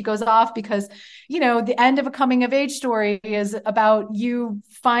bus and she goes off because, the end of a coming of age story is about you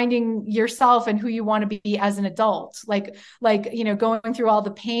finding yourself and who you want to be as an adult. Like, going through all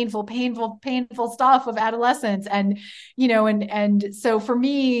the painful stuff of adolescence. And, and so for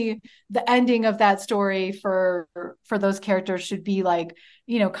me, the ending of that story for those characters should be like,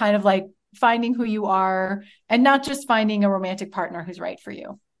 kind of like finding who you are and not just finding a romantic partner who's right for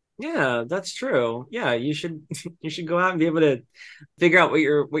you. Yeah, that's true. Yeah, you should go out and be able to figure out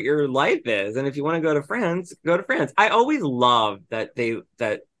what your life is. And if you want to go to France, go to France. I always loved that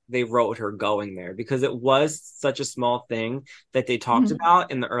they wrote her going there because it was such a small thing that they talked about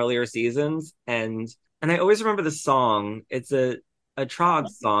in the earlier seasons. And I always remember the song. It's a Trog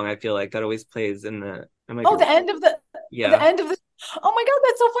song, I feel like, that always plays in the the end of the oh my God,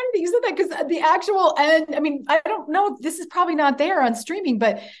 that's so funny that you said that because the actual end, I mean, I don't know, this is probably not there on streaming,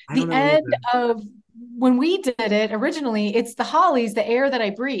 but the end of when we did it originally, it's the Hollies, The Air That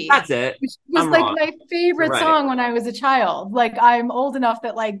I Breathe. That's it. Which was my favorite song when I was a child. Like I'm old enough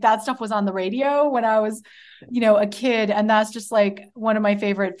that like that stuff was on the radio when I was, a kid. And that's just like one of my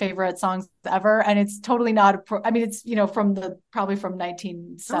favorite songs ever. And it's totally not, it's, probably from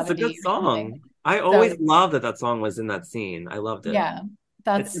 1970. That's a good song. I always loved that song was in that scene. I loved it. Yeah.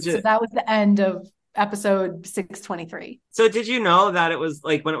 That was the end of episode 623. So did you know that it was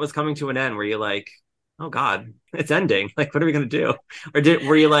like when it was coming to an end, were you like, oh God, it's ending. Like, what are we going to do? Or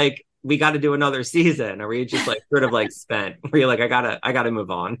were you like, we got to do another season? Or were you just like sort of like spent? Were you like, I gotta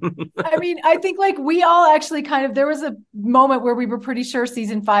move on? I mean, I think like we all actually there was a moment where we were pretty sure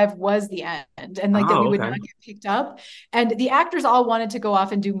season 5 was the end and like that we would not get picked up. And the actors all wanted to go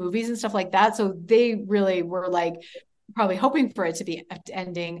off and do movies and stuff like that. So they really were like probably hoping for it to be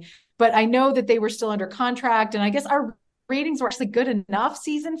ending. But I know that they were still under contract. And I guess our ratings were actually good enough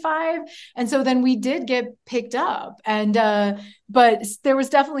season 5. And so then we did get picked up. And but there was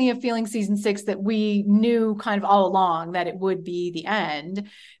definitely a feeling season 6 that we knew kind of all along that it would be the end.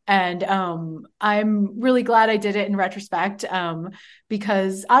 And I'm really glad I did it in retrospect,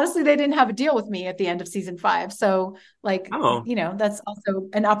 because honestly, they didn't have a deal with me at the end of season 5. So like, that's also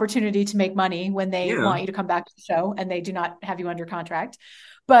an opportunity to make money when they want you to come back to the show and they do not have you under contract.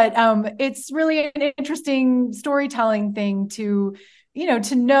 But it's really an interesting storytelling thing to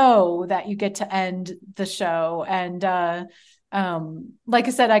know that you get to end the show. And like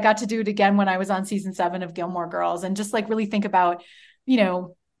I said, I got to do it again when I was on season 7 of Gilmore Girls and just like really think about,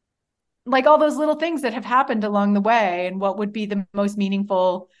 like all those little things that have happened along the way and what would be the most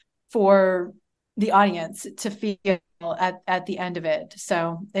meaningful for the audience to feel at the end of it.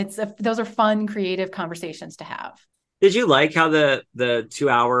 So those are fun, creative conversations to have. Did you like how the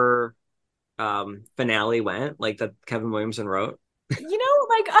 2-hour finale went, like that Kevin Williamson wrote?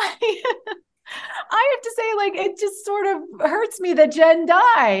 Like I have to say, like, it just sort of hurts me that Jen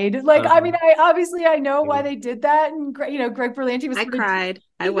died. Like, I mean, I know why they did that. And, Greg Berlanti was cried.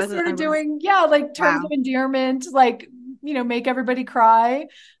 He was doing terms of endearment, like, make everybody cry.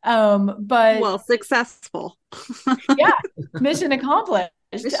 But successful. Yeah. Mission accomplished.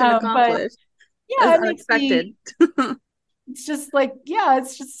 But, yeah, it unexpected. It's just like,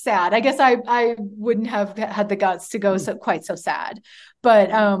 it's just sad. I guess I wouldn't have had the guts to go quite so sad. But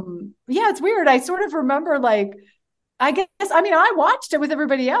it's weird. I sort of remember like, I watched it with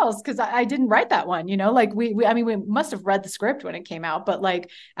everybody else because I didn't write that one, like we must have read the script when it came out, but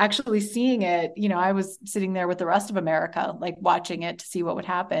like actually seeing it, I was sitting there with the rest of America, like watching it to see what would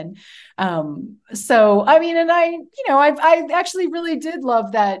happen. So, I mean, and I actually really did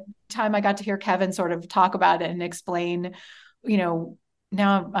love that time I got to hear Kevin sort of talk about it and explain,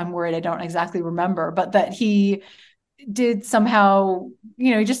 now I'm worried I don't exactly remember, but that he did somehow,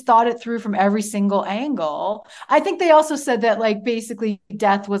 he just thought it through from every single angle. I think they also said that like basically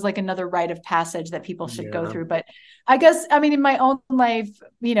death was like another rite of passage that people should go through. But I guess, I mean, in my own life,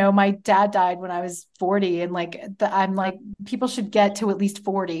 my dad died when I was 40, and like I'm like, people should get to at least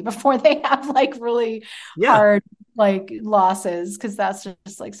 40 before they have like really hard like losses, because that's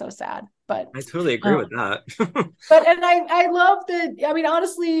just like so sad. But I totally agree with that. But and I love that. I mean,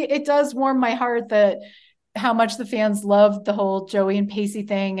 honestly, it does warm my heart that how much the fans loved the whole Joey and Pacey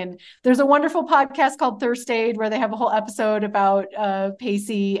thing. And there's a wonderful podcast called Thirst Aid where they have a whole episode about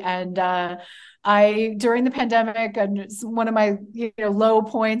Pacey. And I, during the pandemic, and one of my low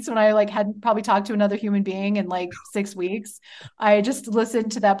points when I like hadn't probably talked to another human being in like 6 weeks, I just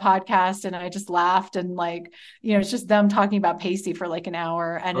listened to that podcast and I just laughed, and like, it's just them talking about Pacey for like an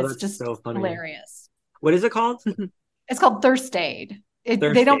hour, and it's just so funny. Hilarious. What is it called? It's called Thirst Aid.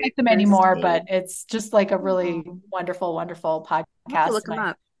 They don't make them anymore, but it's just like a really wonderful, wonderful podcast. Look them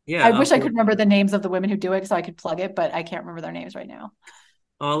up. Yeah, I wish I could remember the names of the women who do it so I could plug it, but I can't remember their names right now.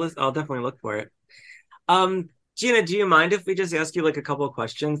 I'll definitely look for it. Gina, do you mind if we just ask you like a couple of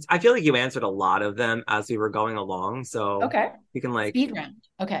questions? I feel like you answered a lot of them as we were going along, so we can like speed round.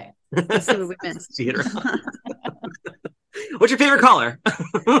 Okay, let's see what we missed. Speed round. What's your favorite color?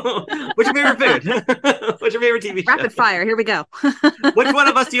 What's your favorite food? What's your favorite TV show? Rapid fire. Here we go. Which one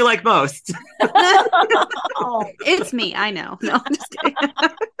of us do you like most? It's me. I know. No, I'm just kidding.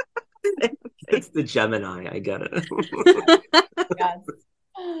 It's the Gemini. I get it.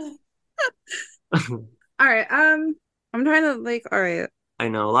 All right. I'm trying to like. All right. I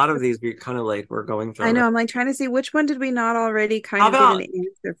know a lot of these we kind of like we're going through. I know. I'm like trying to see which one did we not already kind of get an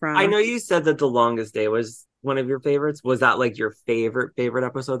answer from. I know you said that The Longest Day was one of your favorites. Was that like your favorite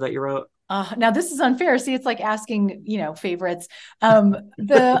episode that you wrote? Now this is unfair. See, it's like asking, favorites.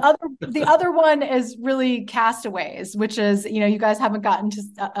 The other one is really Castaways, which is, you guys haven't gotten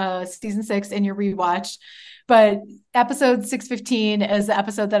to season 6 in your rewatch, but episode 615 is the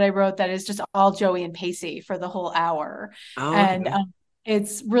episode that I wrote that is just all Joey and Pacey for the whole hour. And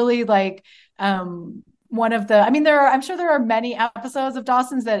it's really like one of the, I'm sure there are many episodes of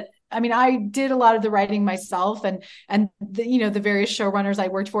Dawson's that, I did a lot of the writing myself, and the, the various showrunners I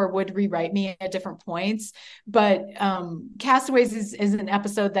worked for would rewrite me at different points. But Castaways is an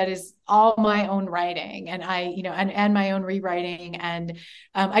episode that is all my own writing, and and my own rewriting. And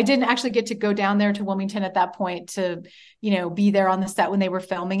I didn't actually get to go down there to Wilmington at that point to, be there on the set when they were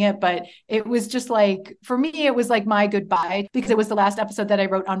filming it. But it was just like, for me, it was like my goodbye, because it was the last episode that I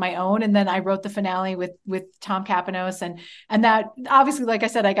wrote on my own. And then I wrote the finale with Tom Kapanos, and that obviously, like I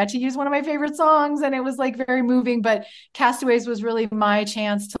said, I got to use one of my favorite songs, and it was like very moving. But Castaways was really my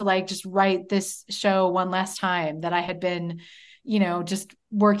chance to like just write this show one last time that I had been, just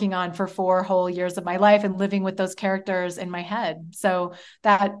working on for 4 whole years of my life and living with those characters in my head. So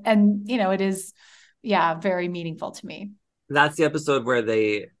that, and it is, very meaningful to me. That's the episode where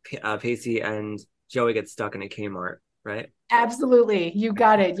Pacey and Joey get stuck in a Kmart, right? Absolutely. You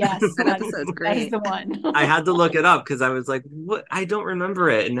got it. Yes. That episode's great. That's the one. I had to look it up because I was like, what? I don't remember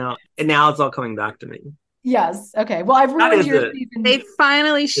it. And now it's all coming back to me. Yes. Okay. Well, I've ruined your season. They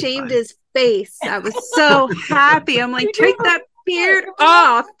finally shaved his face. I was so happy. I'm like, take that beard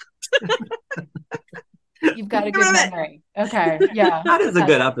off. You've got a good memory. Okay. Yeah. That is a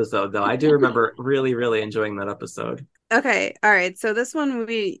good episode, though. I do remember really, really enjoying that episode. Okay. All right. So this one,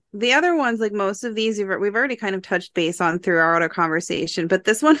 the other ones, like most of these, we've already kind of touched base on throughout our conversation, but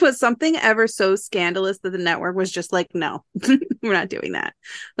this one was something ever so scandalous that the network was just like, no, we're not doing that.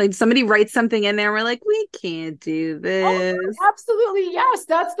 Like somebody writes something in there and we're like, we can't do this. Oh, absolutely. Yes.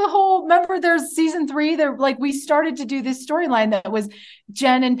 That's the whole, remember there's season 3 that like we started to do this storyline that was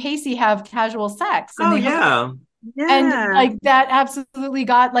Jen and Pacey have casual sex. And yeah. And like that absolutely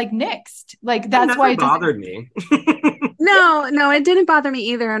got like nixed. Like that's why it bothered me. No, it didn't bother me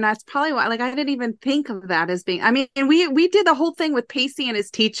either, and that's probably why. Like, I didn't even think of that as being. I mean, we did the whole thing with Pacey and his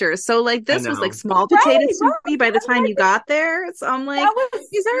teacher, so like this was like small potatoes to me by the time you got there. So I'm like,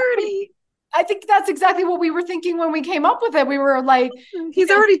 he's already. I think that's exactly what we were thinking when we came up with it. We were like, he's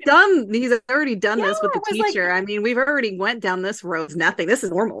already done this with the teacher. Like, I mean, we've already went down this road. Nothing. This is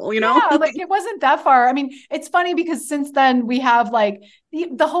normal, Yeah, like it wasn't that far. I mean, it's funny because since then we have like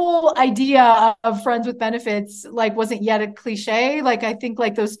the whole idea of friends with benefits like wasn't yet a cliche. Like I think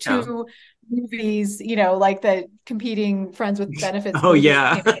like those two movies, like the competing friends with benefits. Oh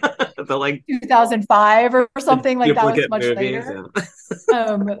yeah. The like 2005 or something like that was much later.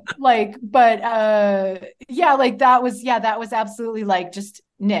 Like that was absolutely like just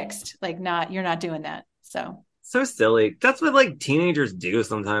nixed, like you're not doing that. So So silly. That's what like teenagers do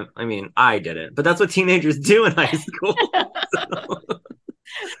sometimes. I mean, I didn't, but that's what teenagers do in high school. So,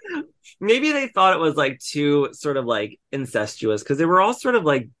 maybe they thought it was like too sort of like incestuous because they were all sort of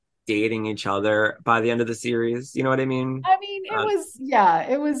like dating each other by the end of the series. You know what I mean? I mean,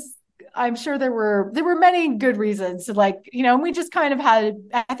 it was. I'm sure there were many good reasons to like, and we just kind of had.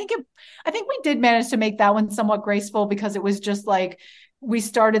 I think we did manage to make that one somewhat graceful because it was just like we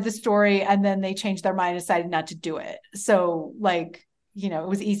started the story and then they changed their mind and decided not to do it. So like, it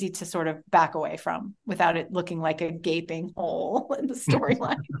was easy to sort of back away from without it looking like a gaping hole in the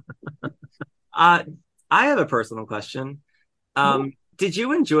storyline. I have a personal question. Did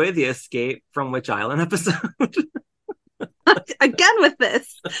you enjoy the Escape from Witch Island episode? Again with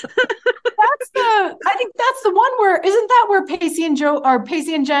this. I think that's the one where isn't that where Pacey and Joe or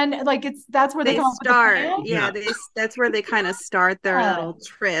Pacey and Jen like that's where they come start. Up with the That's where they kind of start their little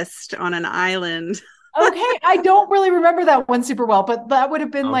tryst on an island. Okay, I don't really remember that one super well, but that would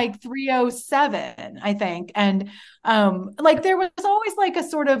have been like 307, I think. And like there was always like a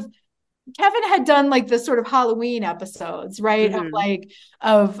sort of Kevin had done like the sort of Halloween episodes, right?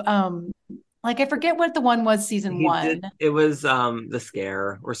 Of like I forget what the one was season 1. It was the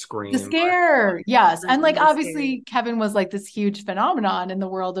Scare or Scream. The Scare, yes. And like obviously Kevin was like this huge phenomenon in the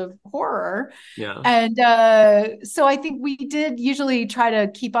world of horror. Yeah. And so I think we did usually try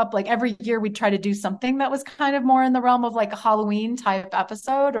to keep up, like every year we'd try to do something that was kind of more in the realm of like a Halloween type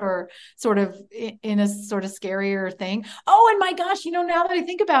episode or sort of in a sort of scarier thing. Oh, and my gosh, now that I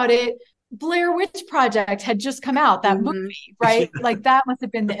think about it, Blair Witch Project had just come out, that movie, right? Like that must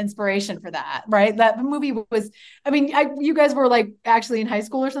have been the inspiration for that, right? That movie was, I mean, you guys were like actually in high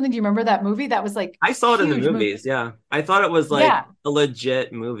school or something. Do you remember that movie? That was like, I saw it in the movies. Yeah. I thought it was like a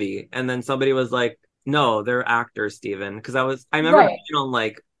legit movie. And then somebody was like, no, they're actors, Steven. Cause I remember being on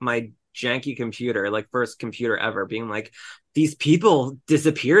like my janky computer, like first computer ever, being like, these people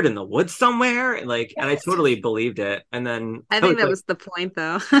disappeared in the woods somewhere, and I totally believed it. And then I think that was the point,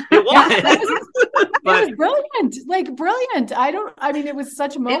 though. It was, it was brilliant. I mean, it was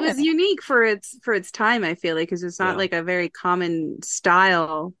such a moment. It was unique for its time. I feel like because it's not like a very common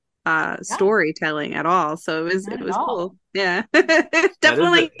style storytelling at all. So it was cool. Yeah,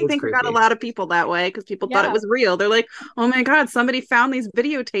 definitely. I think we got a lot of people that way because people thought it was real. They're like, "Oh my god, somebody found these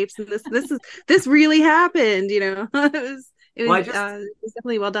videotapes and this really happened." It was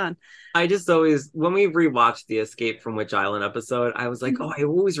definitely well done. I just always, when we rewatched the Escape from Witch Island episode, I was like, oh, I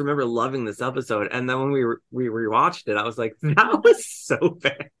always remember loving this episode. And then when we rewatched it, I was like, that was so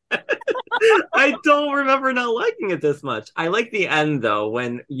bad. I don't remember not liking it this much. I like the end, though,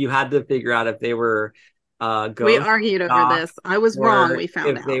 when you had to figure out if they were ghosts. We argued over this. I was wrong. We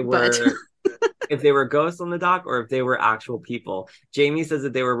found out. If they were ghosts on the dock or if they were actual people. Jamie says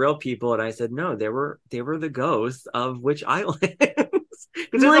that they were real people, and I said no, they were the ghosts of Witch Island.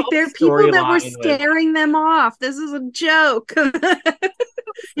 Like they're people that were scaring them off. This is a joke.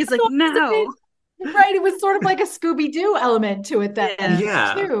 He's like, no. Right, it was sort of like a Scooby-Doo element to it then.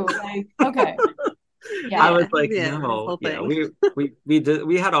 Yeah. Too. Like, okay. Yeah. I was like, no. Yeah,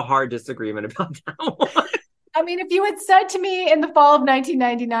 we had a hard disagreement about that one. I mean, if you had said to me in the fall of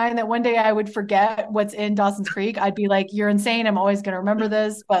 1999 that one day I would forget what's in Dawson's Creek, I'd be like, you're insane. I'm always going to remember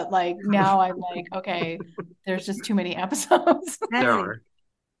this. But like now I'm like, okay, there's just too many episodes. There are.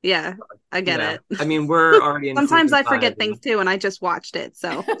 Yeah, I get it. I mean, we're already in sometimes I forget things too, and I just watched it.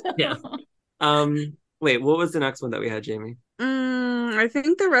 So yeah. Wait, what was the next one that we had, Jamie? I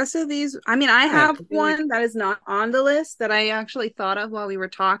think the rest of these, I mean, I have one that is not on the list that I actually thought of while we were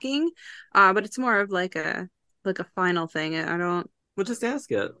talking. But it's more of like a final thing. I don't. We'll just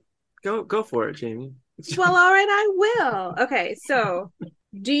ask it. Go for it, Jamie. Well, all right, I will. Okay, so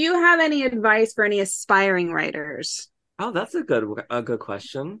do you have any advice for any aspiring writers? Oh, that's a good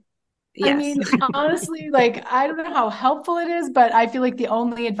question. Yes. I mean, honestly, like, I don't know how helpful it is, but I feel like the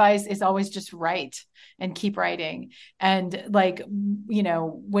only advice is always just write and keep writing. And like,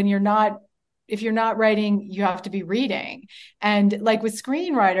 if you're not writing, you have to be reading. And like with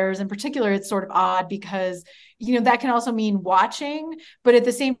screenwriters in particular, it's sort of odd because, that can also mean watching. But at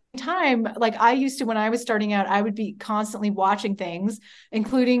the same time, like I used to, when I was starting out, I would be constantly watching things,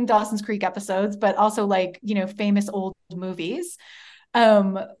 including Dawson's Creek episodes, but also like, famous old movies.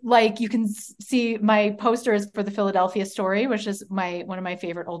 Like you can see my posters for the Philadelphia Story, which is one of my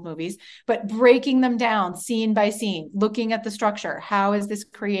favorite old movies, but breaking them down scene by scene, looking at the structure. How is this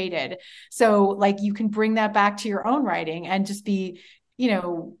created? So like you can bring that back to your own writing and just be,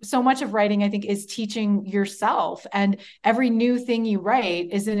 so much of writing, I think, is teaching yourself. And every new thing you write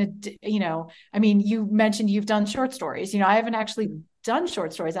is I mean, you mentioned you've done short stories. I haven't actually done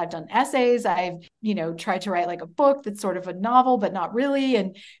short stories. I've done essays. I've, tried to write like a book that's sort of a novel, but not really.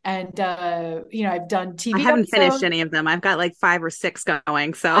 And I've done TV I haven't episodes. finished any of them. I've got like 5 or 6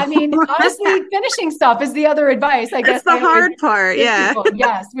 going. So I mean, honestly, finishing stuff is the other advice, I guess. That's the hard part. Yeah. People,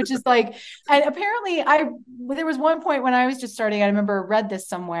 yes. Which is like, and apparently there was one point when I was just starting, I remember read this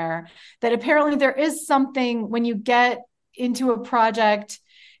somewhere, that apparently there is something when you get into a project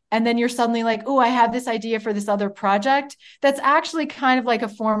and then you're suddenly like, oh, I have this idea for this other project. That's actually kind of like a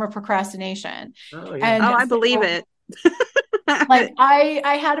form of procrastination. Oh, yeah. And I believe it. like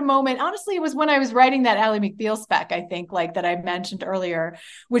I had a moment, honestly, it was when I was writing that Ally McBeal spec, I think, like that I mentioned earlier,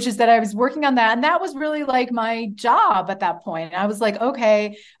 which is that I was working on that. And that was really like my job at that point. I was like,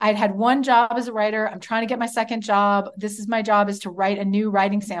 okay, I'd had one job as a writer. I'm trying to get my second job. This is my job, is to write a new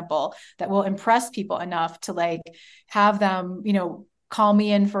writing sample that will impress people enough to like have them, call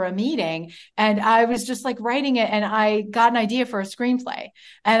me in for a meeting. And I was just like writing it, and I got an idea for a screenplay.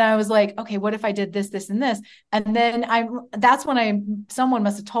 And I was like, okay, what if I did this, this, and this? And then that's when someone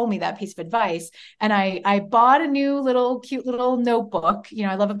must have told me that piece of advice. And I bought a new cute little notebook.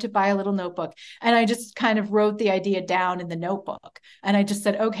 I love to buy a little notebook. And I just kind of wrote the idea down in the notebook. And I just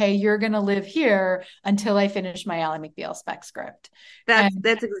said, okay, you're going to live here until I finish my Ally McBeal spec script.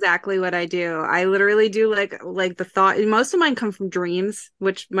 That's exactly what I do. I literally do like the thought. Most of mine come from dreams,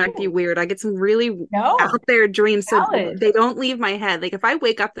 which might be weird. I get some really out there dreams, so they don't leave my head. Like if I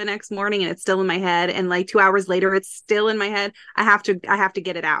wake up the next morning and it's still in my head, and like 2 hours later it's still in my head, I have to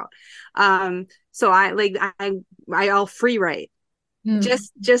get it out. So I'll free write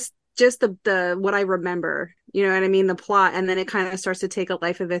just the what I remember. You know what I mean? The plot. And then it kind of starts to take a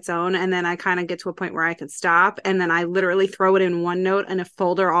life of its own. And then I kind of get to a point where I can stop. And then I literally throw it in OneNote in a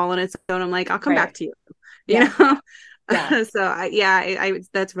folder all on its own. I'm like, I'll come back to you. You know? Yeah. So I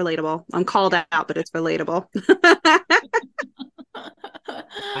that's relatable. I'm called out, but it's relatable.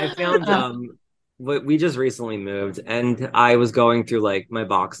 I found we just recently moved, and I was going through like my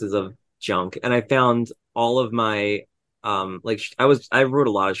boxes of junk, and I found all of my I wrote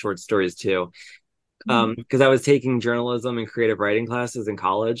a lot of short stories too. Because I was taking journalism and creative writing classes in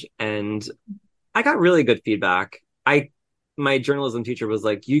college, and I got really good feedback. My journalism teacher was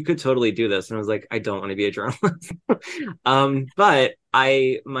like, you could totally do this. And I was like, I don't want to be a journalist. But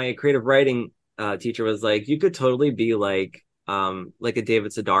my creative writing teacher was like, you could totally be like a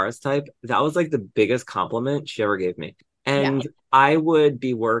David Sedaris type. That was like the biggest compliment she ever gave me. And I would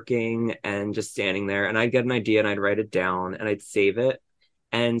be working and just standing there, and I'd get an idea and I'd write it down and I'd save it.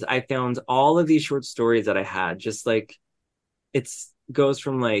 And I found all of these short stories that I had, just like goes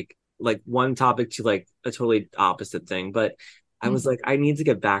from like one topic to like a totally opposite thing. But I was like, I need to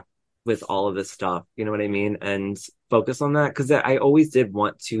get back with all of this stuff. You know what I mean? And focus on that. Because I always did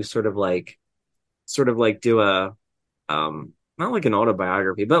want to sort of like do a not like an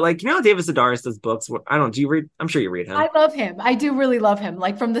autobiography, but like, David Sedaris does books. Do you read? I'm sure you read him. I love him. I do really love him.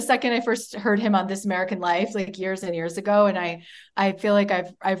 Like from the second I first heard him on This American Life, like years and years ago. And I feel like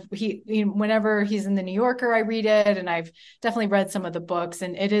whenever he's in the New Yorker, I read it, and I've definitely read some of the books,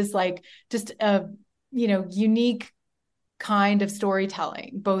 and it is like just a, unique kind of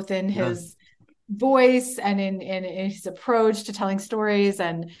storytelling, both in his voice and in his approach to telling stories.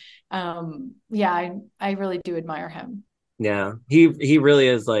 And I really do admire him. Yeah, he really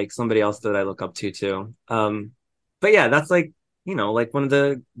is like somebody else that I look up to too. But yeah, that's like, like one of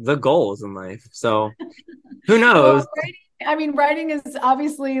the goals in life. So who knows? Well, writing is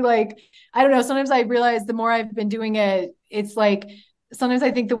obviously like, I don't know. Sometimes I realize the more I've been doing it, it's like, sometimes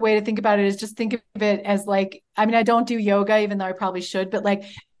I think the way to think about it is just think of it as like, I don't do yoga, even though I probably should, but like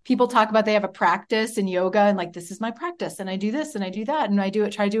people talk about they have a practice in yoga, and like, this is my practice, and I do this and I do that, and I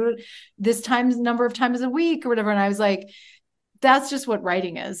try to do it this number of times a week or whatever. And I was like, that's just what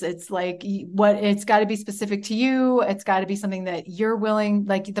writing is. It's like it's got to be specific to you. It's got to be something that you're willing,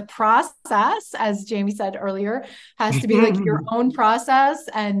 like the process, as Jamie said earlier, has to be like your own process,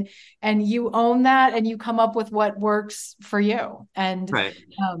 and you own that, and you come up with what works for you. And,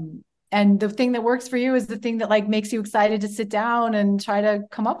 and the thing that works for you is the thing that like makes you excited to sit down and try to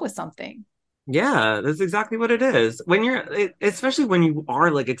come up with something. Yeah, that's exactly what it is. Especially when you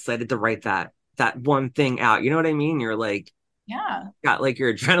are like excited to write that one thing out, you know what I mean? You're like, got like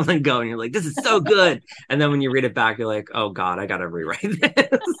your adrenaline going. You're like, this is so good. And then when you read it back, you're like, oh God, I gotta rewrite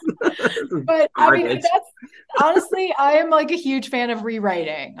this. But that's honestly, I am like a huge fan of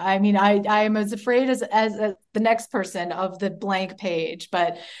rewriting. I am as afraid as the next person of the blank page.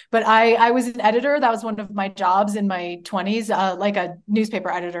 But I was an editor. That was one of my jobs in my 20s, like a newspaper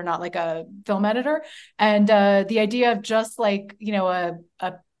editor, not like a film editor. And the idea of just like,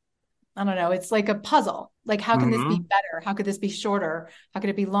 I don't know, it's like a puzzle. Like, how can this be Mhm. better? How could this be shorter? How could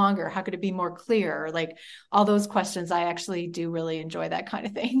it be longer? How could it be more clear? Like all those questions, I actually do really enjoy that kind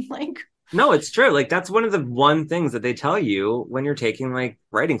of thing. Like, No, it's true. Like that's one of the one things that they tell you when you're taking like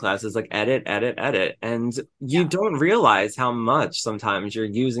writing classes, like edit, edit, edit. And you yeah. don't realize how much sometimes you're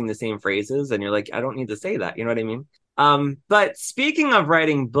using the same phrases and you're like, I don't need to say that. You know what I mean? But speaking of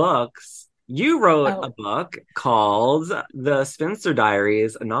writing books, you wrote a Oh, book called The Spinster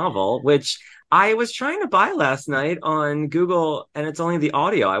Diaries, a novel, which I was trying to buy last night on Google and it's only the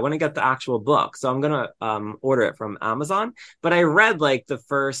audio. I want to get the actual book. So I'm gonna order it from Amazon. But I read like the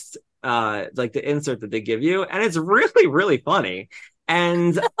first like the insert that they give you and it's really really funny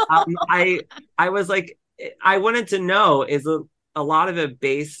and I was like I wanted to know is a lot of it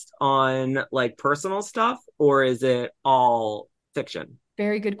based on like personal stuff or is it all fiction?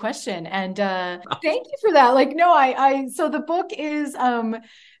 very good question. And thank you for that. Like, no, so the book is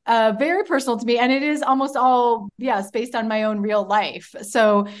very personal to me, and it is almost all, yes, based on my own real life.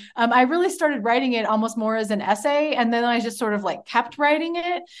 So I really started writing it almost more as an essay, and then I just sort of like kept writing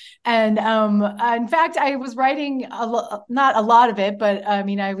it. And in fact, I was writing not a lot of it, but I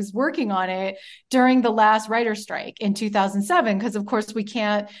mean, I was working on it during the last writer strike in 2007, because of course we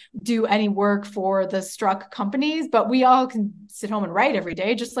can't do any work for the struck companies, but we all can sit home and write every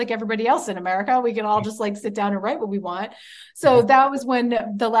day, just like everybody else in America. We can all just like sit down and write what we want. So that was when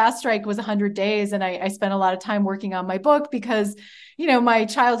the last strike was 100 days. And I spent a lot of time working on my book because, you know, my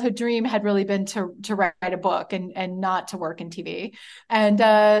childhood dream had really been to write a book and not to work in TV. And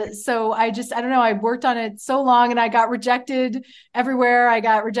so I don't know, I worked on it so long and I got rejected everywhere. I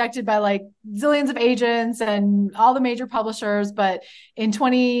got rejected by like zillions of agents and all the major publishers. But in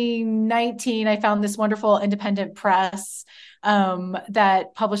 2019, I found this wonderful independent press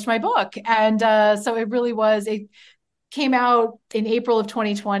that published my book. And so it came out in April of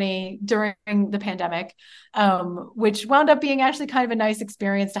 2020 during the pandemic, which wound up being actually kind of a nice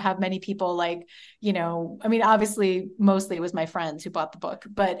experience to have many people like, you know, I mean, obviously, mostly it was my friends who bought the book,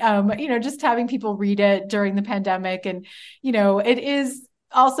 but, you know, just having people read it during the pandemic. And, you know, it is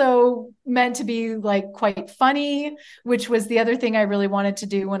also meant to be like quite funny, which was the other thing I really wanted to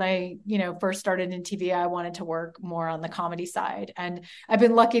do when I, you know, first started in TV. I wanted to work more on the comedy side, and I've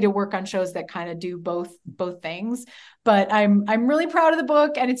been lucky to work on shows that kind of do both things. But I'm really proud of the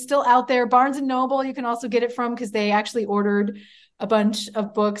book, and it's still out there. Barnes and Noble, you can also get it from, because they actually ordered a bunch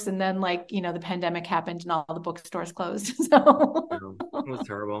of books, and then like, you know, the pandemic happened and all the bookstores closed. So It was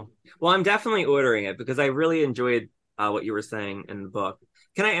terrible. Well, I'm definitely ordering it because I really enjoyed what you were saying in the book.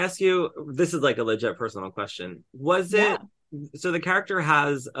 Can I ask you, this is like a legit personal question. Was yeah. it, so the character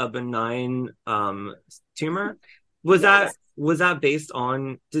has a benign tumor? Was Yes. that based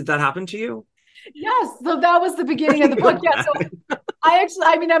on, did that happen to you? Yes. So that was the beginning of the book. Yeah. So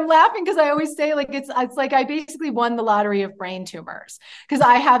I mean, I'm laughing because I always say like it's like I basically won the lottery of brain tumors, because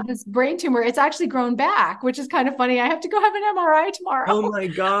I have this brain tumor. It's actually grown back, which is kind of funny. I have to go have an MRI tomorrow. Oh my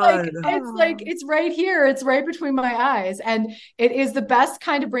Like God. it's right here. It's right between my eyes, and it is the best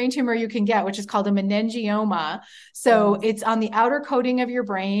kind of brain tumor you can get, which is called a meningioma. So it's on the outer coating of your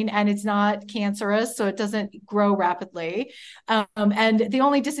brain, and it's not cancerous, so it doesn't grow rapidly. And the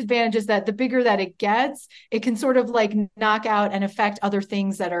only disadvantage is that the bigger that it gets, it can sort of like knock out and affect other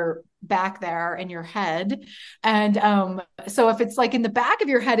things that are back there in your head. And so if it's like in the back of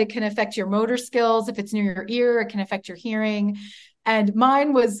your head, it can affect your motor skills. If it's near your ear, it can affect your hearing. And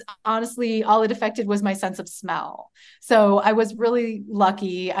mine was honestly, all it affected was my sense of smell. So I was really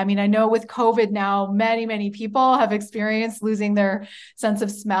lucky. I mean, I know with COVID now, many people have experienced losing their sense of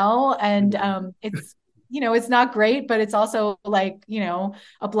smell. And it's, you know, it's not great, but it's also like, you know,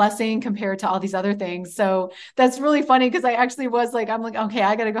 a blessing compared to all these other things. So that's really funny, because I actually was like, I'm like, okay,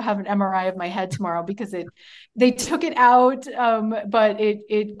 I got to go have an MRI of my head tomorrow, because they took it out, but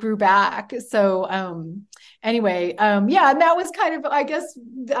it grew back. So anyway, yeah, and that was kind of, I guess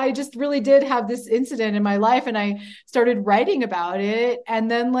I just really did have this incident in my life, and I started writing about it.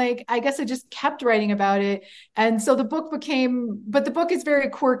 And then like, I guess I just kept writing about it. And so the book but the book is very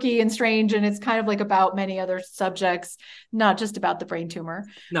quirky and strange, and it's kind of like about many other subjects, not just about the brain tumor.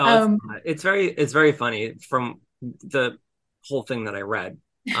 No, it's very funny from the whole thing that I read.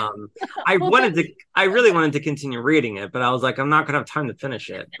 I really wanted to continue reading it, but I was like, I'm not gonna have time to finish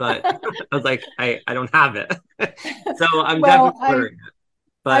it. But I was like, I don't have it. So I'm definitely ordering it.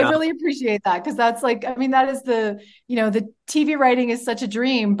 But I really appreciate that, because that's like, I mean, that is the TV writing is such a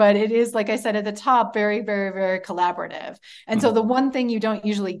dream, but it is, like I said at the top, very, very, very collaborative. And so the one thing you don't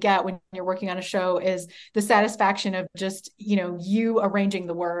usually get when you're working on a show is the satisfaction of just, you arranging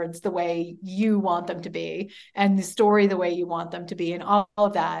the words the way you want them to be and the story the way you want them to be and all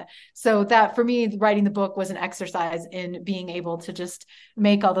of that. So that for me, writing the book was an exercise in being able to just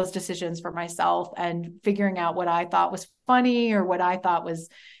make all those decisions for myself and figuring out what I thought was funny or what I thought was,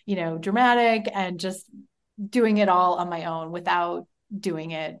 dramatic, and just doing it all on my own without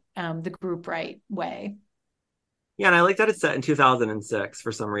doing it the group right way. yeah, and I like that it's set in 2006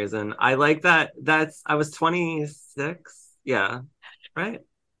 for some reason. I like that I was 26. Yeah. Right?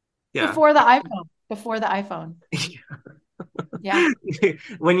 Yeah. Before the iPhone. Yeah.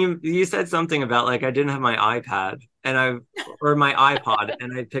 When you said something about like I didn't have my iPad or my iPod,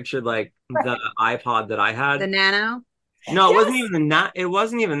 and I pictured like the iPod that I had. The Nano. No, it Yes. wasn't even that. It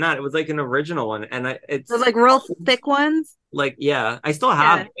wasn't even that. It was like an original one, and it's Those like real thick ones. like, yeah, I still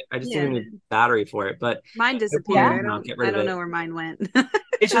have Yeah. it. I just Yeah. didn't need battery for it. But Mine I disappeared. will not get rid I of don't it. know where mine went.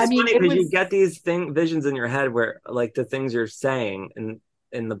 It's just I mean, funny it because you was- get these visions in your head where like the things you're saying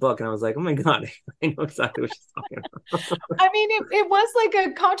in the book, and I was like, oh my God, I know exactly what she's talking about. I mean, it was like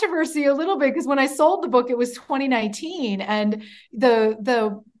a controversy a little bit, because when I sold the book, it was 2019, and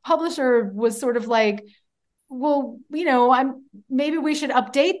the publisher was sort of like, well, maybe we should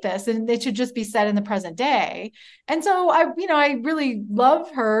update this and it should just be set in the present day. And so I really love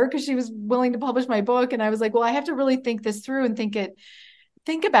her because she was willing to publish my book. And I was like, well, I have to really think this through and think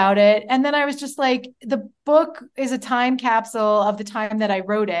about it. And then I was just like, the book is a time capsule of the time that I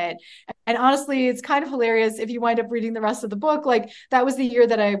wrote it. And honestly, it's kind of hilarious if you wind up reading the rest of the book. Like, that was the year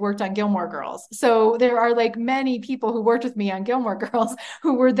that I worked on Gilmore Girls. So there are like many people who worked with me on Gilmore Girls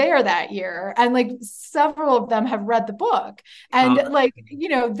who were there that year. And like several of them have read the book. And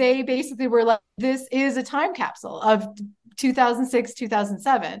they basically were like, this is a time capsule of 2006,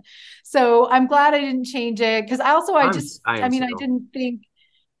 2007. So I'm glad I didn't change it, because I didn't think,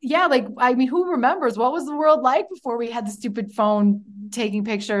 who remembers what was the world like before we had the stupid phone taking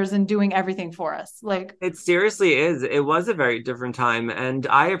pictures and doing everything for us? Like, It seriously is. It was a very different time, and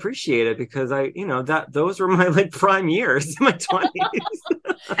I appreciate it because those were my like prime years in my 20s.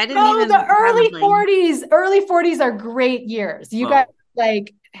 I didn't even the early probably. 40s are great years. You guys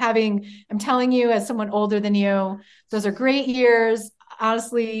like having, I'm telling you, as someone older than you, those are great years.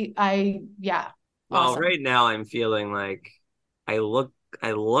 Honestly, Well, awesome. right now I'm feeling like I look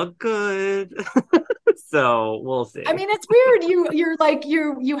good. So we'll see. I mean, it's weird. You're like,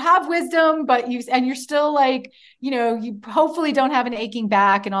 you have wisdom, but you're still like, you hopefully don't have an aching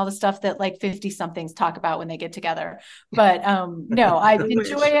back and all the stuff that like 50 somethings talk about when they get together. But no, I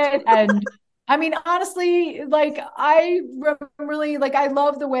enjoy it. And I mean, honestly, like I really like, I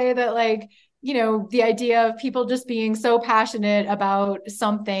love the way that like, the idea of people just being so passionate about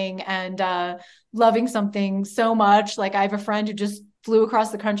something and loving something so much. Like, I have a friend who just flew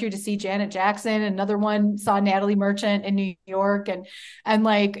across the country to see Janet Jackson. Another one saw Natalie Merchant in New York. And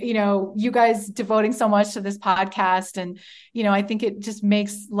like, you guys devoting so much to this podcast. And, I think it just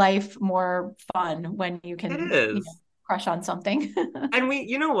makes life more fun when you can crush on something. And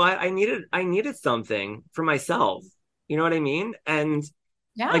you know what? I needed something for myself. You know what I mean? And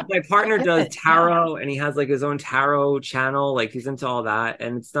like my partner does tarot, and he has like his own tarot channel. Like, he's into all that,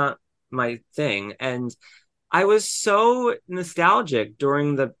 and it's not my thing. And I was so nostalgic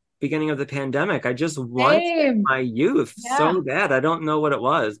during the beginning of the pandemic. I just wanted my youth so bad. I don't know what it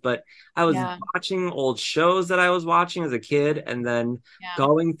was, but I was watching old shows that I was watching as a kid, and then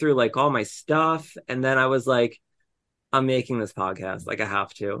going through like all my stuff. And then I was like, I'm making this podcast. Like, I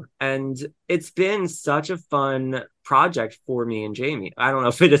have to. And it's been such a fun project for me and Jamie. I don't know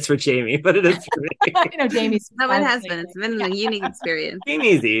if it is for Jamie, but it is for me. Jamie's. No, it has been. It's been a unique experience.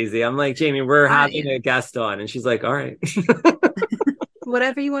 Jamie's easy. I'm like, Jamie, we're having a guest on. And she's like, all right.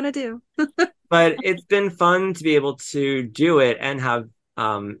 Whatever you want to do. But it's been fun to be able to do it and have,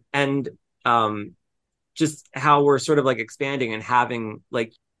 just how we're sort of like expanding and having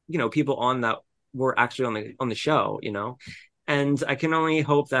like, people on that were actually on the show, and I can only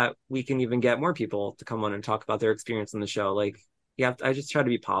hope that we can even get more people to come on and talk about their experience on the show. Like, I just try to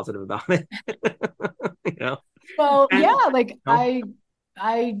be positive about it. Well, like I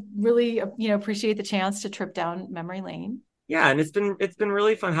really appreciate the chance to trip down memory lane. Yeah, and it's been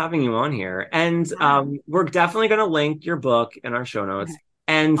really fun having you on here. And we're definitely going to link your book in our show notes. Okay.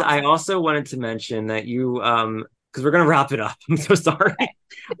 And awesome. I also wanted to mention that you because we're going to wrap it up. I'm so sorry.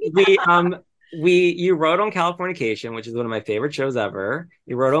 You wrote on Californication, which is one of my favorite shows ever.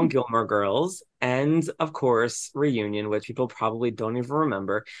 You wrote on Gilmore Girls, and of course, Reunion, which people probably don't even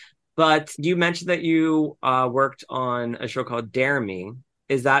remember. But you mentioned that you worked on a show called Dare Me.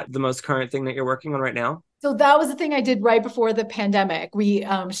 Is that the most current thing that you're working on right now? So that was the thing I did right before the pandemic. We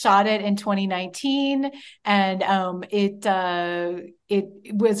shot it in 2019, and it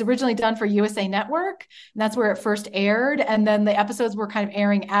was originally done for USA Network, and that's where it first aired. And then the episodes were kind of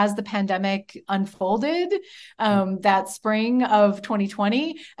airing as the pandemic unfolded that spring of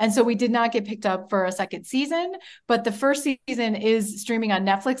 2020. And so we did not get picked up for a second season, but the first season is streaming on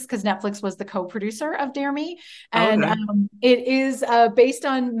Netflix because Netflix was the co-producer of Dare Me. And it is based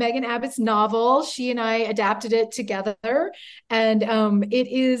on Megan Abbott's novel. She and I adapted it together. And it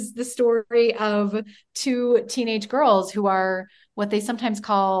is the story of two teenage girls who are what they sometimes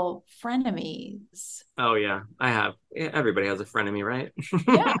call frenemies. Oh yeah, I have. Everybody has a frenemy, right?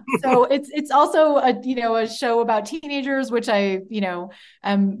 Yeah. So it's also a show about teenagers, which I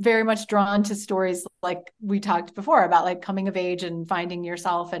am very much drawn to stories like we talked before about like coming of age and finding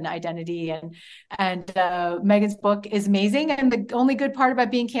yourself and identity. And Megan's book is amazing. And the only good part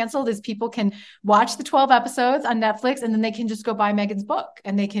about being canceled is people can watch the 12 episodes on Netflix and then they can just go buy Megan's book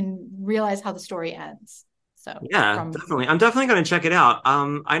and they can realize how the story ends. So yeah, definitely. I'm definitely going to check it out.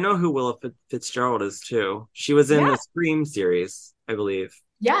 I know who Willa Fitzgerald is too. She was in the Scream series, I believe.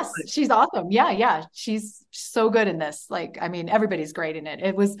 Yes, she's awesome. Yeah. She's so good in this. Like, I mean, everybody's great in it.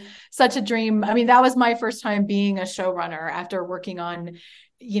 It was such a dream. I mean, that was my first time being a showrunner after working on,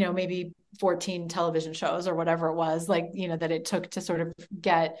 maybe 14 television shows or whatever it was, like, that it took to sort of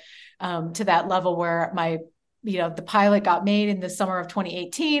get to that level where the pilot got made in the summer of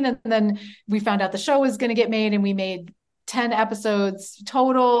 2018. And then we found out the show was going to get made and we made 10 episodes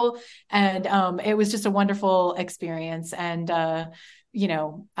total. And it was just a wonderful experience. And,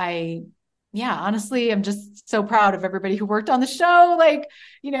 honestly, I'm just so proud of everybody who worked on the show, like,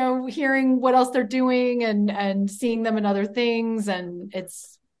 hearing what else they're doing and seeing them in other things. And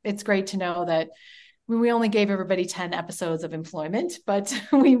it's great to know that we only gave everybody 10 episodes of employment, but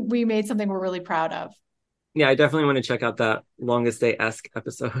we made something we're really proud of. Yeah, I definitely want to check out that Longest Day-esque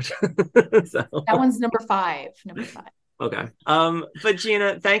episode. That one's number five. Okay. But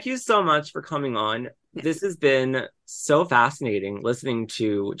Gina, thank you so much for coming on. This has been so fascinating listening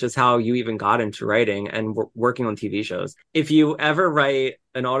to just how you even got into writing and working on TV shows. If you ever write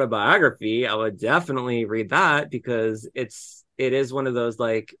an autobiography, I would definitely read that because it is one of those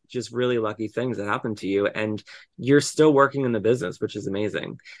like just really lucky things that happened to you and you're still working in the business, which is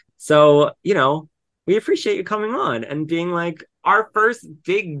amazing. So, we appreciate you coming on and being like our first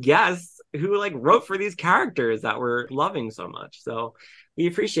big guest who like wrote for these characters that we're loving so much. So we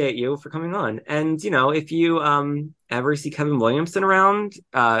appreciate you for coming on. And, if you ever see Kevin Williamson around,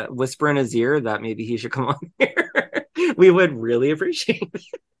 whisper in his ear that maybe he should come on here. We would really appreciate it.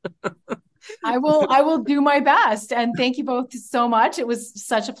 I will do my best. And thank you both so much. It was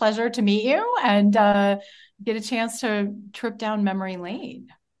such a pleasure to meet you and get a chance to trip down memory lane.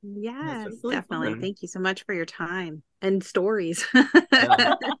 Yes, really definitely. Fun. Thank you so much for your time and stories.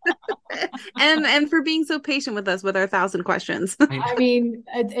 and for being so patient with us with our 1,000 questions. I mean,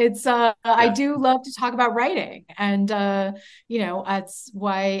 I do love to talk about writing and that's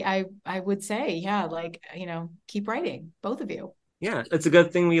why I would say, keep writing, both of you. Yeah, it's a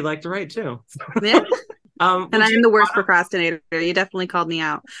good thing we like to write too. Yeah. And I am the worst procrastinator. You definitely called me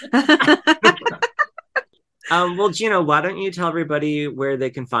out. Well, Gina, why don't you tell everybody where they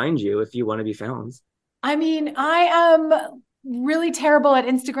can find you if you want to be found? I mean, I am really terrible at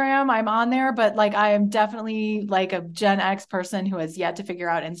Instagram. I'm on there, but like I am definitely like a Gen X person who has yet to figure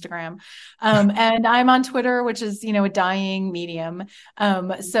out Instagram. And I'm on Twitter, which is, a dying medium.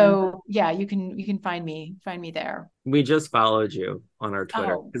 So yeah, you can find me there. We just followed you on our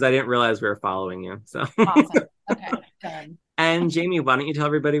Twitter because I didn't realize we were following you. So awesome. Okay, done. And Jamie, why don't you tell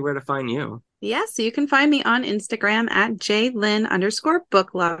everybody where to find you? Yeah, so you can find me on Instagram at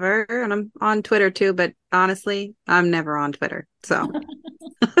jlyn_booklover. And I'm on Twitter too, but honestly, I'm never on Twitter. So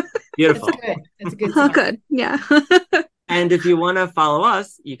beautiful. That's a good sign. Good. Yeah. And if you want to follow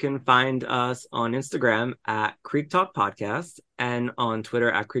us, you can find us on Instagram at Creek Talk Podcast and on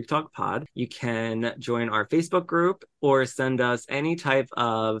Twitter at Creek Talk Pod. You can join our Facebook group or send us any type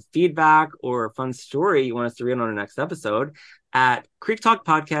of feedback or fun story you want us to read on our next episode at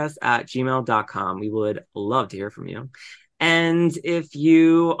creektalkpodcast@gmail.com. We would love to hear from you. And if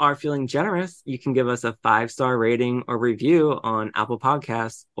you are feeling generous, you can give us a 5-star rating or review on Apple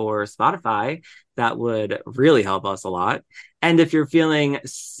Podcasts or Spotify. That would really help us a lot. And if you're feeling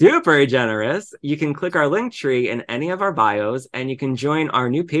super generous, you can click our link tree in any of our bios and you can join our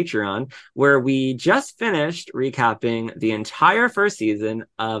new Patreon, where we just finished recapping the entire first season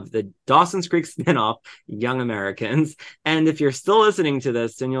of the Dawson's Creek spinoff, Young Americans. And if you're still listening to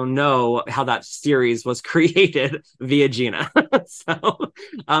this, then you'll know how that series was created via Gina. So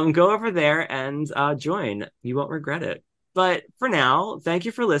go over there and join. You won't regret it. But for now, thank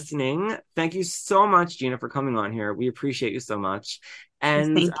you for listening. Thank you so much, Gina, for coming on here. We appreciate you so much.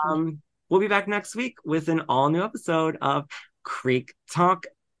 And we'll be back next week with an all-new episode of Creek Talk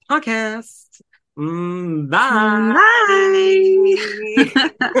Podcast. Bye. Bye.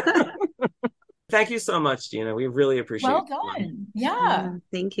 Thank you so much, Gina. We really appreciate it. Well done. Yeah.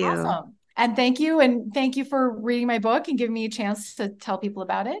 Thank you. Awesome. And thank you for reading my book and giving me a chance to tell people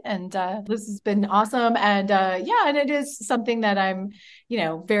about it. And this has been awesome. And and it is something that I'm,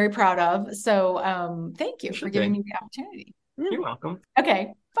 very proud of. So thank you for giving me the opportunity. You're welcome.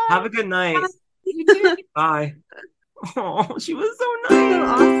 Okay. Bye. Have a good night. Bye. You too. Bye. Oh, she was so nice. So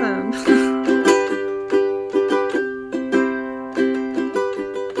awesome.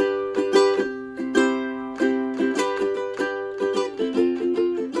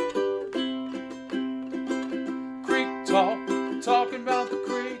 Talking about the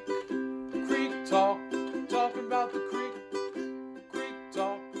creek. Creek talk, talking about the creek. Creek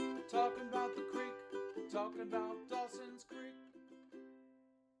talk, talking about the creek. Talking about Dawson.